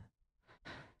point.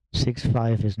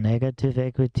 6-5 is negative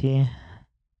equity.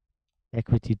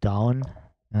 Equity down.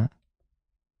 Yeah.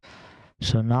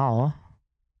 So now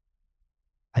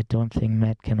I don't think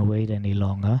Matt can wait any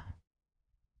longer.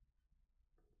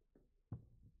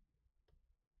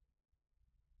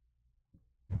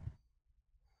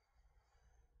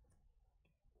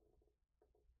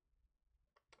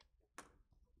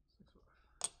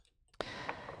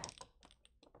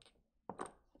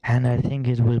 And I think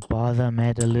it will bother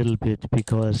Matt a little bit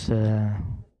because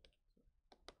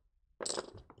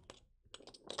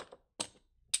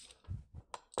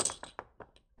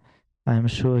I'm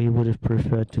sure he would have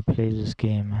preferred to play this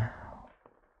game.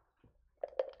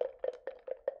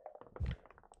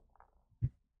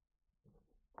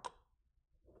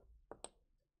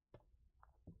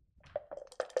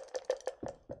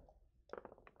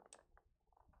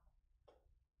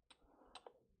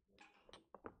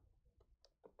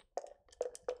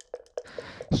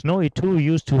 Snowy 2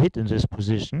 used to hit in this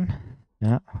position,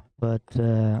 yeah, but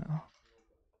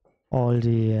all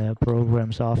the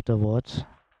programs afterwards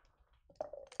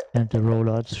and the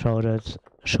rollouts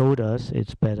showed us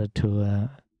it's better to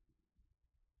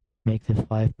make the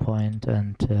 5 point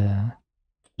and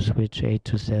switch 8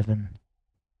 to 7.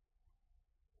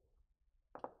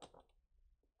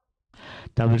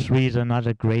 Double 3 is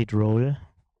another great roll.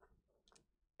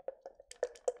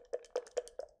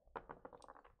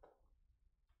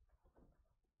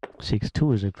 Six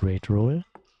two is a great roll.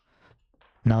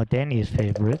 Now Danny's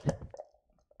favorite.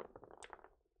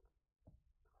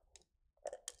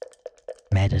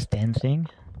 Matt is dancing.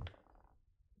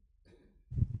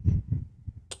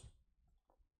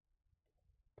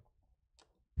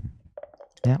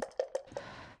 Yeah.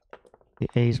 The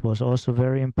ace was also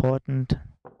very important.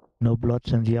 No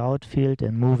blots in the outfield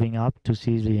and moving up to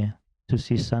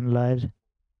see sunlight.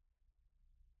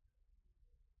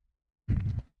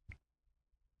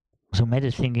 So Matt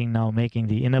is thinking now making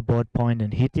the inner board point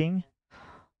and hitting,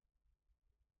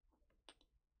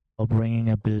 or bringing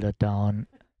a builder down,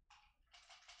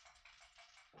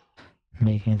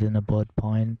 making the inner board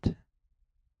point.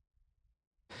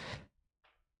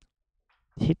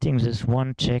 Hitting this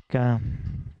one checker.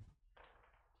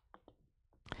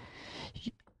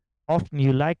 Often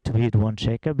you like to hit one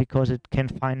checker because it can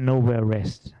find nowhere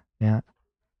rest. Yeah.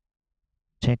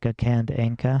 Checker can't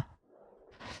anchor.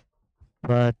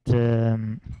 But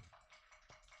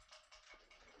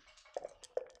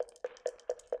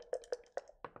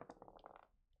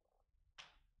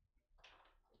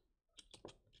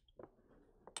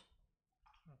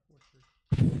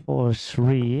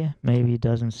 4-3. Maybe he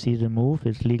doesn't see the move.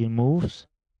 It's legal moves.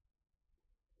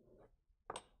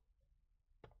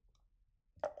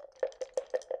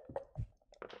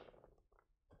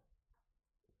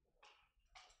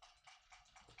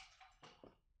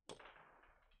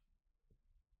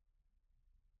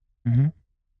 Mm-hmm.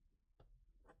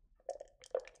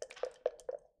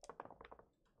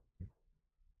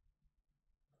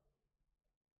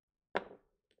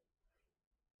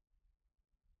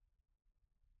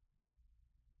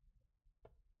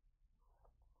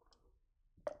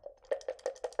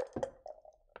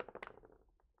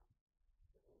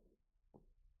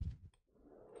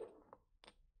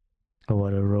 Oh,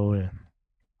 what a roll.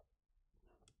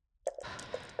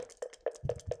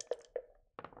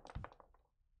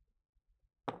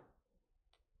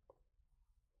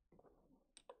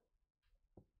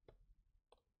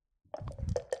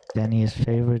 Danny is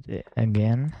favored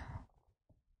again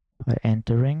by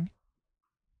entering.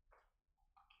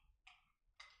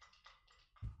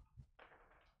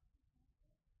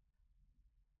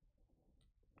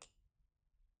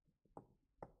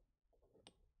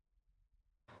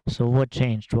 So what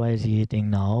changed? Why is he hitting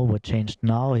now? What changed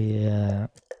now?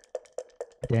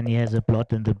 Danny has a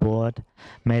blot in the board.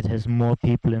 Matt has more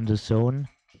people in the zone.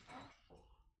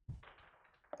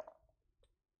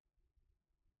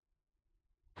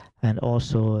 And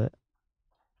also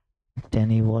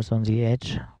Danny was on the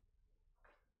edge.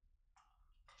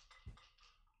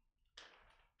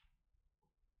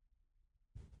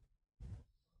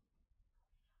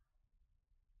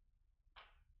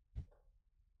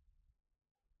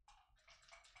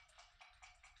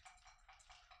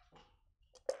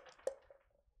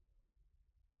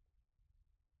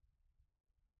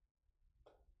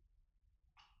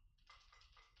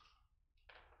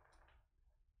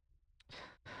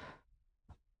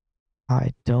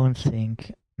 I don't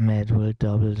think Matt will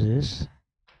double this.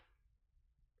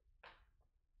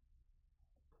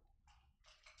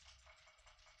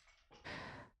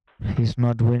 He's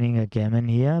not winning a gammon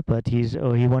here, but he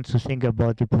wants to think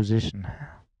about the position.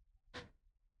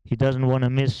 He doesn't want to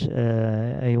miss.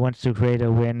 He wants to create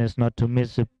awareness, not to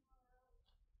miss the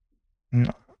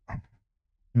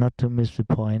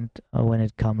point when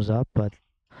it comes up. But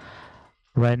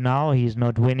right now he's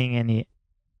not winning any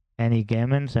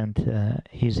gammons, and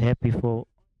he's happy for.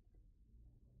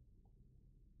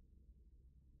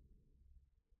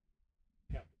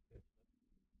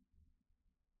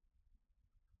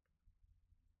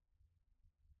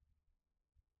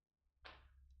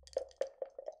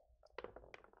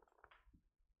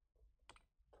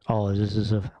 Oh, this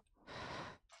is a.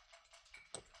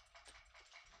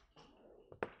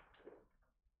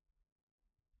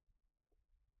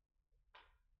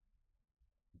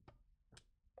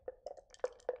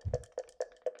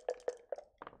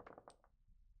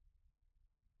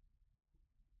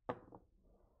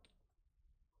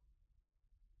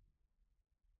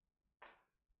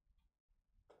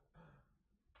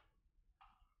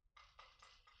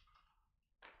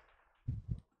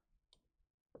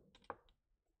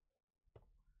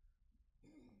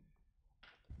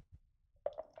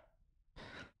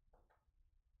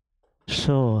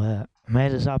 So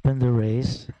Matt is up in the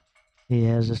race. He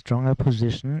has a stronger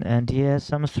position and he has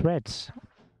some threats.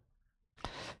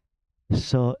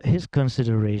 So his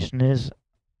consideration is,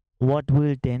 what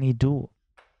will Danny do?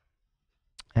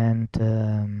 And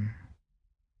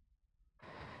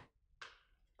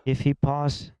if he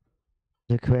passes,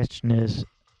 the question is,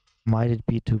 might it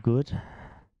be too good?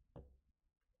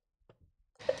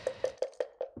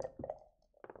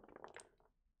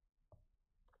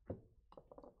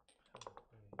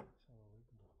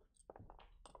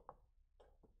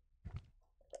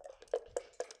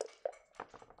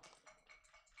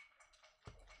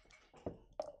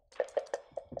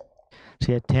 So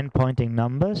he had 10 pointing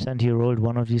numbers and he rolled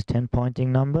one of these 10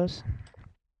 pointing numbers.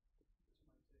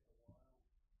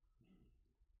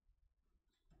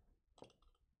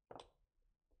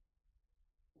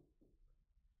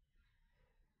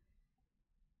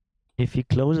 If he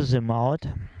closes him out,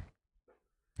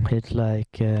 it's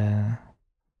like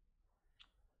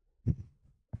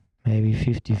maybe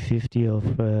 50-50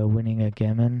 of winning a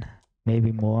gammon,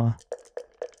 maybe more.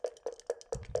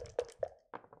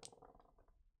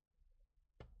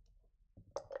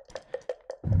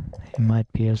 He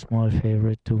might be a small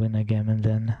favorite to win a gammon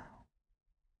then.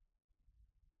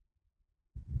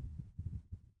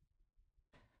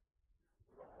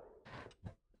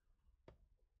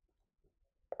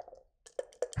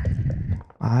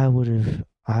 I would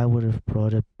have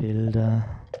brought a builder.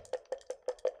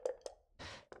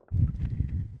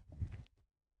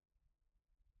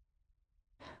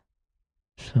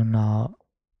 So now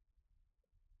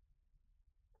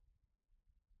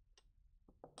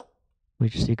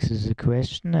Which 6 is the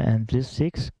question, and this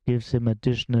 6 gives him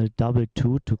additional double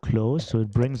 2 to close, so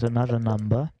it brings another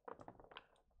number.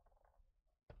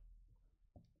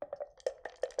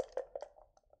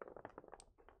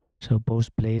 So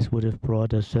both plays would have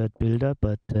brought a third builder,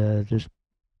 but this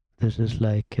is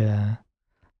like the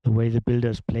way the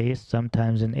builders play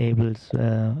sometimes enables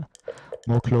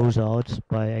more closeouts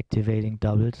by activating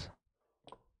doubles.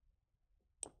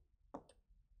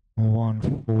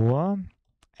 1, 4.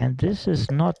 And this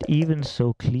is not even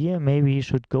so clear. Maybe he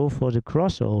should go for the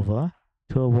crossover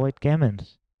to avoid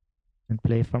gammons and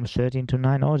play from 13 to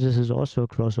 9. Oh, this is also a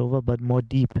crossover, but more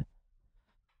deep.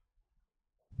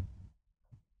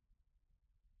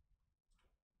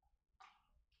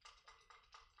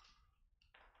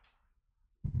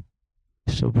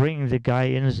 So bringing the guy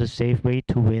in is a safe way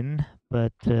to win,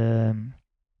 but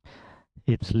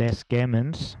it's less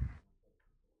gammons.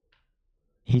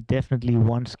 He definitely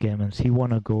wants gammons. He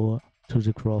wanna go to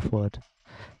the Crawford.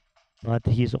 But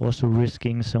he's also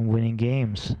risking some winning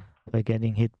games by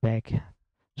getting hit back.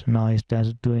 So now he's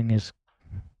doing his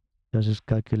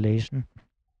calculation.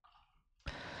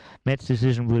 Matt's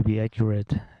decision will be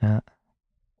accurate.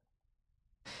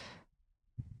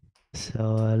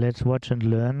 So let's watch and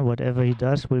learn. Whatever he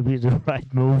does will be the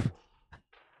right move.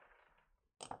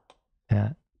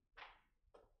 Yeah.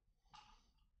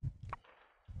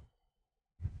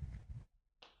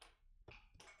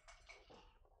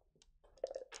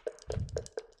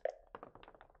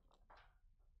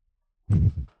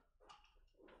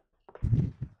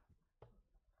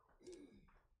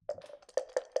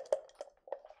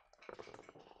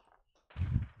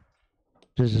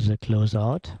 This is a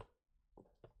closeout.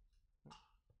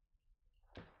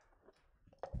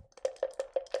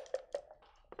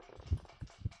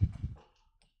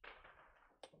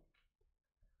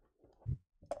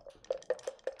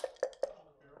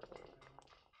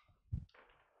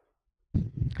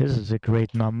 This is a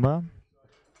great number.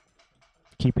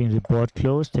 Keeping the board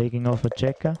close, taking off a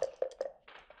checker.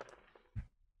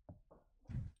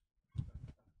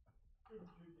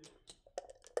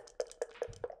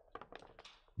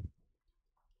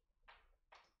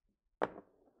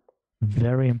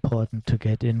 Very important to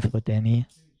get in for Danny.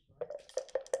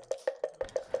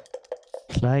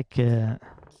 It's like still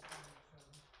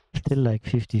like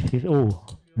 50-50. Oh,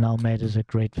 now Matt is a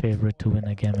great favorite to win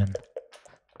a gammon.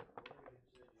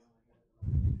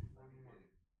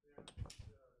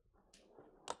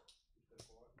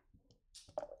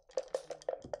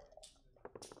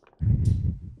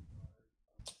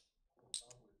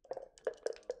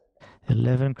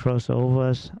 $11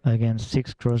 crossovers against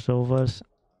 6 crossovers.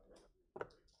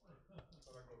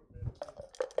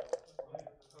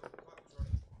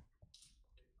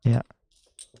 Yeah.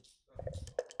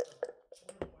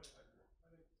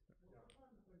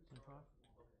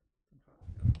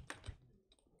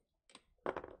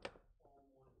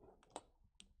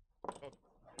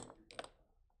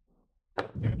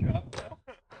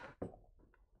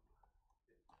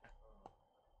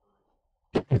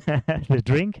 The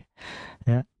drink?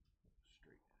 Yeah.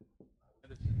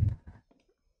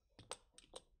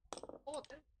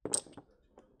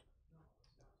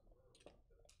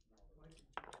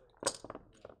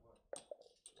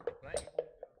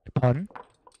 Pardon?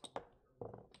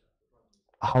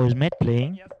 How is Matt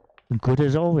playing? Good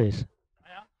as always.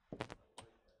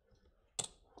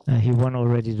 He won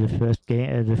already the first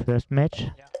game, the first match.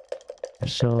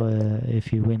 So if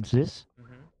he wins this,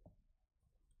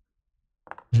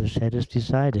 the set is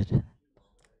decided.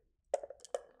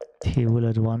 He will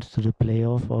advance to the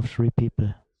playoff of 3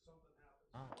 people.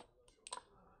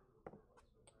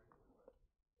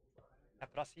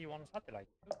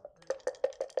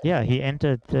 Yeah, he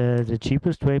entered the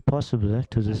cheapest way possible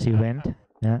to this event.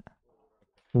 Yeah,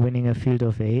 winning a field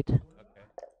of 8. Okay.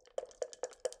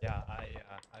 Yeah,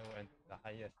 I went the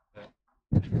highest.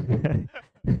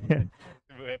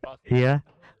 Yeah,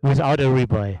 without a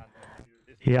rebuy.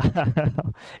 Yeah.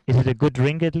 Is it a good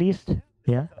drink at least?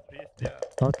 Yeah.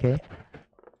 Okay.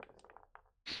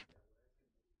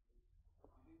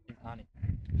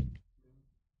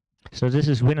 So this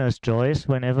is winner's choice.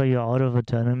 Whenever you're out of a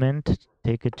tournament,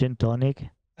 take a gin tonic.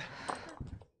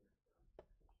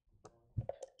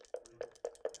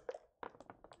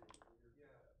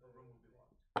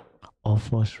 Or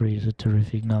 4-3 is a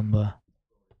terrific number.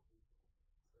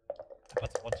 I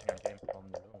was watching a game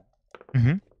from the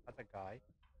room. Other guy,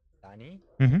 Danny,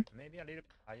 maybe a little bit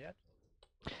tired.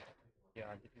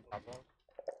 Yeah, didn't double.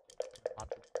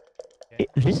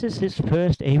 This is his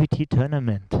first ABT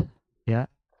tournament. Yeah,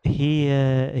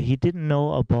 he didn't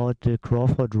know about the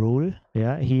Crawford rule.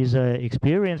 Yeah, he's an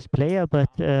experienced player, but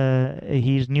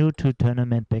he's new to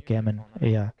tournament backgammon.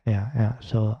 Yeah.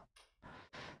 So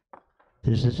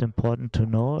this is important to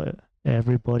know.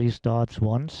 Everybody starts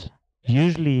once.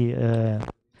 Usually,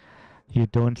 you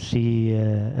don't see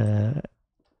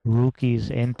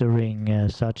rookies entering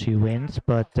such events,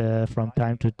 but from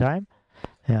time to time,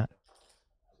 yeah.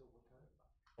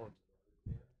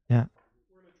 Yeah.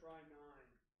 We're gonna try 9.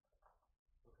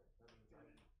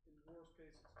 In worst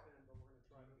case, it's 10, but we're gonna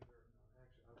try either.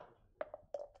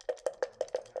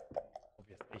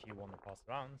 Obviously, he won the past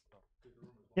round. So.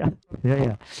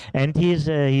 Yeah. And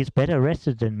he's better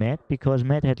rested than Matt because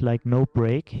Matt had like no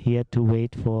break. He had to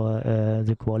wait for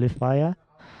the qualifier.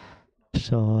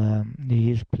 So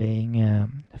he's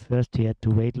playing. First, he had to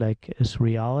wait like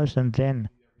 3 hours, and then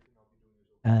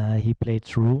he played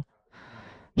through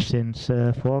since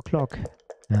 4 o'clock.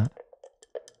 Yeah.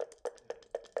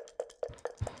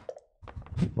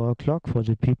 4 o'clock for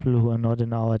the people who are not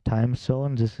in our time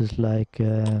zone. This is like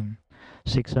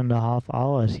 6.5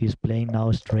 hours he's playing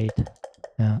now straight.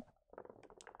 Yeah.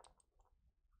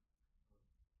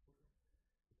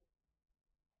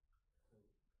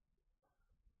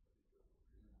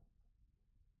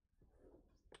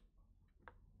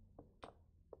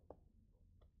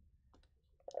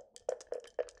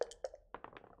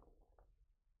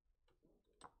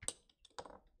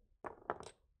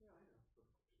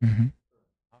 Mm-hmm.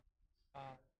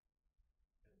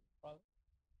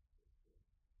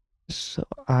 So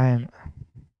I'm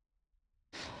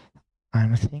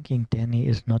thinking Danny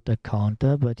is not a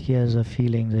counter, but he has a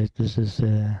feeling that this is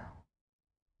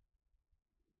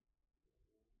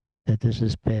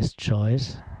best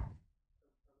choice.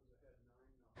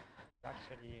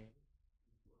 Actually,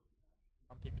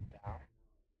 some people down.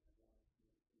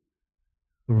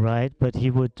 Right, but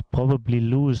he would probably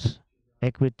lose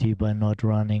equity by not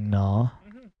running now.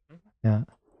 Yeah.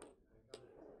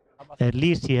 At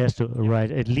least he has to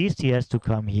At least he has to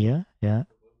come here. Yeah.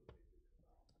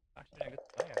 Actually, a good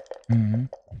player. Mm-hmm.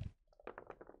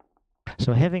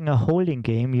 So having a holding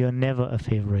game, you're never a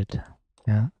favorite.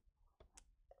 Yeah.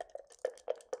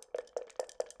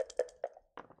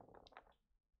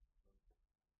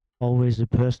 Always the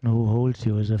person who holds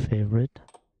you is a favorite,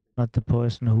 not the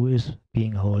person who is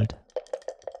being held.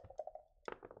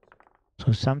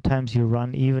 So sometimes you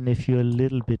run even if you're a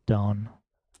little bit down.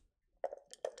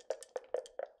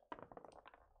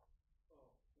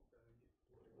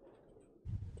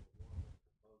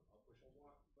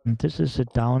 And this is the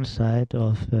downside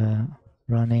of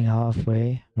running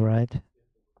halfway, right?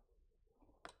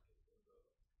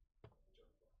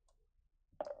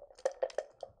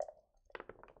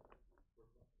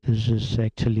 This is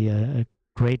actually a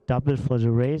great double for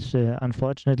the race.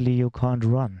 Unfortunately, you can't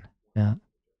run. Yeah.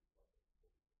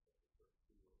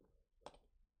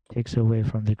 Takes away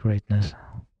from the greatness.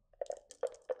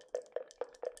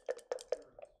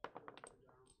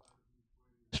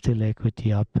 Still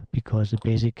equity up because the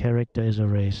basic character is a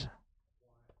race.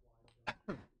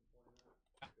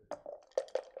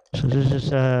 So this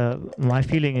is my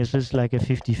feeling is this like a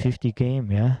 50-50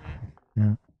 game, yeah?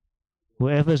 Yeah.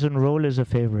 Whoever's in roll is a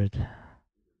favorite.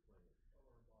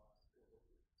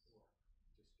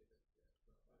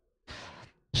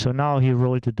 So now he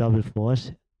rolled the double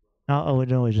force. Now, oh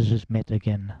no, this is Matt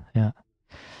again. Yeah.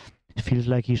 It feels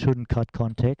like he shouldn't cut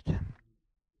contact.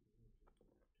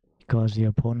 Because the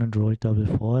opponent rolled double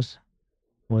force.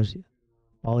 Was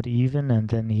about even, and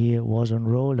then he was on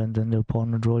roll, and then the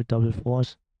opponent rolled double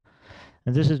force.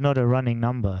 And this is not a running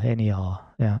number anyhow.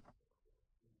 Yeah.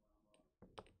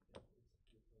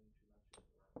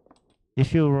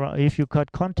 If you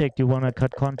cut contact, you wanna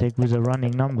cut contact with a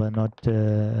running number, not.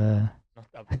 Yeah,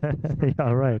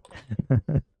 right.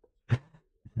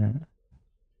 Yeah.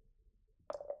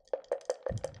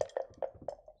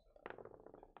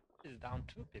 He's down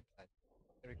 2 pips.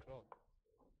 Very close.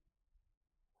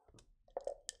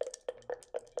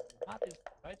 Matt is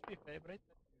right to be favorite.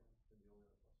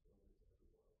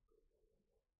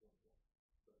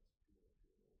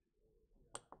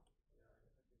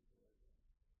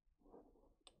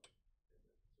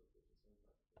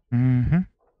 Mm-hmm.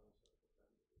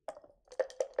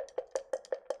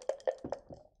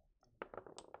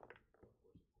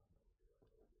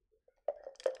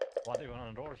 What do you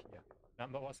want to roll here?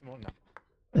 Number or small number?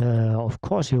 Of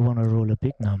course you want to roll a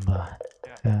big number.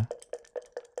 Yeah.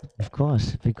 Of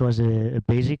course, because a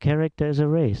basic character is a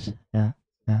race. Yeah.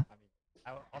 Yeah. I mean,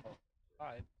 I almost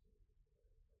tried.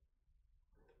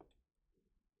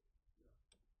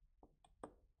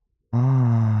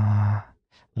 Ah,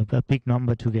 a big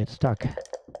number to get stuck.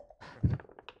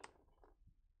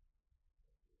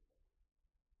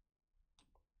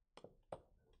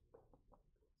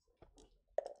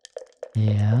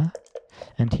 Yeah.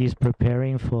 And he's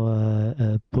preparing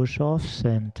for push-offs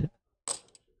and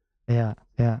yeah.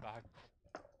 Back.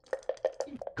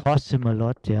 Costs him a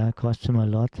lot, yeah, costs him a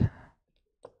lot.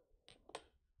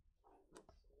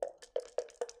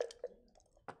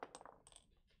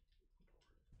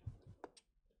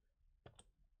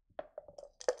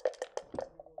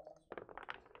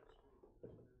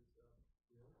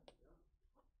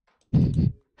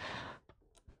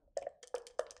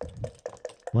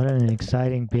 What an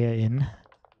exciting bear in.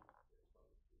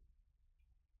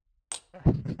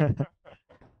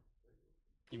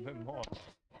 Even more.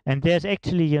 And there's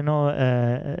actually,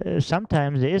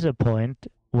 sometimes there is a point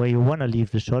where you want to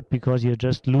leave the shot because you're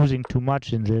just losing too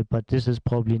much in the, but this is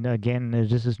probably, again,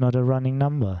 this is not a running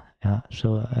number. Yeah,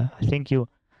 so I think you,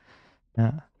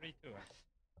 3-2.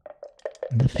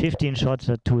 the 15 shots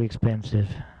are too expensive.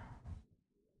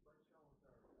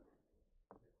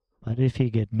 But if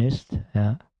he get missed,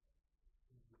 yeah,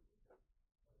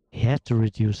 he has to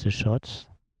reduce the shots.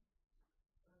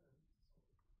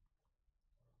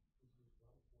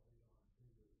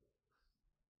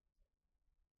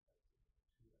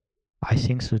 I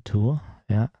think so too,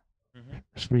 yeah.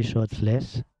 3 shots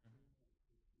less.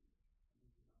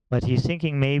 But he's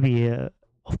thinking maybe,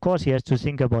 of course he has to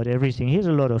think about everything. He has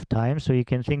a lot of time, so he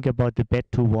can think about the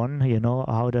bet to 1,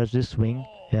 how does this swing?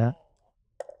 Yeah.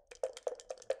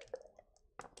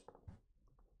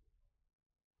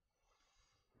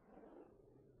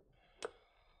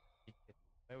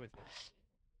 Where was it?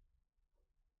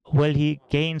 Well, he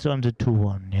gains on the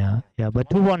 2-1, yeah. Yeah, but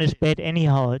 2-1 is bet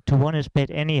anyhow. 2-1 is bet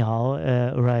anyhow,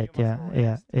 right, yeah.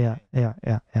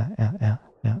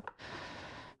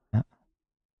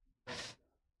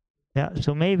 Yeah,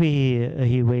 so maybe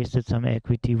he wasted some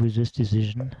equity with this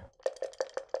decision.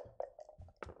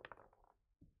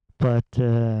 But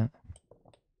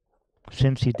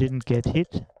since he didn't get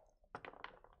hit,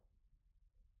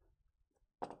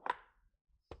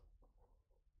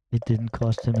 it didn't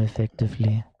cost him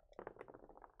effectively.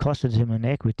 Costed him an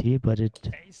equity, but it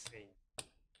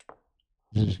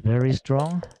is very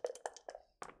strong.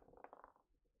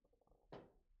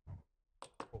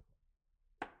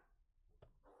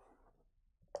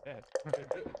 Dead.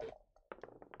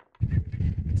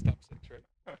 Stop 6, right?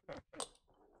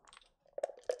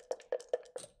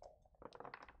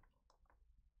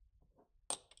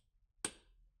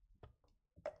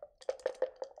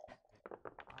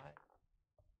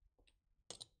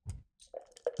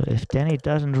 So if Danny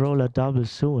doesn't roll a double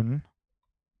soon,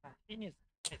 He needs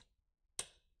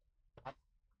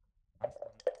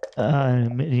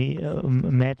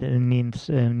Matt needs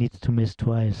to miss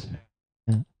twice.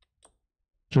 Yeah.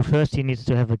 So first he needs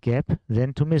to have a gap,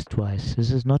 then to miss twice.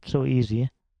 This is not so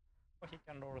easy. he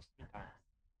can roll 3 times.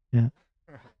 Yeah.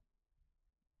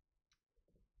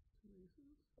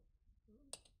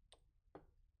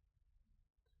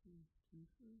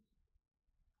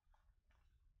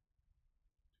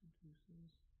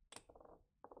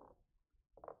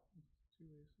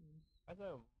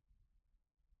 Also,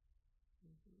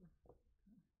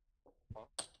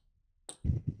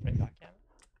 Backgammon?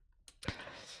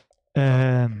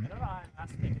 No, I'm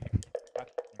asking if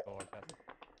Backgammon board has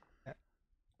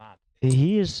mad.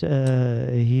 He is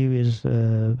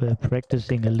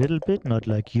practicing a little bit, not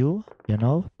like you,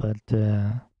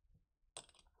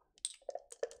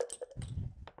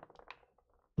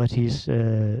 but he's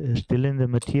still in the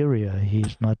material.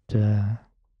 He's not.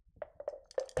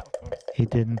 He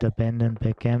didn't abandon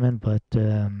backgammon, but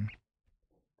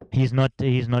he's not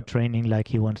training like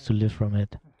he wants to live from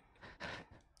it.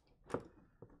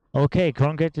 Okay,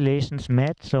 congratulations,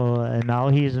 Matt. So now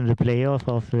he's in the playoff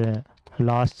of the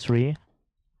last 3.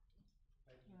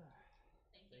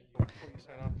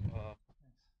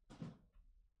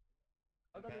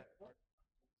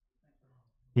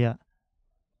 Yeah.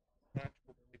 Match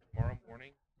will be tomorrow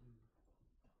morning.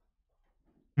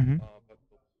 Mm-hmm. But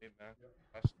the match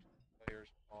best players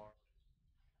are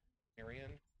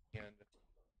Marion and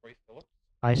Roy Phillips.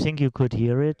 I think you could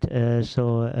hear it.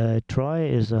 So Troy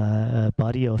is a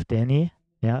buddy of Danny,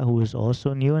 who is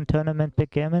also new in tournament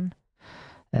backgammon.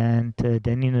 And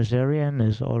Danny Nazarian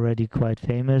is already quite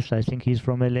famous. I think he's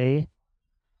from LA.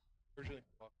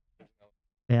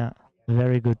 Yeah,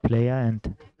 very good player.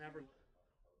 And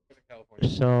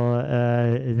so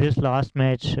this last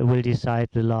match will decide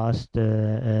the last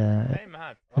Hey,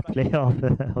 Matt. playoff.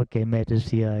 Okay, Matt is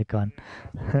here. I can't.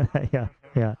 yeah.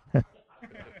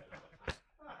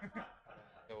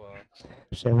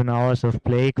 7 hours of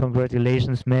play.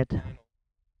 Congratulations, Matt. Round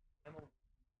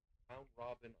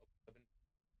robin of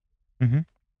 7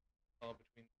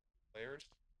 between players.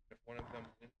 If one of them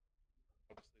wins,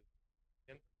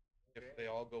 obviously, If they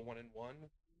all go 1-1,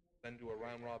 then do a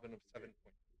round robin of 7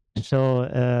 points. So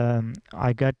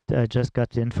I just got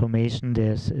the information.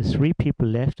 There's 3 people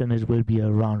left, and it will be a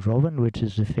round robin, which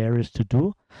is the fairest to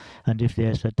do. And if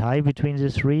there's a tie between the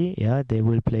 3, yeah, they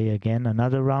will play again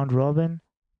another round robin,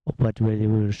 but they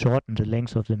will shorten the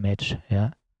length of the match.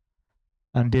 Yeah.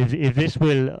 And if this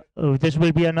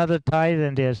will be another tie,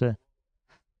 then there's a.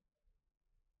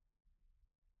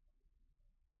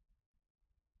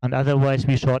 And otherwise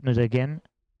we shorten it again.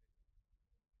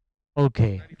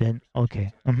 Okay, then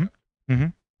okay. How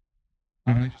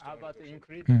about the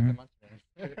increase Mhm. the match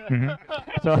then?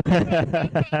 So,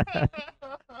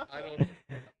 I don't.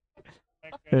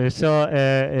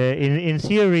 in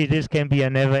theory, this can be a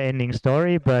never-ending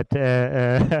story, but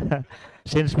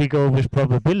since we go with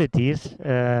probabilities,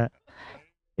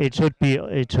 it should be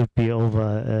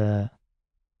over.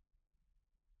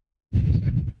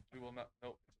 We will not.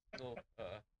 No, it's still.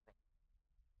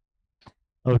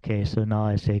 Okay, so now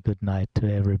I say good night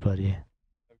to everybody.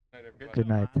 Good night, everybody. Good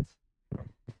night.